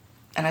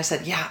 And I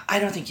said, yeah, I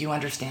don't think you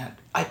understand.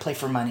 I play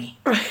for money.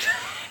 Right.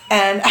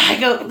 And I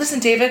go, listen,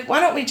 David, why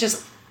don't we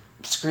just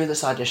screw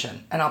this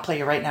audition and I'll play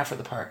you right now for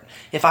the part.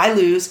 If I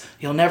lose,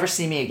 you'll never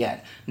see me again.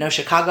 No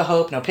Chicago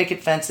Hope, no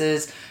picket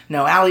fences,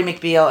 no Ally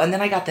McBeal. And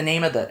then I got the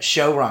name of the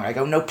show wrong. I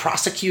go, no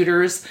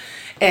prosecutors.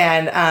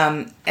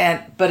 But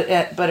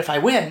if I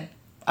win,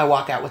 I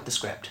walk out with the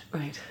script.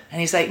 Right. And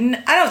he's like,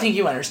 I don't think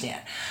you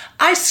understand.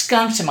 I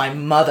skunked my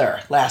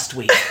mother last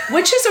week,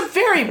 which is a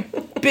very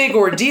big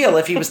ordeal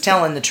if he was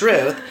telling the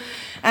truth.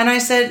 And I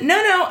said, no,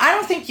 I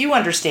don't think you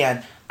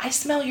understand. I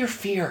smell your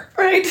fear.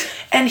 Right.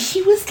 And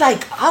he was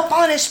like up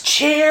on his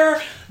chair.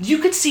 You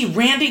could see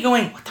Randy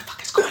going, what the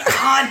fuck is going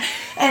on?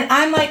 And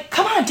I'm like,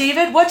 come on,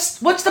 David, what's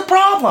the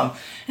problem? And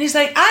he's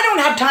like, I don't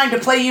have time to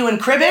play you in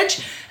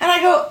cribbage. And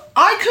I go,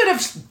 I could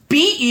have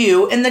beat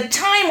you in the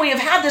time we have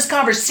had this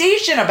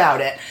conversation about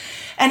it.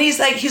 And he's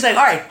like,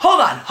 all right, hold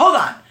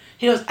on.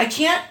 He goes, I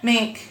can't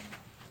make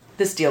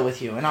this deal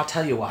with you, and I'll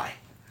tell you why.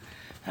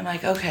 I'm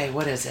like, okay,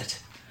 what is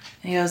it?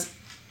 And he goes,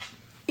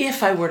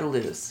 if I were to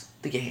lose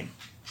the game,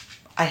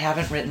 I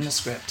haven't written the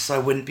script, so I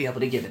wouldn't be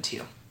able to give it to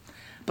you.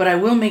 But I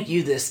will make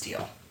you this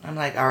deal. I'm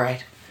like, all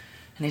right.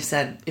 And he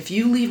said, if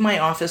you leave my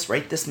office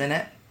right this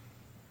minute,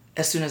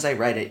 as soon as I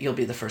write it, you'll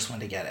be the first one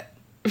to get it.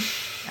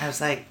 I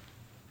was like,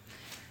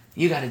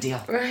 you got a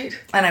deal. Right.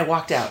 And I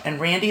walked out, and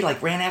Randy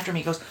ran after me.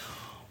 He goes,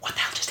 what the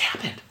hell just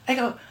happened? I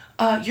go,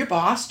 your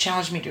boss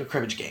challenged me to a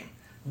cribbage game.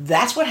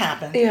 That's what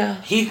happened.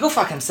 Yeah. He could go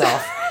fuck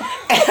himself.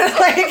 And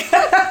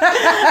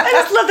I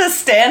just love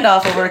this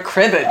standoff over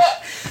cribbage.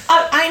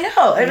 I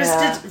know. It was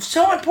just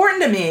so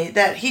important to me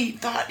that he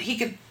thought he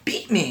could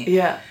beat me.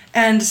 Yeah.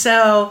 And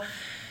so...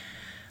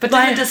 But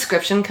did the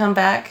description come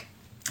back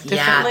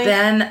differently?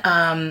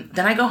 Yeah.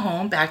 Then I go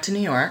home, back to New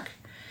York,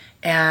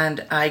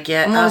 and I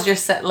get... And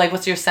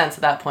what's your sense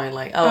at that point?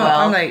 Like,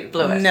 I'm like,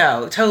 blew it.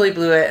 No, totally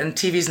blew it, and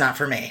TV's not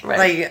for me. Right.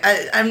 Like,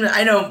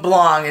 I don't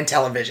belong in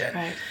television.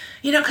 Right.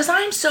 You know, because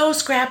I'm so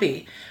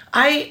scrappy.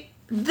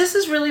 This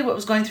is really what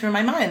was going through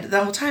my mind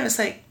the whole time. It's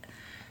like,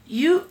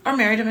 you are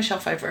married to Michelle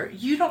Pfeiffer.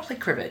 You don't play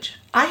cribbage.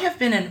 I have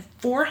been in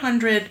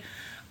 400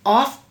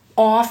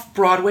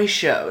 off-Broadway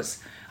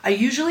shows. I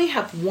usually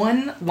have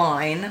one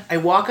line. I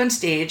walk on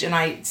stage and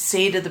I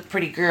say to the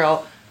pretty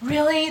girl,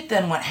 really?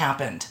 Then what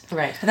happened?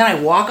 Right. And then I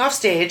walk off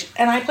stage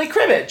and I play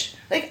cribbage.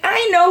 Like,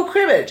 I know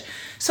cribbage.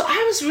 So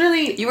I was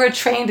really... You were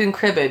trained in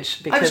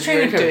cribbage because you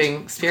were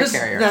doing Spear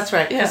Carriers. That's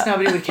right, because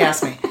nobody would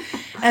cast me.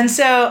 And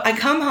so I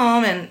come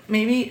home, and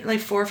maybe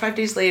like 4 or 5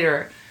 days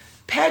later,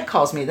 Peg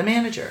calls me, the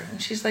manager.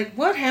 And she's like,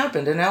 what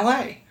happened in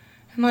L.A.?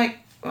 I'm like,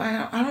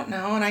 well, I don't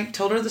know. And I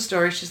told her the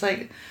story. She's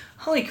like,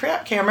 holy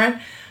crap,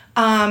 Cameron.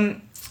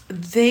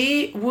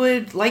 They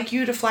would like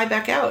you to fly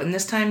back out, and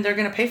this time they're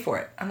going to pay for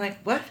it. I'm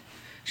like, what?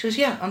 She goes,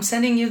 yeah, I'm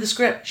sending you the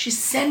script. She's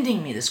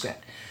sending me the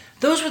script.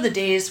 Those were the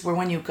days where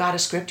when you got a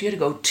script, you had to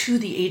go to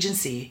the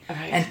agency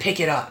and pick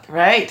it up.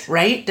 Right.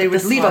 Right? They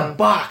would leave a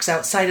box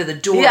outside of the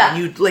door, and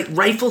you'd like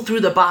rifle through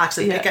the box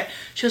and pick it.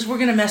 She goes, we're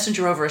going to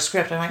messenger over a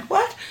script. I'm like,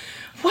 what?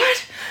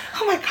 What?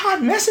 Oh my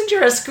God,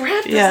 messenger a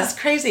script? This is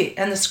crazy.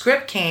 And the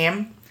script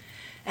came,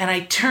 and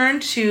I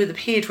turned to the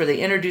page where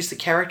they introduced the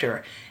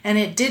character, and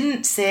it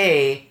didn't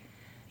say,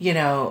 you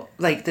know,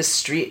 like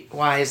this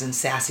streetwise and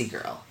sassy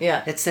girl.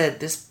 Yeah. It said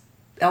this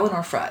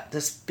Eleanor Frutt,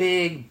 this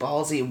big,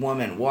 ballsy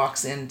woman,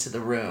 walks into the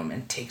room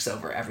and takes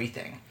over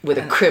everything. With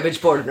a cribbage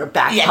board in her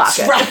back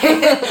pocket.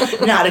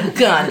 Right. Not a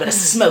gun, but a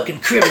smoking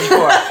cribbage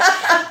board.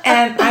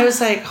 And I was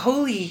like,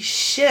 holy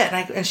shit.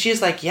 And she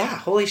was like, yeah,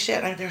 holy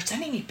shit. And they're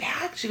sending me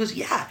back? She goes,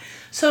 yeah.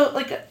 So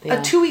like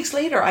 2 weeks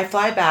later, I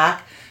fly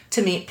back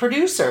to meet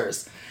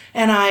producers.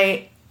 And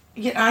I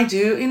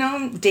do, you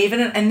know, David,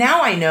 and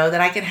now I know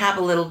that I can have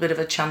a little bit of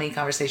a chummy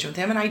conversation with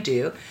him, and I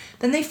do.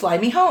 Then they fly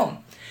me home.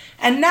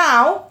 And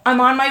now I'm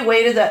on my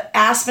way to the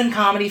Aspen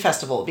Comedy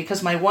Festival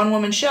because my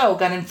one-woman show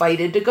got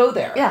invited to go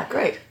there. Yeah,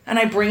 great. And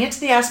I bring it to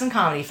the Aspen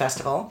Comedy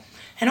Festival,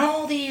 and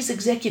all these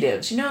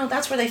executives, you know,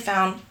 that's where they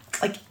found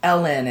like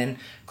Ellen and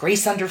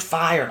Grace Under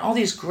Fire and all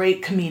these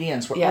great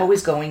comedians were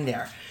always going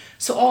there.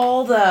 So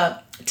all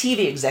the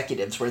TV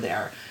executives were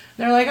there.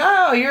 They're like,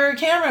 oh, you're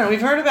Cameron.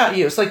 We've heard about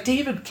you. It's like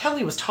David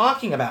Kelly was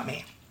talking about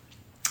me.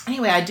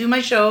 Anyway, I do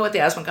my show at the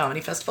Aspen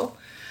Comedy Festival.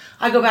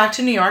 I go back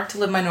to New York to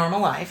live my normal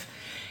life.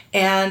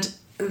 And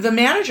the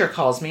manager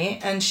calls me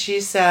and she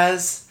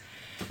says,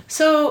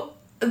 so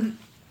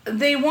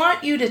they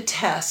want you to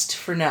test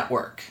for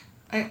network.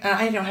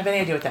 I don't have any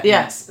idea what that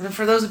means.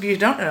 For those of you who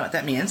don't know what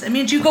that means, it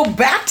means you go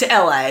back to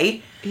LA.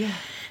 Yeah.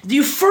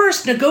 You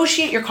first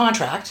negotiate your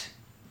contract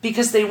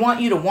because they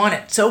want you to want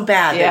it so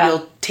bad that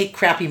you'll take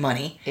crappy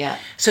money. Yeah.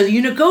 So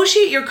you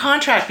negotiate your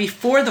contract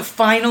before the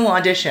final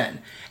audition.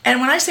 And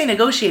when I say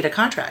negotiate a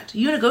contract,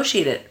 you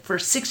negotiate it for a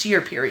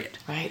 6-year period.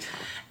 Right.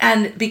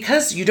 And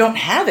because you don't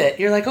have it,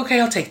 you're like, okay,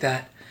 I'll take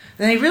that.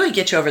 And they really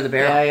get you over the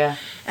barrel. Yeah, yeah.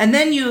 And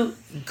then you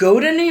go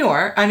to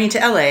to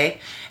LA,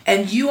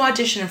 and you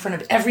audition in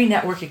front of every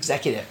network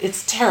executive.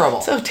 It's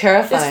terrible. So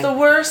terrifying. It's the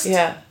worst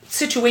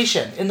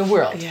situation in the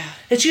world. Yeah.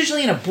 It's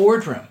usually in a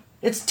boardroom.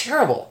 It's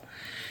terrible.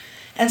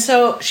 And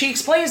so she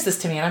explains this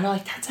to me, and I'm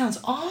like, that sounds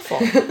awful.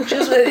 She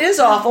goes, it is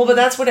awful, but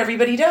that's what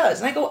everybody does.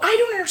 And I go, I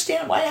don't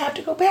understand why I have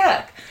to go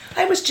back.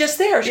 I was just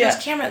there. She goes,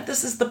 Cameron,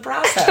 this is the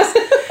process.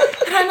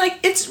 And I'm like,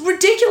 it's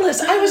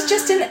ridiculous. I was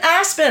just in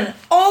Aspen.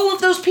 All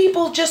of those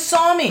people just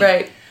saw me.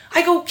 Right.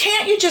 I go,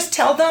 can't you just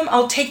tell them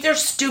I'll take their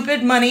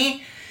stupid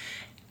money?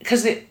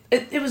 Because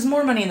it was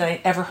more money than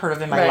I'd ever heard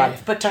of in my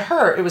life. But to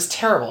her, it was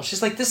terrible.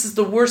 She's like, this is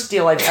the worst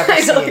deal I've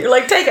ever seen. You're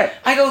like, take it.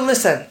 I go,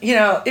 listen,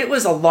 it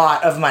was a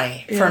lot of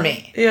money for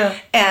me. Yeah.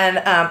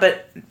 And,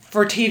 but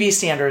for TV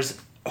standards,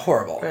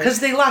 horrible. Because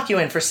they lock you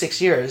in for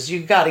 6 years.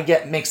 You got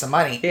to make some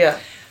money. Yeah.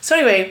 So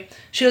anyway,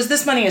 she goes,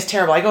 this money is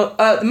terrible. I go,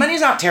 the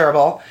money's not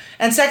terrible.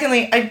 And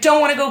secondly, I don't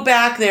want to go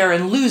back there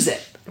and lose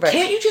it. Right.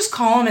 Can't you just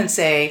call him and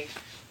say,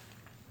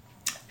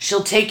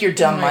 she'll take your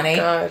dumb money,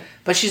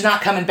 but she's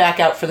not coming back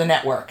out for the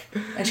network.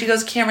 And she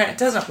goes, Cameron, it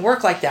doesn't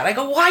work like that. I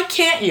go, why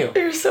can't you?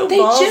 You're so They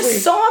ballsy.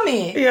 just saw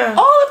me. Yeah.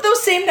 All of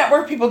those same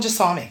network people just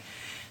saw me.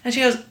 And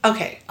she goes,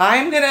 okay,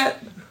 I'm going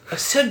to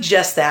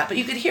suggest that. But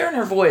you could hear in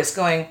her voice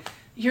going,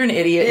 you're an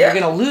idiot. Yeah.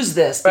 You're going to lose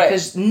this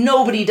because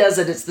nobody does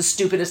it. It's the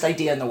stupidest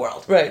idea in the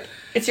world. Right.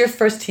 It's your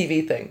first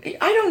TV thing.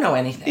 I don't know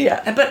anything.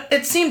 Yeah. But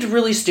it seemed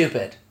really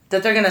stupid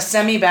that they're going to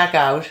send me back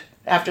out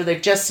after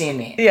they've just seen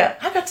me. Yeah.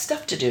 I got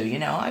stuff to do,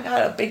 I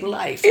got a big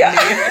life. Yeah.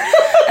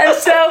 And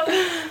so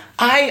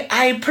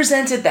I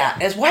presented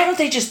that as, why don't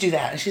they just do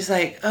that? And she's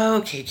like,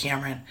 okay,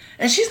 Cameron.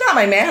 And she's not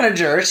my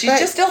manager. She's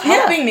just still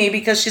helping me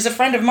because she's a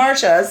friend of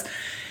Marsha's.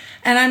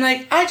 And I'm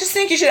like, I just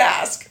think you should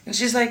ask. And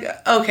she's like,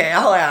 okay,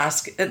 I'll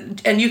ask.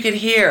 And you could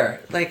hear,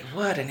 like,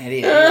 what an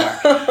idiot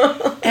you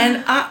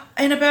are.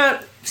 And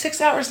about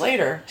 6 hours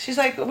later, she's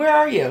like, where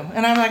are you?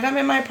 And I'm like, I'm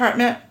in my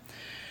apartment.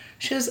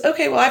 She goes,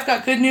 okay, well, I've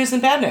got good news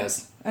and bad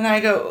news. And I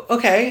go,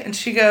 okay. And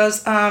she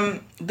goes,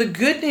 the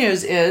good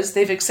news is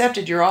they've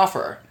accepted your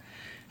offer.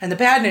 And the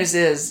bad news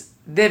is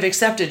they've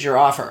accepted your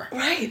offer.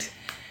 Right.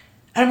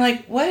 And I'm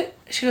like, what?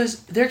 She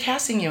goes, they're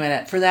casting you in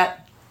it for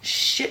that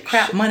shit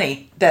crap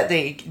money that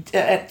they,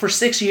 for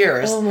 6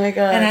 years. Oh my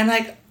God. And I'm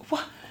like,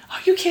 what? Are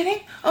you kidding?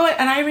 Oh,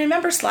 and I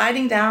remember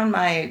sliding down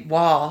my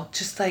wall,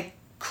 just like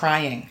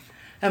crying.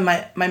 And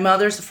my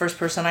mother's the first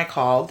person I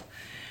called.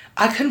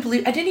 I couldn't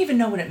believe, I didn't even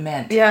know what it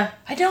meant. Yeah.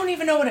 I don't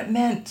even know what it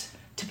meant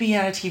to be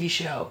on a TV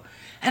show.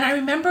 And I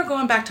remember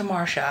going back to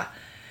Marsha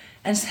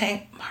and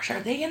saying, Marsha,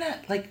 are they going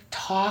to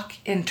talk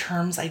in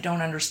terms I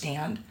don't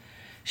understand?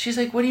 She's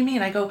like, what do you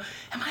mean? I go,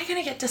 am I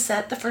going to get to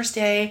set the first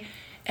day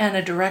and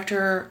a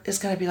director is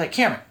going to be like,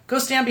 Cameron, go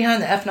stand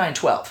behind the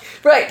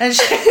F912. Right. And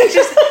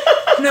she's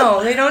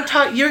no, they don't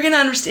talk. You're going to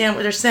understand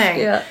what they're saying.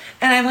 Yeah.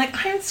 And I'm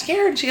like, I'm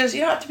scared. And she goes,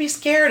 you don't have to be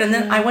scared. And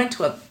then I went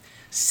to a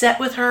set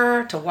with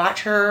her to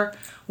watch her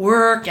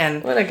work.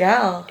 And what a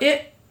gal.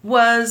 It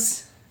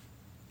was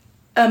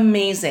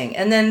amazing.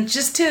 And then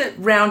just to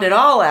round it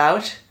all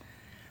out,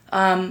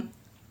 when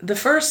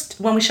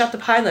we shot the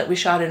pilot, we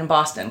shot it in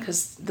Boston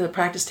because the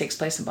practice takes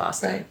place in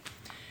Boston. Right.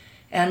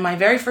 And my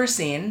very first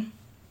scene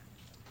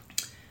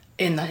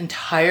in the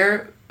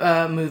entire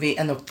movie,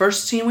 and the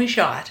first scene we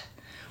shot,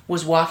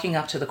 was walking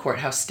up to the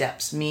courthouse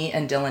steps, me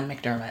and Dylan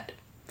McDermott.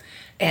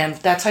 And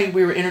that's how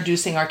we were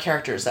introducing our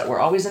characters, that we're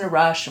always in a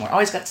rush and we're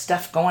always got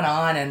stuff going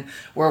on and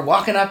we're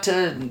walking up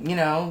to,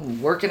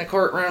 work in a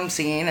courtroom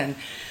scene. And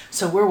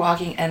so we're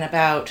walking, and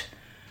about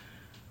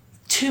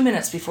 2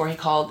 minutes before he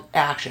called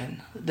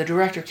action, the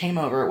director came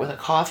over with a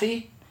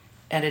coffee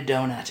and a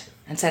donut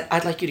and said,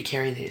 I'd like you to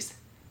carry these.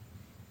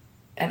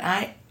 And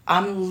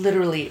I'm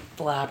literally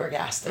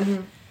flabbergasted.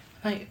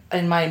 Mm-hmm.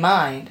 In my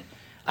mind,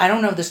 I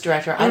don't know this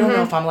director. I don't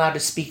know if I'm allowed to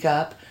speak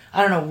up.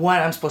 I don't know what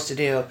I'm supposed to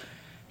do.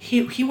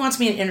 He wants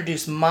me to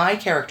introduce my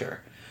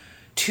character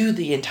to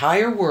the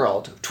entire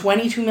world,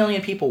 22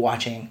 million people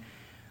watching,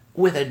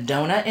 with a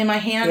donut in my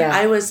hand. Yeah.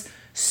 I was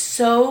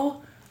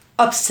so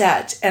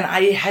upset, and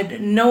I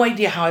had no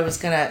idea how I was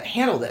going to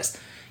handle this.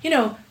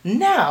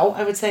 Now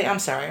I would say, I'm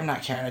sorry, I'm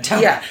not carrying a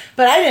donut. Yeah.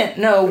 But I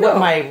didn't know what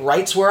my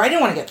rights were. I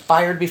didn't want to get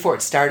fired before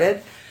it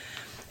started.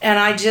 And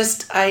I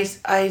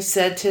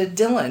said to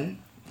Dylan,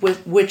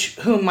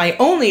 whom my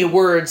only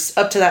words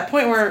up to that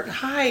point were,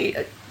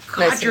 hi,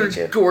 God, nice you're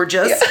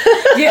gorgeous.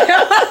 Yeah.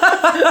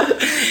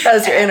 That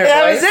was your inner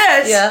that voice. That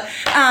was it.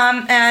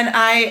 Yeah. And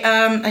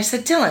I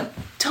said, Dylan,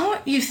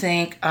 don't you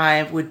think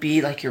I would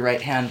be like your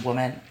right-hand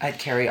woman? I'd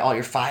carry all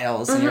your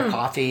files and your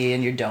coffee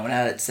and your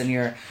donuts and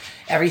your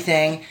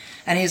everything.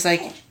 And he's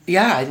like,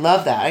 yeah, I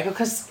love that. I go,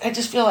 because I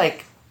just feel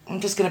like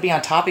I'm just going to be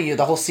on top of you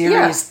the whole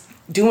series,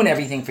 doing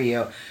everything for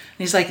you. And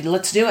he's like,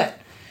 let's do it.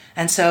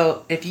 And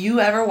so if you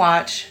ever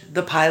watch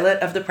the pilot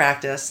of The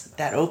Practice,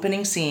 that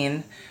opening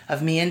scene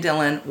of me and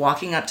Dylan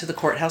walking up to the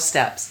courthouse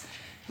steps,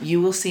 you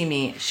will see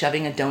me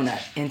shoving a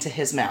donut into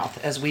his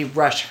mouth as we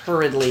rush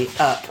hurriedly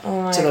up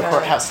to the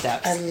courthouse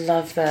steps. I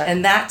love that.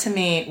 And that to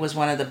me was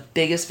one of the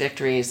biggest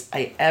victories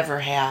I ever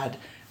had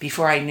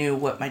before I knew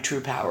what my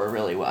true power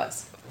really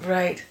was.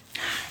 Right.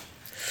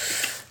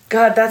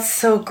 God, that's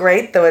so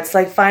great, though. It's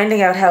like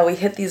finding out how we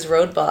hit these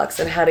roadblocks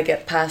and how to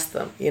get past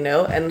them,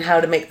 and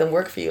how to make them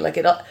work for you.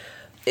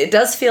 it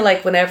does feel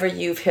like whenever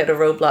you've hit a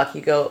roadblock,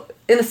 you go,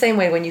 in the same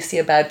way when you see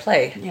a bad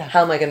play,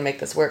 how am I going to make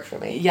this work for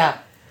me? Yeah.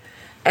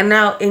 And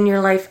now in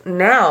your life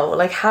now,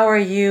 like, how are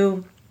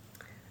you,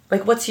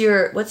 like, what's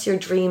your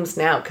dreams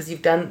now? Because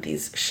you've done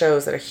these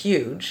shows that are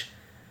huge.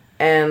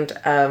 And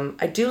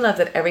I do love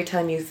that every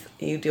time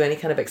you do any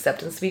kind of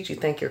acceptance speech, you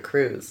thank your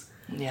crews.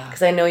 Yeah.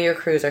 Because I know your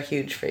crews are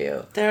huge for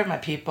you. They're my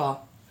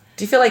people.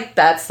 Do you feel like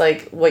that's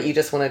like what you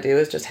just want to do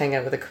is just hang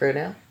out with a crew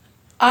now?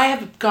 I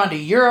have gone to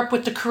Europe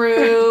with the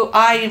crew.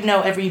 I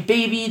know every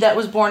baby that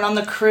was born on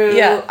the crew.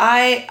 Yeah.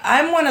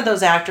 I'm one of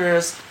those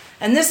actors,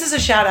 and this is a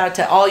shout out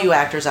to all you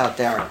actors out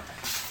there.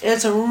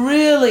 It's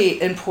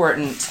really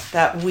important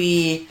that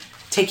we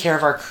take care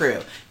of our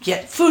crew.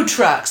 Get food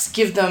trucks,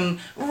 give them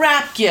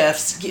wrap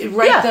gifts,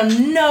 write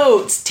them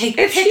notes, take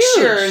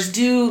pictures,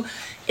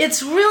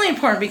 it's really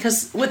important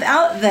because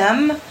without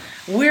them,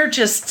 we're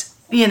just,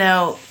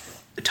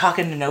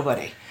 talking to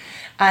nobody.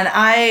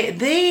 And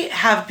they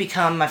have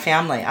become my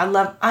family.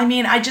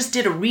 I just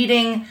did a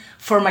reading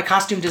for my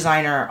costume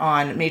designer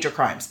on Major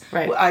Crimes.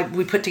 Right.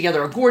 We put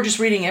together a gorgeous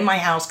reading in my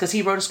house because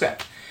he wrote a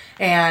script.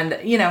 And,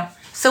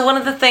 So one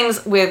of the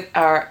things with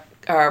our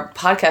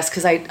podcast,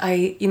 because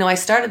I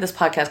started this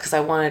podcast because I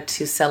wanted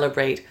to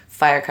celebrate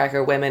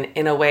firecracker women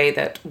in a way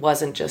that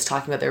wasn't just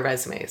talking about their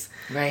resumes.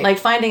 Right. Like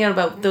finding out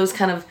about those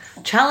kind of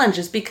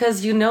challenges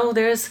because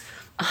there's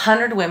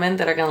 100 women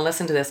that are going to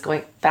listen to this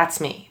going,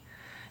 that's me.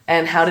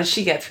 And how did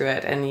she get through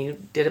it? And you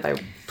did it by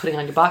putting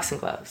on your boxing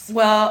gloves.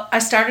 Well, I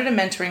started a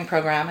mentoring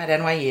program at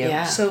NYU.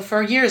 Yeah. So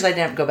for years, I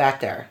didn't go back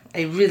there.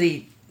 I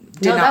really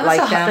did not like them. That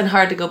must have been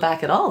hard to go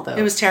back at all, though.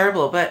 It was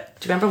terrible, but...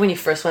 Do you remember when you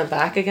first went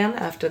back again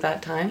after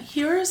that time?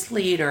 Years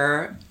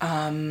later,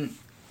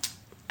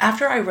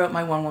 after I wrote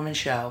my one-woman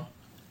show,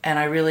 and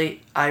I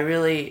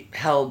really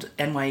held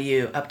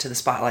NYU up to the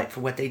spotlight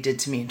for what they did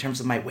to me in terms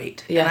of my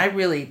weight. Yeah. And I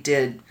really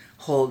did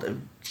hold a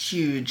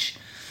huge,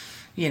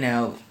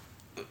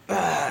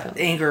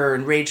 anger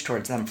and rage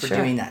towards them for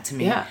doing that to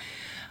me. Yeah.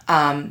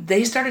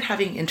 They started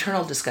having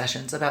internal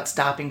discussions about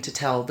stopping to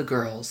tell the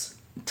girls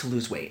to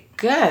lose weight.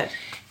 Good.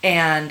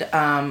 And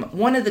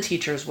one of the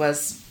teachers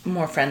was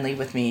more friendly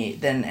with me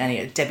than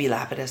any, Debbie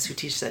Lapidus, who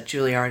teaches at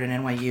Juilliard and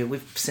NYU.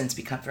 We've since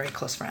become very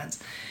close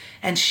friends.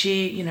 And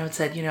she,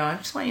 said, I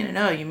just want you to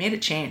know, you made a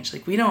change.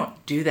 Like, we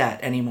don't do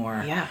that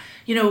anymore. Yeah.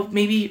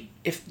 Maybe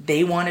if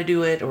they want to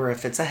do it or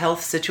if it's a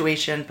health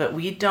situation, but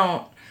we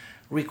don't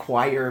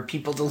require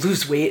people to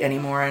lose weight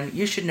anymore. And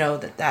you should know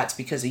that that's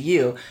because of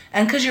you.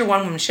 And because you're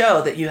one woman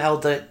show that you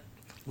held the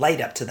light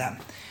up to them.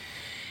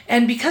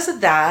 And because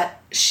of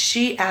that,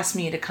 she asked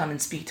me to come and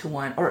speak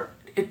to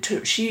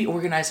she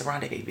organized a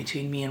rendezvous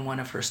between me and one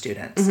of her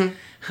students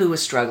who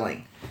was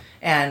struggling.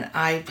 And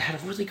I had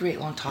a really great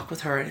long talk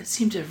with her, and it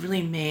seemed to have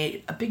really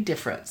made a big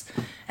difference.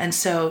 And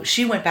so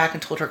she went back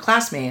and told her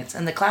classmates,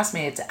 and the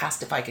classmates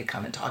asked if I could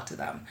come and talk to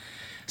them.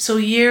 So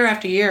year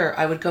after year,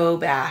 I would go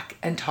back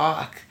and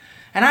talk.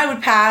 And I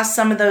would pass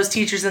some of those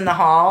teachers in the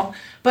hall,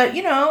 but,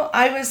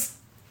 I was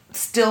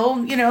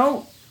still,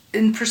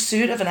 in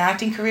pursuit of an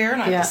acting career,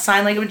 and I was a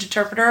sign language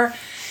interpreter.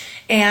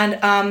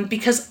 And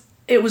because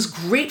it was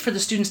great for the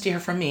students to hear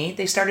from me,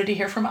 they started to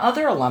hear from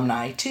other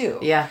alumni too.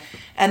 Yeah.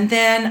 And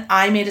then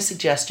I made a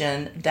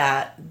suggestion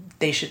that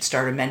they should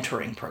start a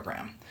mentoring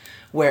program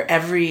where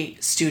every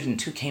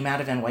student who came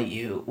out of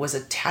NYU was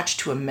attached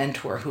to a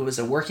mentor who was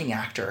a working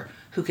actor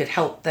who could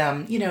help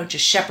them,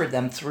 just shepherd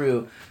them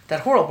through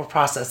that horrible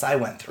process I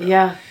went through.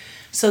 Yeah.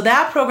 So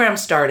that program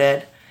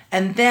started.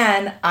 And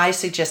then I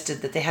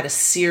suggested that they had a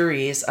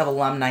series of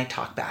alumni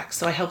talkbacks.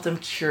 So I helped them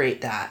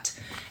curate that.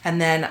 And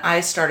then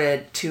I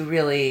started to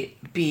really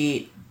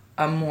be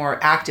a more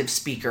active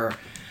speaker.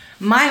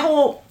 My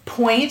whole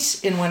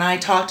point in when I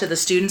talk to the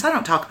students, I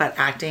don't talk about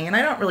acting and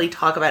I don't really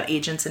talk about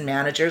agents and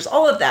managers.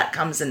 All of that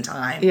comes in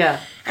time. Yeah.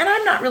 And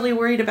I'm not really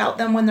worried about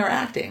them when they're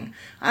acting.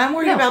 I'm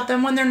worried about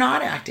them when they're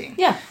not acting.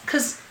 Yeah.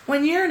 Because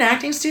when you're an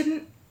acting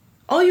student,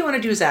 all you want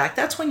to do is act.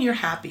 That's when you're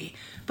happy.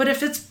 But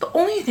if it's the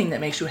only thing that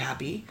makes you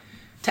happy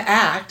to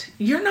act,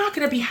 you're not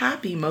going to be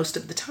happy most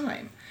of the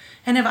time.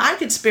 And if I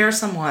could spare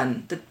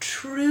someone the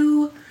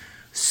true,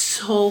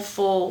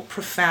 soulful,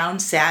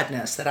 profound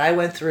sadness that I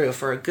went through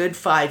for a good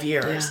 5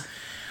 years,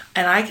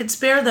 and I could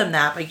spare them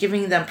that by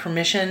giving them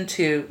permission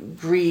to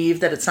grieve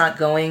that it's not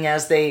going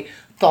as they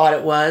thought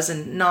it was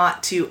and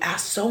not to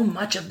ask so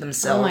much of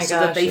themselves so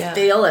that they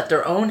fail at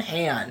their own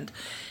hand,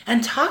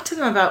 and talk to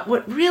them about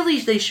what really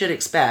they should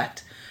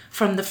expect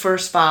from the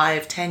first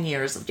 5-10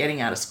 years of getting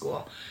out of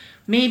school.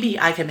 Maybe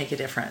I can make a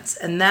difference.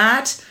 And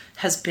that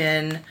has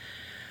been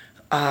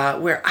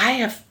where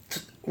I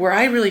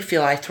really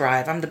feel I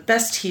thrive. I'm the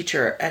best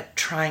teacher at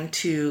trying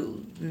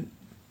to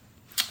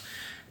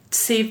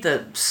save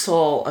the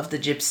soul of the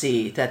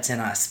gypsy that's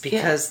in us,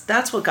 because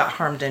that's what got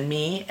harmed in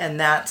me.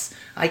 And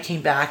I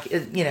came back,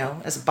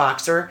 as a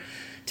boxer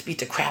to beat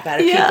the crap out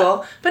of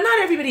people. But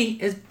not everybody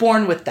is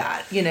born with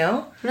that,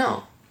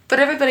 No. But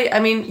everybody, I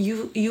mean,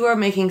 you are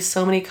making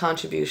so many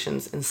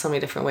contributions in so many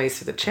different ways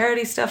through the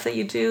charity stuff that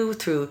you do,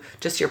 through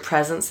just your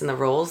presence in the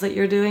roles that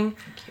you're doing.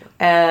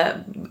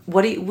 Thank you.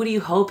 What do you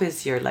hope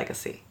is your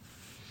legacy?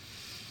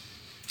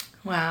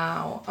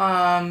 Wow.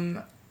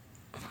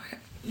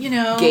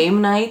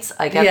 Game nights.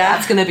 I guess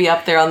that's going to be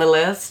up there on the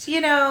list.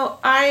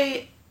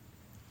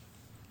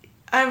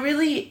 I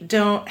really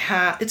don't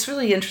have. It's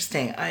really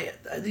interesting.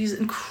 These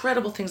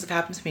incredible things have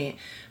happened to me,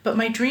 but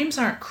my dreams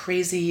aren't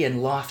crazy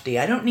and lofty.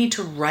 I don't need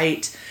to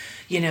write,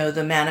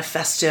 the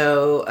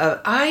manifesto.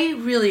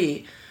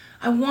 I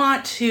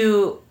want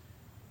to.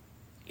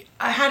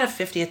 I had a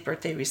 50th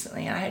birthday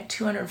recently, and I had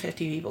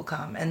 250 people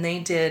come, and they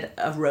did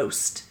a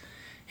roast.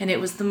 And it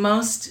was the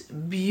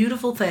most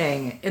beautiful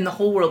thing in the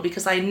whole world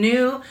because I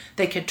knew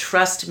they could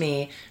trust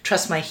me,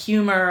 trust my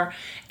humor,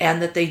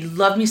 and that they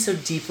loved me so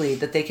deeply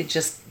that they could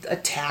just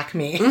attack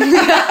me. Call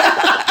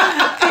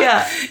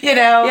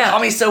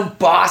me so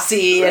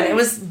bossy. Right. And it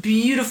was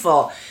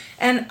beautiful.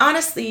 And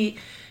honestly,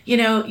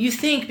 you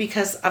think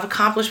because I've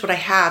accomplished what I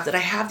have, that I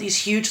have these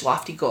huge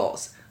lofty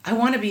goals. I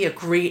want to be a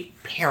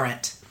great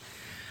parent.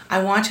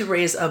 I want to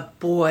raise a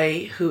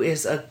boy who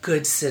is a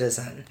good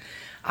citizen.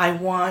 I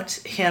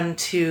want him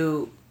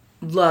to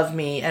love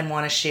me and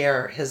want to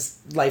share his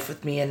life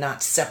with me and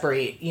not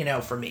separate,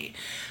 from me.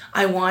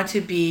 I want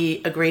to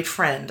be a great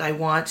friend. I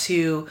want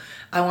to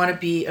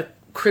be a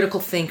critical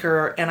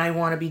thinker, and I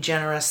want to be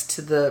generous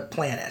to the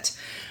planet.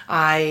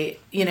 I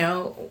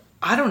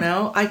don't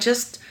know.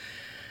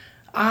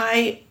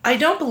 I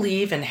don't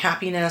believe in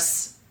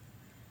happiness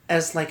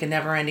as like a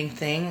never-ending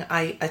thing.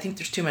 I think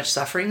there's too much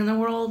suffering in the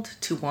world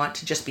to want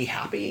to just be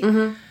happy.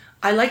 Mm-hmm.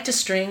 I like to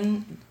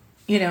string.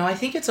 I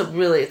think it's a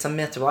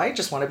myth. Well, I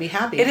just want to be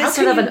happy. It is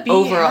sort of an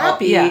overall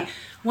happy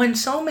when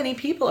so many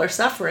people are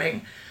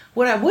suffering.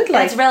 What I would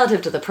like. It's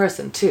relative to the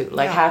person too.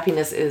 Like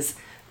happiness is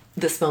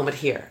this moment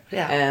here.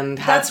 Yeah, and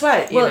that's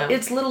right. Well,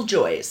 it's little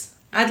joys.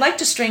 I'd like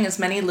to string as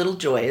many little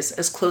joys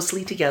as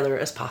closely together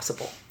as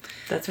possible.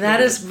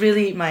 That is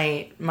really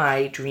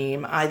my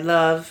dream. I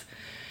love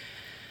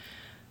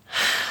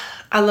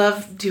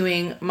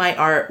doing my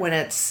art when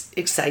it's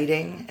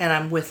exciting and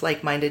I'm with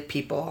like-minded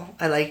people.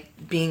 I like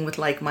being with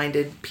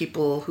like-minded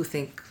people who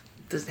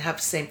have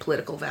the same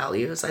political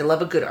values. I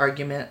love a good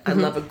argument. Mm-hmm.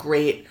 I love a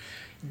great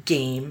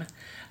game.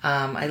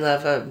 I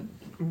love a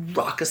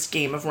raucous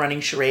game of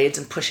running charades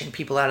and pushing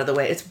people out of the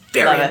way. It's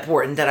very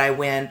important that I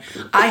win.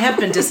 I have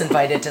been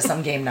disinvited to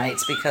some game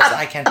nights because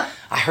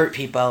I hurt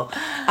people.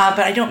 But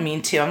I don't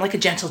mean to. I'm like a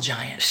gentle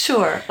giant.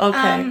 Sure.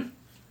 Okay.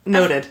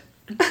 Noted.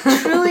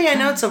 Truly, I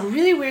know it's a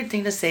really weird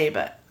thing to say,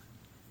 but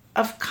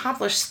I've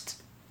accomplished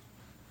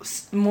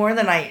more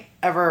than I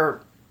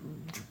ever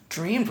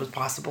dreamed was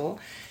possible.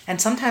 And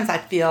sometimes I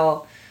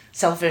feel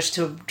selfish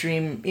to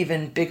dream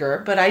even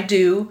bigger, but I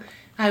do.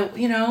 I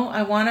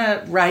want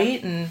to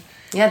write and...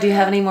 Yeah, do you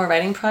have any more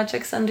writing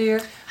projects under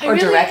your...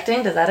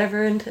 directing? Does that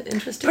ever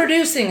interest you?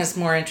 Producing is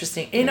more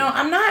interesting.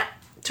 I'm not...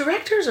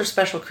 Directors are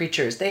special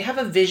creatures. They have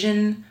a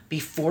vision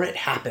before it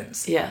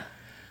happens. Yeah.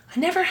 I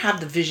never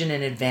have the vision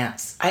in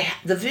advance.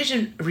 The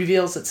vision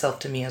reveals itself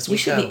to me as we go. You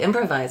should be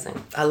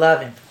improvising. I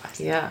love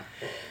improvising. Yeah.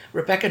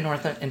 Rebecca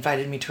Northam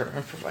invited me to her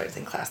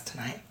improvising class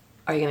tonight.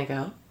 Are you going to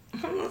go?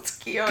 That's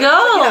cute. Go!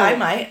 Yeah, I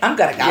might. I'm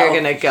going to go. You're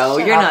going to go.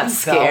 You're not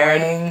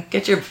scared. Going.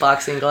 Get your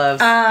boxing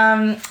gloves.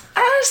 I'm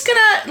just going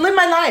to live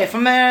my life.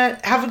 I'm going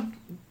to have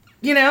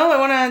I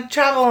want to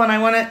travel and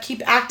I want to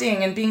keep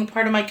acting and being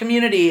part of my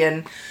community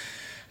and,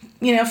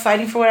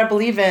 fighting for what I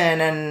believe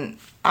in. And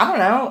I don't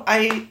know.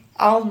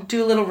 I'll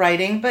do a little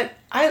writing, but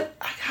I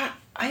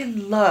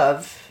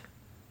love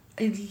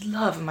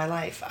my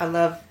life. I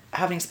love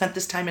having spent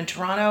this time in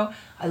Toronto.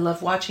 I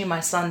love watching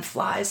my son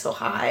fly so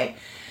high.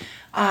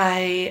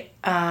 My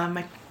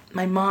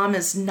mom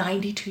is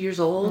 92 years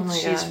old. Oh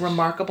She's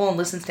remarkable and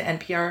listens to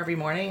NPR every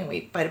morning, and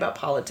we fight about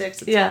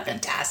politics. It's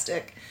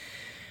fantastic.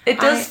 It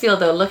does feel,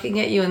 though, looking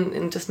at you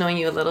and just knowing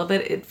you a little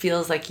bit, it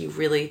feels like you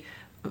really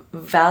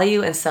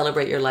value and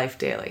celebrate your life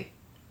daily.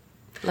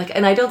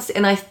 And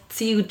I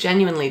see you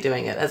genuinely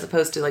doing it as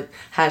opposed to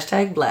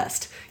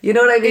 #blessed. You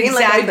know what I mean?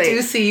 Exactly. I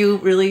do see you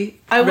really.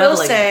 I will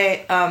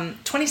say,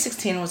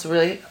 2016 was a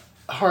really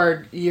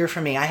hard year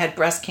for me. I had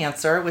breast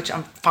cancer, which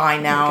I'm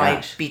fine now.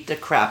 I beat the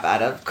crap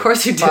out of. Of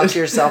course you did. Fuck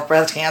yourself,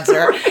 breast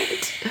cancer.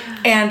 Right.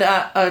 And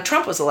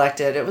Trump was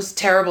elected. It was a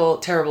terrible,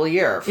 terrible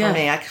year for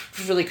me. I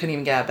really couldn't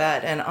even get out of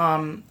bed. And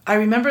I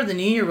remember the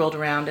New Year rolled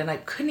around, and I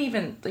couldn't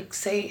even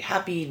say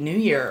Happy New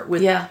Year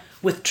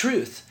with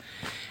truth.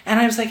 And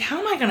I was like, how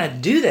am I going to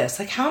do this?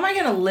 How am I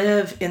going to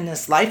live in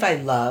this life I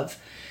love?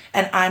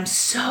 And I'm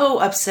so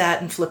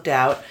upset and flipped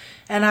out.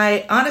 And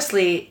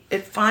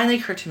it finally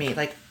occurred to me,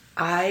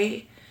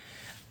 I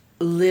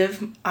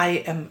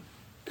am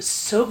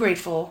so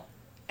grateful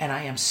and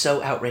I am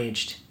so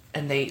outraged.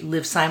 And they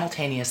live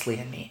simultaneously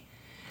in me.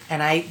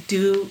 And I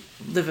do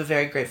live a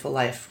very grateful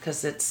life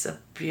because it's a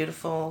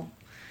beautiful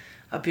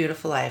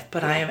life.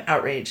 But I am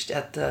outraged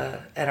at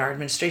our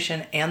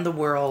administration and the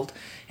world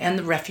and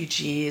the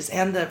refugees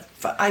and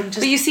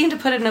But you seem to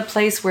put it in a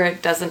place where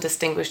it doesn't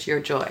distinguish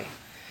your joy.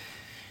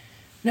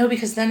 No,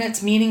 because then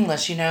it's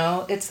meaningless,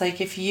 It's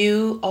like if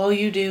all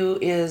you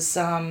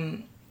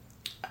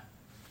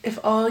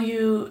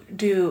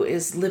do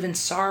is live in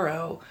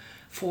sorrow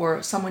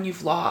for someone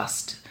you've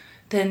lost,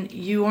 then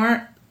you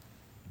aren't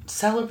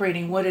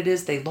celebrating what it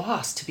is they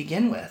lost to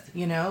begin with.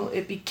 You know,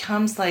 it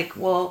becomes like,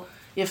 well,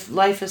 if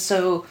life is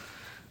so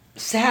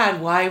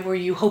sad, why were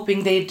you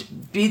hoping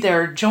they'd be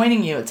there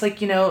joining you? It's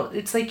like, you know,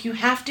 it's like you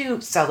have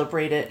to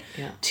celebrate it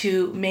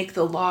to make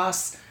the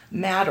loss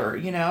matter,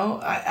 you know?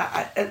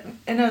 I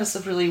know it's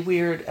a really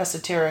weird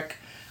esoteric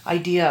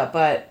idea,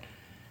 but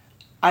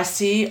I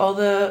see all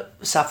the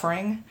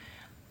suffering.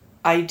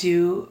 I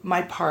do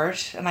my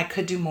part, and I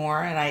could do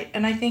more,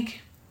 and I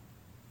think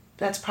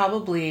that's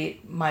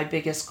probably my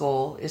biggest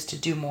goal, is to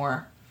do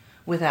more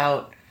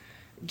without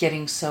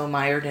getting so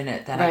mired in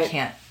it that I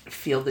can't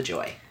feel the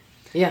joy.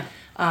 Yeah.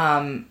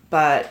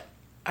 But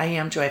I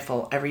am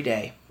joyful every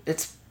day.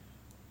 It's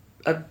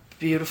a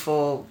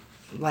beautiful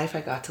life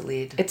I got to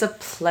lead. It's a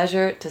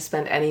pleasure to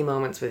spend any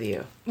moments with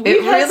you.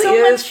 We've had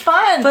so much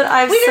fun.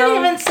 But we didn't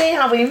even say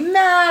how we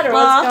met or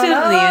what's going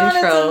on. The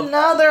intro. It's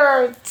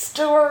another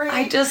story.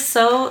 I just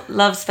so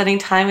love spending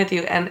time with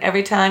you, and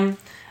every time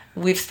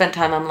we've spent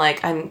time, I'm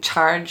like, I'm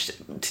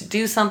charged to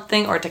do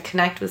something or to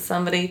connect with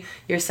somebody.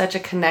 You're such a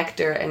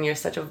connector, and you're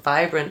such a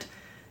vibrant,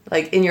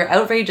 like, in your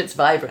outrage, it's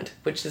vibrant,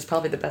 which is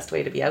probably the best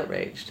way to be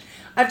outraged.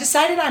 I've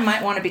decided I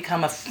might want to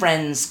become a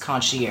friends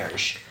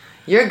concierge.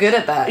 You're good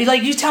at that.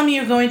 Like, you tell me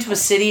you're going to a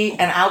city,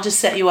 and I'll just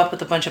set you up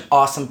with a bunch of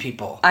awesome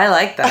people. I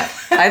like that.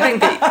 I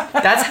think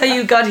that's how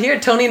you got here,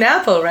 Tony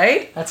Nappo,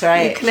 right? That's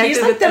right.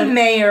 He's like the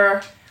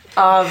mayor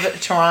of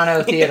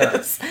Toronto Theatre.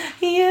 Yes,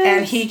 he is.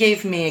 And he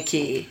gave me a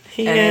key.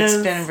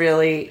 It's been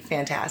really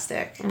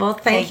fantastic. Well,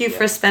 thank you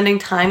for spending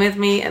time with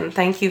me, and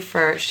thank you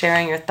for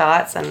sharing your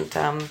thoughts,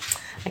 and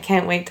I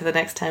can't wait to the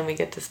next time we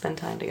get to spend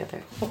time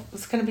together. Well,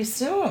 it's going to be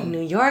soon.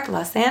 New York,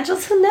 Los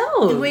Angeles, who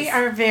knows? We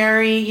are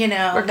very, you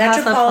know, we're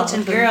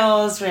metropolitan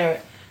girls.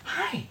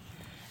 Hi.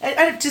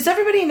 Does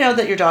everybody know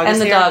that your dog is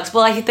here? And the dogs.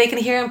 Well, they can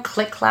hear him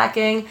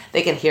click-clacking.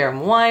 They can hear him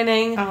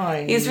whining. Oh,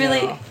 I He's know.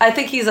 really... I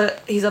think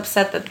he's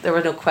upset that there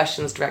were no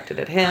questions directed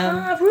at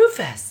him.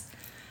 Rufus.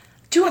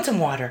 Do you want some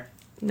water?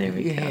 There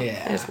we go.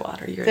 Yeah. There's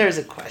water. There's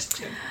a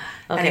question.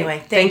 Okay.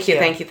 Anyway, thank you.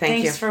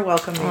 Thanks for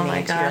welcoming me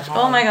into your home.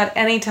 Oh my God,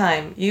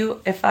 anytime.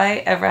 If I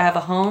ever have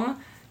a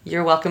home,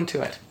 you're welcome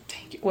to it.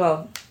 Thank you.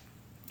 Well,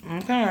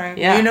 okay.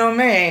 Yeah. You know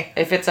me.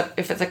 If it's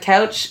a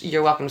couch,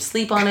 you're welcome to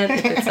sleep on it.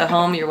 If it's a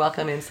home, you're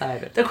welcome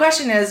inside it. The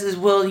question is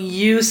will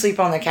you sleep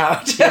on the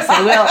couch? Yes,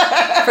 I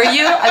will. For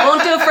you, I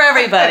won't do it for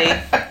everybody,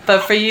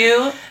 but for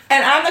you.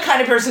 And I'm the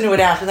kind of person who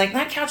would ask, like,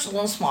 that couch is a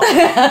little small.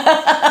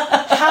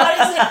 How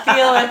does it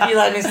feel if you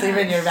let me sleep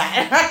in your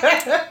bed?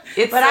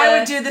 But I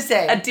would do the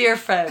same. A dear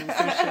friend,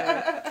 for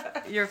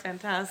sure. You're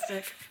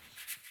fantastic.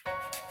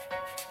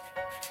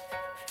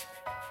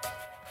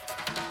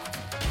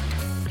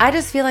 I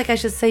just feel like I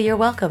should say you're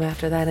welcome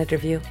after that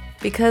interview.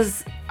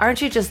 Because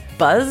aren't you just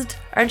buzzed?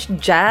 Aren't you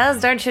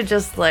jazzed? Aren't you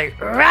just like,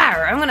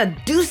 rawr, I'm going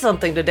to do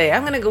something today.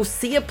 I'm going to go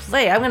see a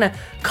play. I'm going to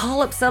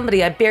call up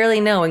somebody I barely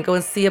know and go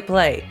and see a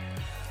play.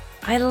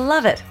 I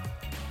love it.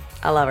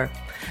 I love her.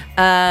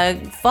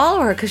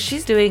 Follow her because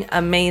she's doing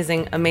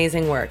amazing,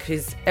 amazing work.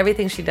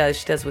 Everything she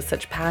does with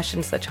such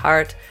passion, such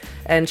heart.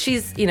 And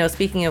she's, you know,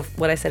 speaking of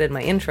what I said in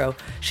my intro,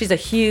 she's a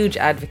huge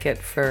advocate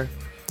for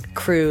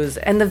crews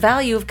and the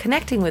value of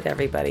connecting with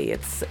everybody.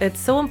 It's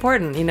so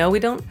important. You know, we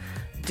don't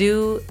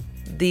do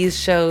these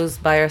shows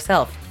by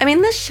ourselves. I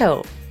mean, this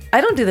show, I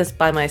don't do this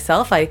by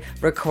myself. I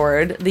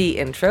record the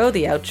intro,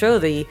 the outro,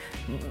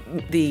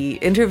 the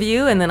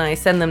interview, and then I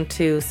send them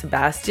to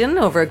Sebastian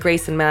over at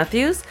Grayson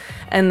Matthews,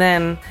 and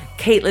then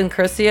Caitlin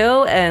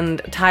Curcio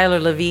and Tyler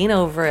Levine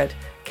over at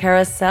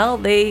Carousel.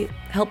 They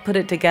help put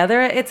it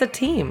together. It's a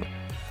team.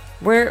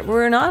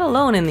 We're not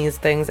alone in these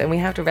things, and we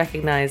have to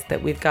recognize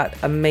that we've got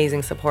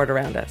amazing support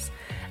around us.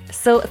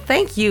 So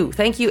thank you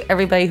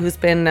everybody who's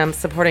been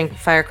supporting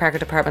Firecracker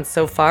Department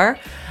so far.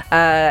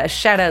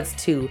 Shout outs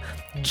to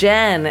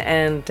Jen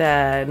and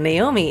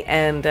Naomi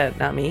and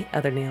not me,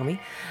 other Naomi,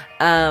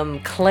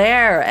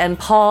 Claire and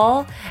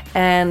Paul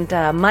and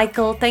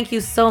Michael. Thank you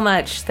so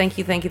much. Thank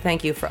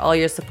you for all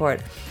your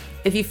support.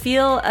 If you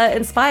feel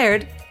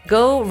inspired,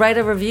 go write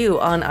a review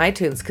on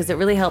iTunes because it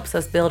really helps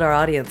us build our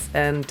audience,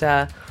 and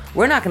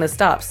we're not going to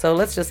stop. So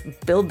let's just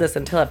build this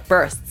until it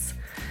bursts.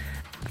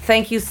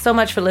 Thank you so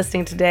much for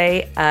listening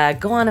today.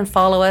 Go on and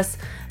follow us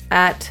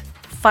at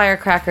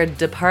Firecracker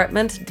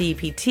Department,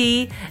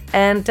 DPT,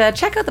 and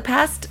check out the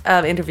past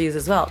interviews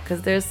as well,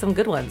 because there's some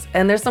good ones.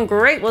 And there's some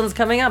great ones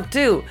coming up,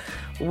 too.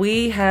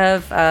 We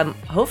have,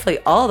 hopefully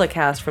all the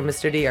cast from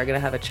Mr. D are going to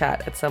have a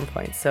chat at some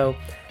point, so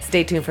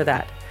stay tuned for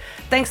that.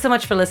 Thanks so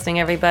much for listening,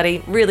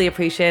 everybody. Really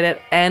appreciate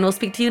it, and we'll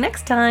speak to you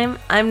next time.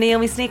 I'm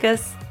Naomi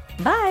Sneakus.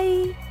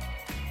 Bye!